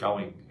where we're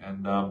going.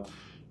 And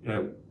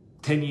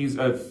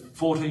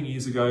 14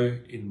 years ago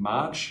in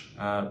March,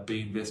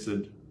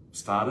 B.Invested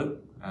started.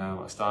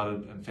 I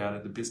started and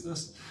founded the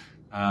business.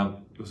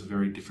 It was a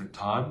very different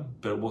time,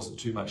 but it wasn't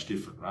too much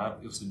different, right?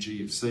 It was the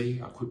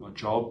GFC. I quit my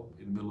job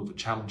in the middle of a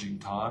challenging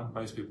time.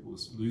 Most people were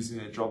losing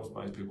their jobs.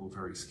 Most people were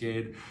very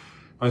scared.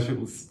 Most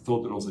people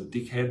thought that I was a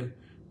dickhead,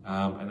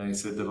 and they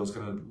said that I was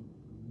going to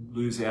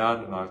lose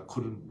out and I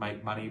couldn't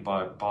make money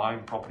by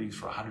buying properties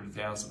for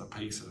 $100,000 a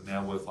piece that are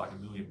now worth like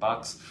 $1 million.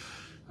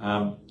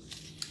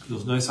 There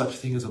was no such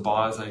thing as a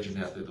buyer's agent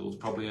out there. There was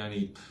probably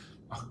only,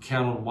 I could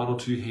count on 1 or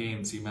 2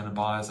 hands the amount of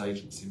buyer's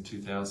agents in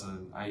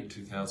 2008,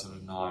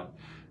 2009.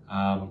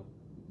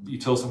 You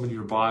tell someone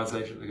you're a buyer's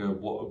agent, they go,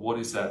 what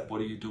is that? What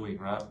are you doing,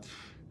 right?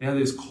 Now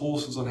there's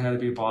courses on how to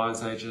be a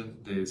buyer's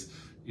agent. There's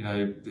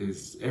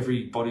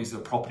everybody's a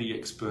property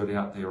expert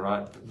out there,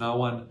 right? But no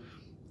one,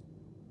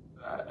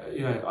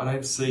 I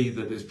don't see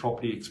that there's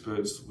property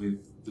experts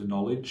with the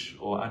knowledge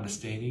or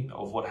understanding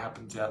of what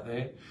happens out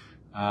there.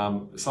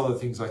 Some of the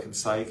things I can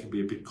say can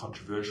be a bit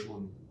controversial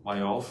and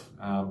way off,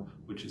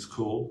 which is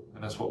cool,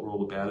 and that's what we're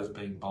all about, is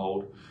being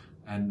bold.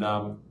 And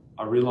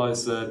I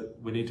realize that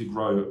we need to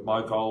grow.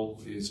 My goal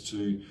is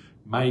to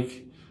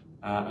make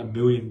 1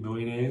 million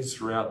millionaires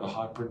throughout the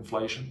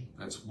hyperinflation.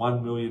 That's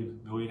 1 million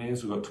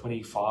millionaires. We've got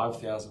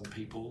 25,000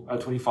 people,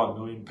 25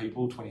 million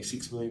people,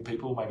 26 million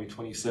people, maybe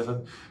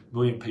 27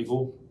 million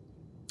people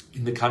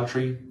in the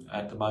country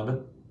at the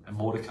moment, and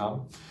more to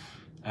come.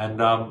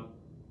 And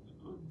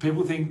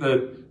people think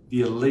that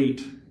the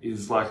elite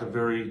is like a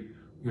very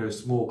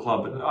small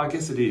club, and I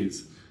guess it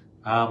is.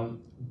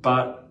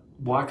 But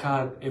why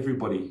can't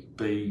everybody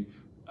be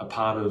a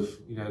part of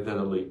that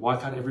elite? Why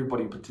can't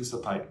everybody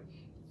participate?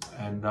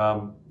 And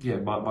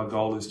my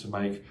goal is to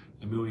make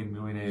 1 million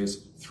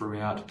millionaires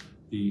throughout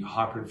the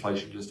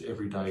hyperinflation, just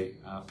everyday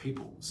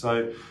people.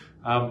 So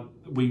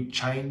we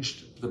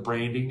changed the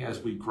branding as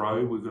we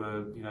grow. We're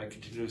going to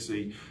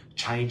continuously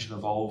change and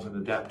evolve and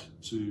adapt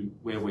to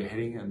where we're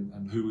heading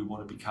and who we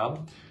want to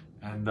become.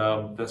 And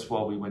that's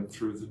why we went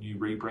through the new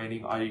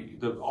rebranding.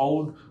 The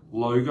old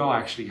logo, I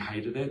actually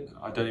hated it.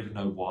 I don't even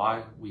know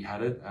why we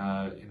had it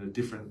in a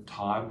different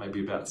time,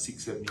 maybe about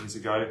 6-7 years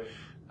ago.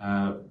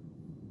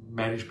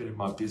 Management in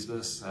my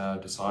business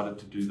decided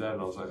to do that,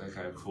 and I was like,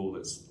 okay, cool,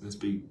 let's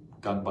be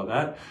done by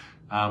that.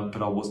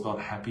 But I was not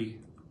happy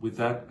with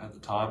that at the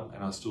time,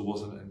 and I still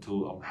wasn't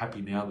until I'm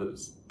happy now that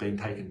it's been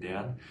taken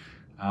down.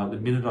 The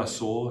minute I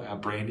saw our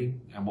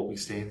branding and what we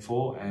stand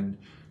for and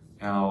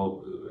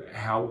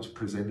how it was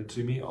presented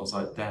to me, I was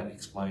like, that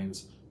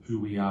explains who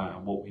we are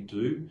and what we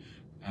do.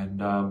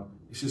 And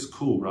it's just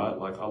cool, right?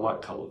 Like, I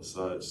like colors,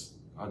 so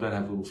I don't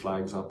have little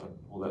flags up and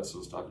all that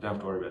sort of stuff. You don't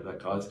have to worry about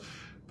that, guys.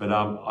 But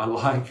I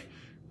like,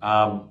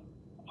 I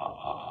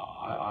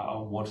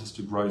want us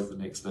to grow to the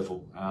next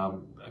level. A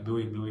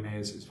million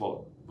millionaires is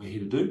what we're here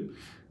to do.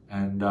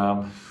 And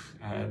one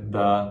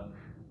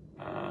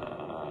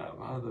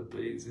of the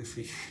B's,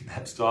 in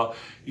that style.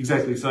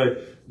 Exactly, so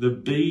the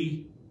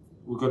B,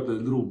 we've got the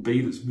little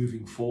B that's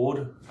moving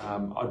forward.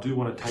 I do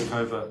want to take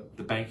over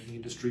the banking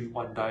industry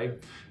one day.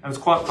 And it's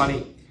quite funny,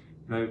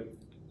 you know,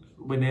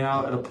 we're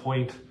now at a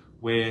point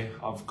where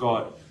I've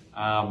got,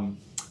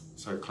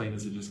 so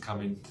cleaners have just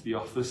come into the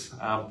office.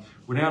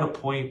 We're now at a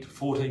point,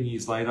 14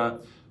 years later,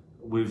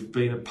 we've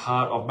been a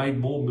part, I've made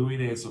more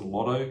millionaires than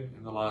Lotto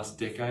in the last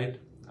decade,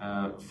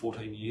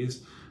 14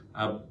 years.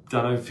 Done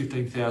over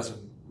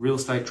 15,000 real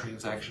estate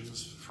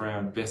transactions for our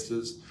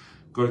investors.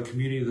 Got a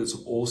community that's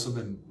awesome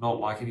and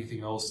not like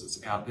anything else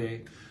that's out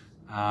there.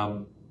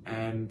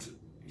 And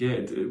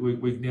yeah,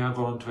 we've now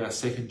got onto our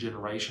second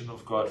generation.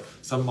 I've got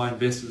some of my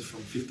investors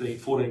from 15,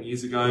 14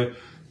 years ago,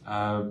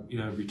 you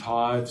know,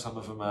 retired. Some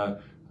of them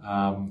are,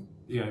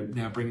 you know,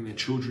 now bringing their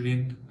children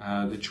in.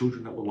 Their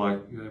children that were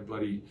like, you know,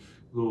 bloody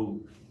little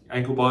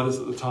ankle biters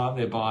at the time,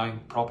 they're buying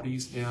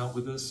properties now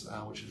with us,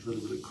 which is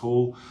really, really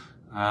cool.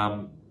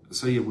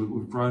 So yeah,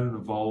 we've grown and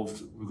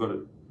evolved. We've got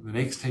the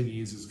next 10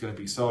 years is going to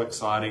be so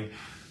exciting.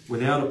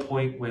 We're now at a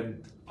point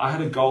when I had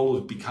a goal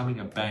of becoming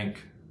a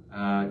bank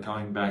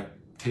going back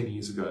 10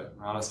 years ago.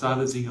 Right? I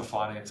started Zinger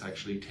Finance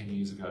actually 10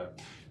 years ago,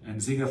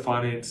 and Zinger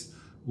Finance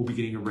will be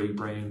getting a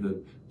rebrand,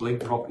 and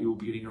Blink Property will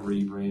be getting a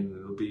rebrand,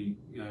 and it'll be,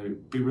 you know,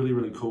 be really,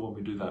 really cool when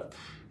we do that.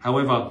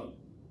 However,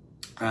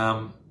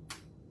 I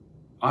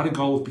had a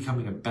goal of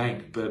becoming a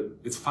bank, but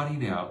it's funny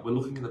now, we're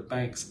looking at the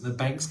banks, and the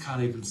banks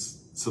can't even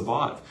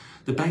survive.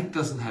 The bank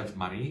doesn't have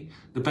money.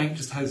 The bank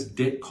just has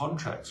debt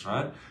contracts,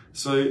 right?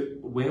 So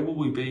where will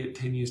we be at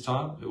 10 years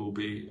time? It will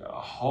be a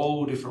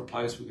whole different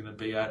place we're going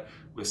to be at.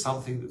 We're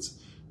something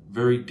that's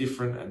very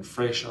different and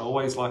fresh. I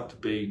always like to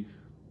be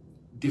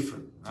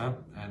different, right?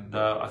 And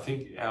I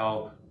think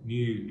our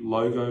new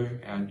logo,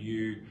 our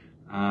new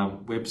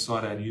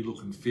website, our new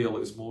look and feel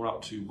is more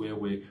up to where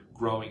we're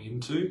growing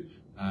into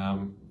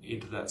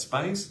that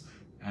space.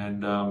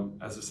 And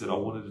as I said, I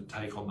wanted to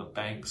take on the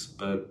banks,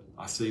 but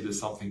I see there's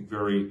something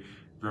very,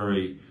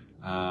 very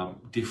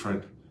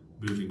different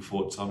moving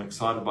forward. So I'm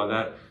excited by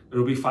that.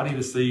 It'll be funny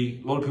to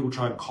see a lot of people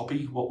try and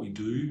copy what we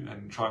do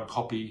and try and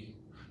copy.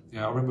 You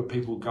know, I remember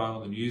people going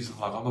on the news and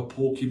like, I'm a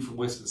poor kid from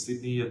Western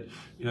Sydney, and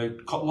you know,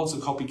 lots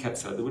of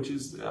copycats out there, which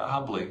is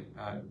humbling.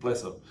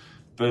 Bless them.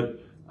 But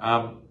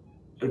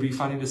it'll be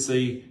funny to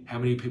see how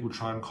many people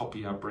try and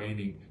copy our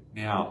branding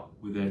now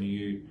with our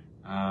new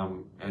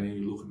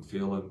look and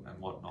feel and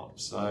whatnot.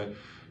 So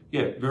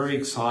yeah, very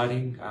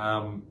exciting.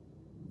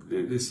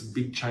 There's some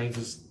big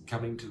changes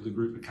coming to the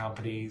group of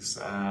companies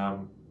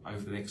over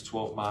the next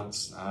 12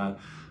 months. As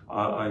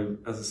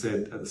I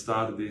said at the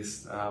start of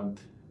this,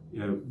 you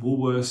know,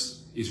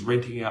 Woolworths is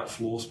renting out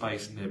floor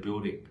space in their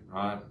building,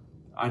 right?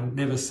 I'd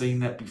never seen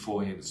that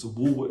beforehand. So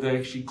they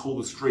actually call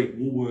the street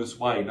Woolworths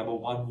Way, number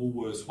 1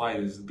 Woolworths Way.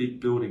 There's a big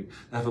building.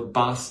 They have a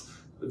bus,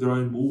 their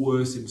own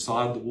Woolworths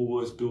inside the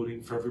Woolworths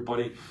building for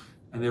everybody,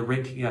 and they're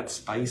renting out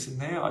space in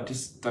there. I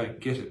just don't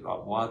get it.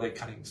 Like, why are they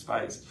cutting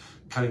staff?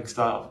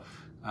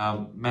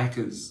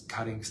 Macca's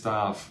cutting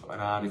staff in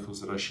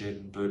articles that I shared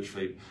in Birch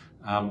Feed.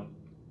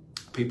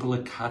 People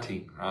are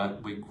cutting,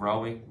 right? We're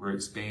growing, we're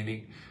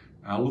expanding.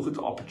 Look at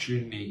the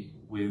opportunity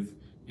with,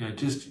 you know,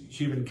 just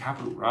human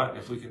capital, right?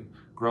 If we can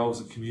grow as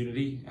a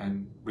community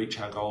and reach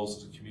our goals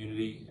as a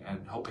community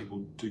and help people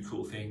do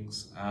cool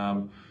things,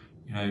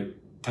 you know,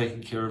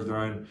 taking care of their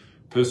own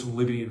personal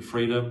liberty and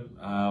freedom,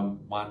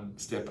 one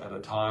step at a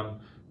time,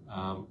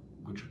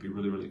 which would be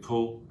really, really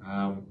cool.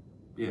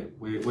 Yeah,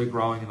 we're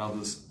growing and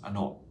others are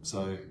not.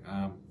 So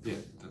yeah,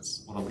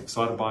 that's what I'm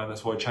excited by, and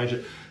that's why I changed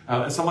it.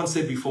 As someone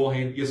said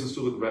beforehand, yes, I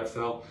still got the rat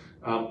tail,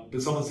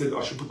 but someone said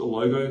I should put the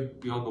logo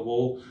behind the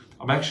wall.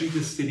 I'm actually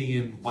just sitting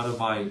in one of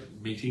my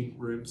meeting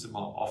rooms in my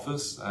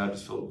office. I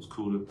just felt it was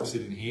cool to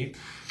sit in here.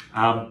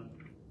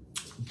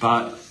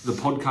 But the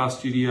podcast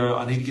studio,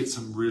 I need to get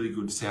some really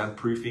good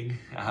soundproofing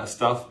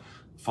stuff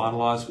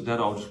finalized with that.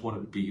 I just want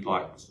it to be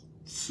like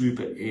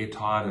super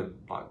airtight and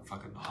like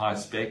fucking high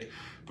spec.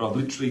 But I've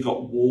literally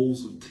got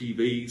walls of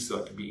TVs so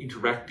it can be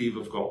interactive.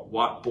 I've got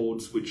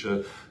whiteboards which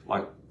are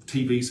like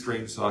TV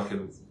screens so I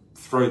can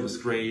throw the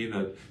screen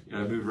and, you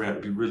know, move around.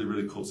 It'd be really,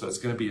 really cool. So it's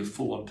going to be a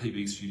full-on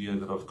TV studio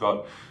that I've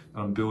got,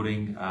 that I'm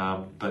building,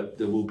 but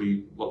there will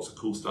be lots of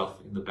cool stuff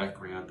in the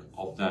background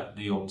of that,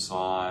 neon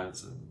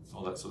signs and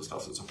all that sort of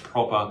stuff. So it's a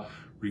proper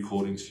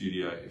recording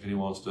studio. If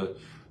anyone wants to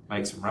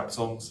make some rap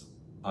songs,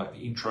 like the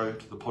intro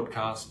to the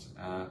podcast,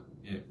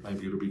 yeah,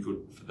 maybe it'll be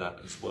good for that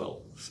as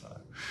well. So,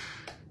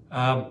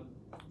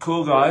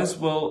 cool guys.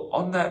 Well,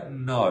 on that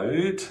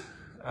note,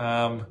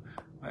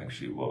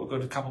 actually, well, we've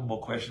got a couple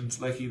more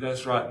questions. Lecky,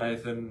 that's right,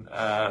 Nathan.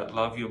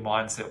 Love your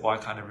mindset. Why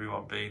can't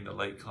everyone be in the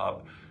elite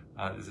club?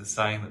 There's a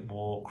saying that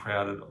more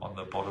crowded on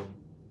the bottom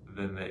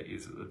than there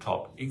is at the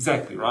top.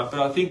 Exactly, right? But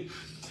I think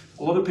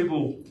a lot of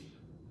people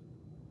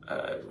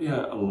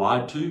are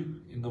lied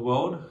to in the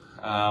world.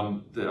 I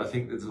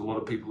think there's a lot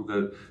of people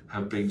that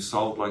have been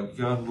sold, like,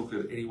 go and look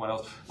at anyone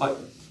else. Like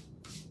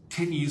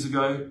 10 years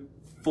ago,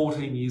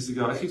 14 years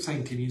ago, I keep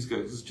saying 10 years ago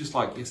because it's just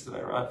like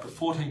yesterday, right? But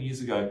 14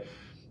 years ago,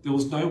 there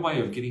was no way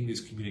of getting this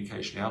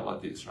communication out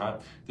like this, right?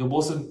 There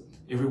wasn't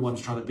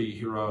everyone's trying to be a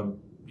hero and,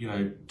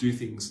 do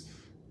things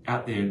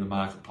out there in the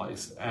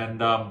marketplace.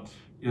 And,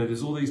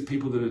 there's all these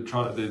people that are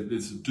trying to,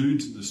 there's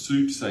dudes in the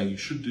suits saying you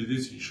should do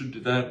this, you should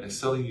do that. And they're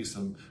selling you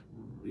some,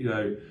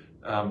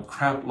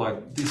 crap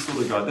like this sort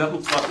of guy. That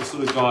looks like the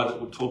sort of guy that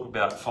would talk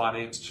about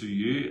finance to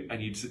you and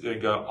you'd sit there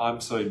and go,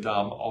 I'm so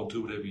dumb, I'll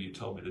do whatever you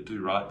tell me to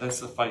do, right? That's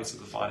the face of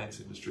the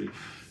finance industry.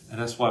 And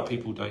that's why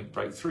people don't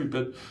break through.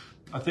 But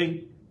I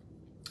think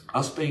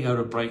us being able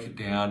to break it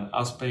down,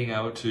 us being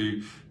able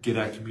to get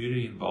our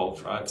community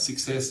involved, right?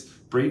 Success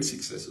breeds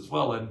success as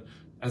well. And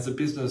as a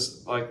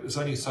business, like, there's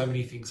only so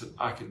many things that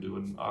I can do.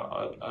 And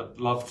I'd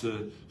love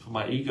to, for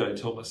my ego,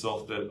 tell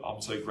myself that I'm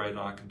so great and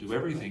I can do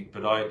everything.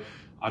 But I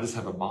just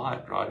have a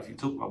mind, right? If you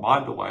took my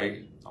mind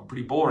away, I'm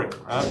pretty boring,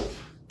 right?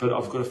 But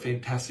I've got a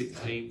fantastic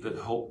team that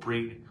help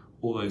bring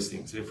all those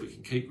things. If we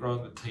can keep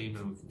growing the team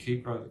and we can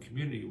keep growing the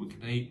community, we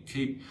can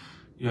keep,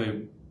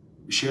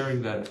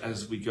 sharing that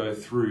as we go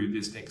through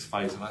this next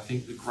phase. And I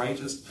think the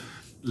greatest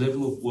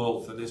level of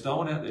wealth, and there's no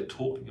one out there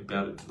talking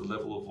about it to the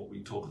level of what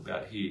we talk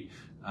about here,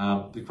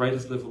 the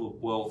greatest level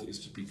of wealth is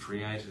to be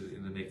created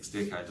in the next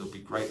decade. There'll be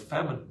great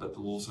famine, but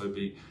there'll also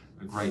be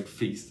a great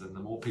feast. And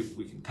the more people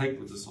we can take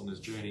with us on this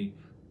journey,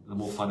 the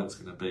more fun it's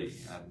going to be.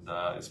 And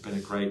it's been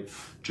a great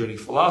journey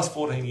for the last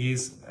 14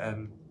 years,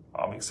 and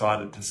I'm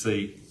excited to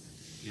see,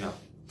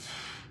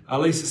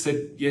 Lisa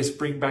said, yes,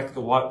 bring back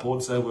the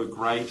whiteboards. They were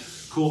great.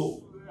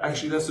 Cool.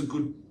 Actually, that's a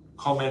good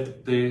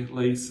comment there,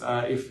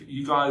 Lisa. If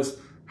you guys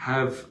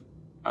have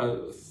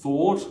a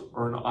thought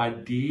or an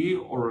idea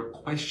or a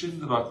question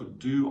that I could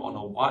do on a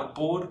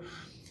whiteboard,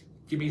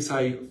 give me,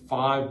 say,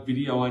 5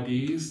 video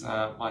ideas.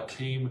 My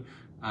team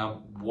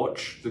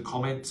watch the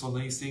comments on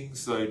these things,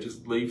 so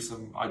just leave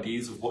some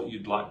ideas of what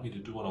you'd like me to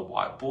do on a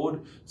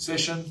whiteboard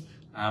session,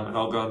 and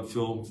I'll go and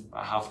film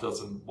a half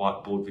dozen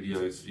whiteboard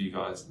videos for you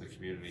guys in the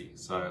community.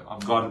 So I'm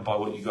guided by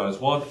what you guys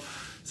want.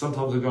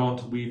 Sometimes I go on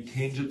to weird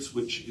tangents,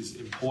 which is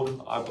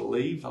important, I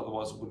believe,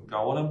 otherwise I wouldn't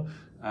go on them,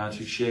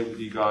 to share with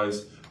you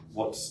guys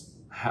what's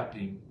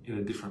happening in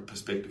a different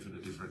perspective and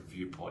a different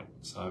viewpoint.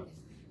 So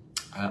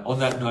on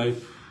that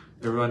note,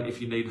 everyone, if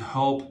you need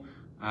help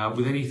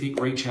with anything,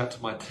 reach out to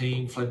my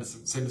team, send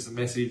us a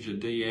message, a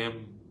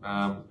DM,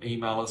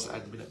 email us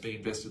at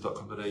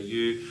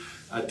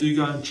admin@binvested.com.au. Do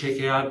go and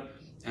check out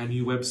our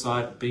new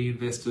website,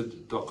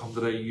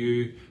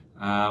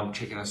 binvested.com.au.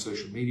 Check out our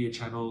social media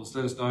channels.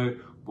 Let us know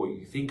what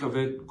you think of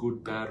it,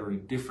 good, bad, or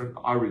indifferent.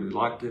 I really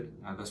liked it,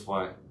 and that's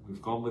why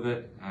we've gone with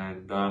it.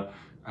 And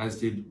as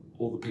did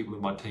all the people in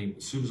my team.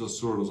 As soon as I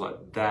saw it, I was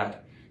like,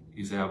 that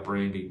is our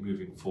branding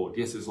moving forward.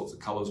 Yes, there's lots of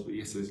colors, but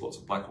yes, there's lots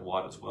of black and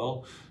white as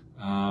well.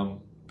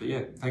 But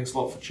yeah, thanks a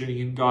lot for tuning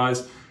in,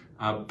 guys.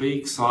 Be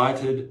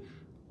excited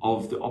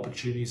of the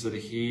opportunities that are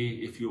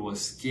here. If you are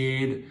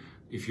scared,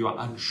 if you are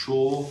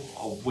unsure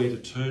of where to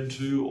turn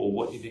to, or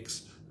what your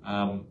next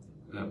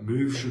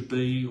move should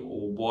be,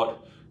 or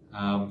what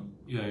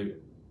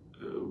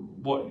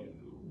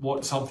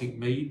something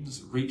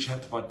means, reach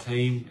out to my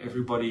team.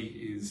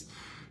 Everybody is,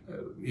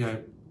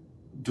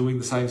 doing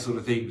the same sort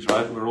of things,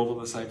 right? We're all on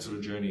the same sort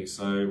of journey.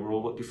 So we're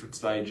all at different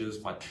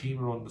stages. My team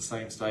are on the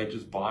same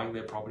stages, buying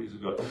their properties.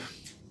 We've got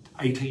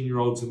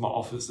 18-year-olds in my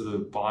office that are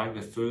buying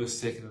their first,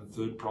 second, and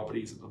third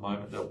properties at the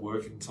moment that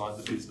work inside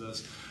the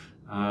business.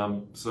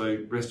 So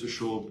rest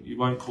assured, you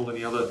won't call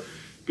any other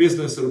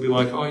business that'll be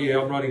like, oh yeah,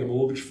 I'm writing a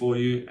mortgage for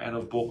you and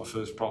I've bought my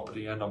first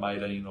property and I'm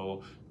 18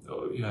 or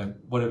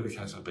whatever the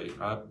case may be,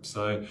 right?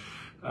 So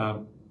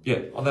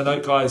yeah, on that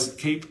note, guys,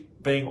 keep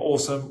being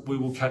awesome. We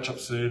will catch up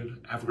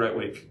soon. Have a great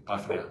week. Bye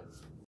for now.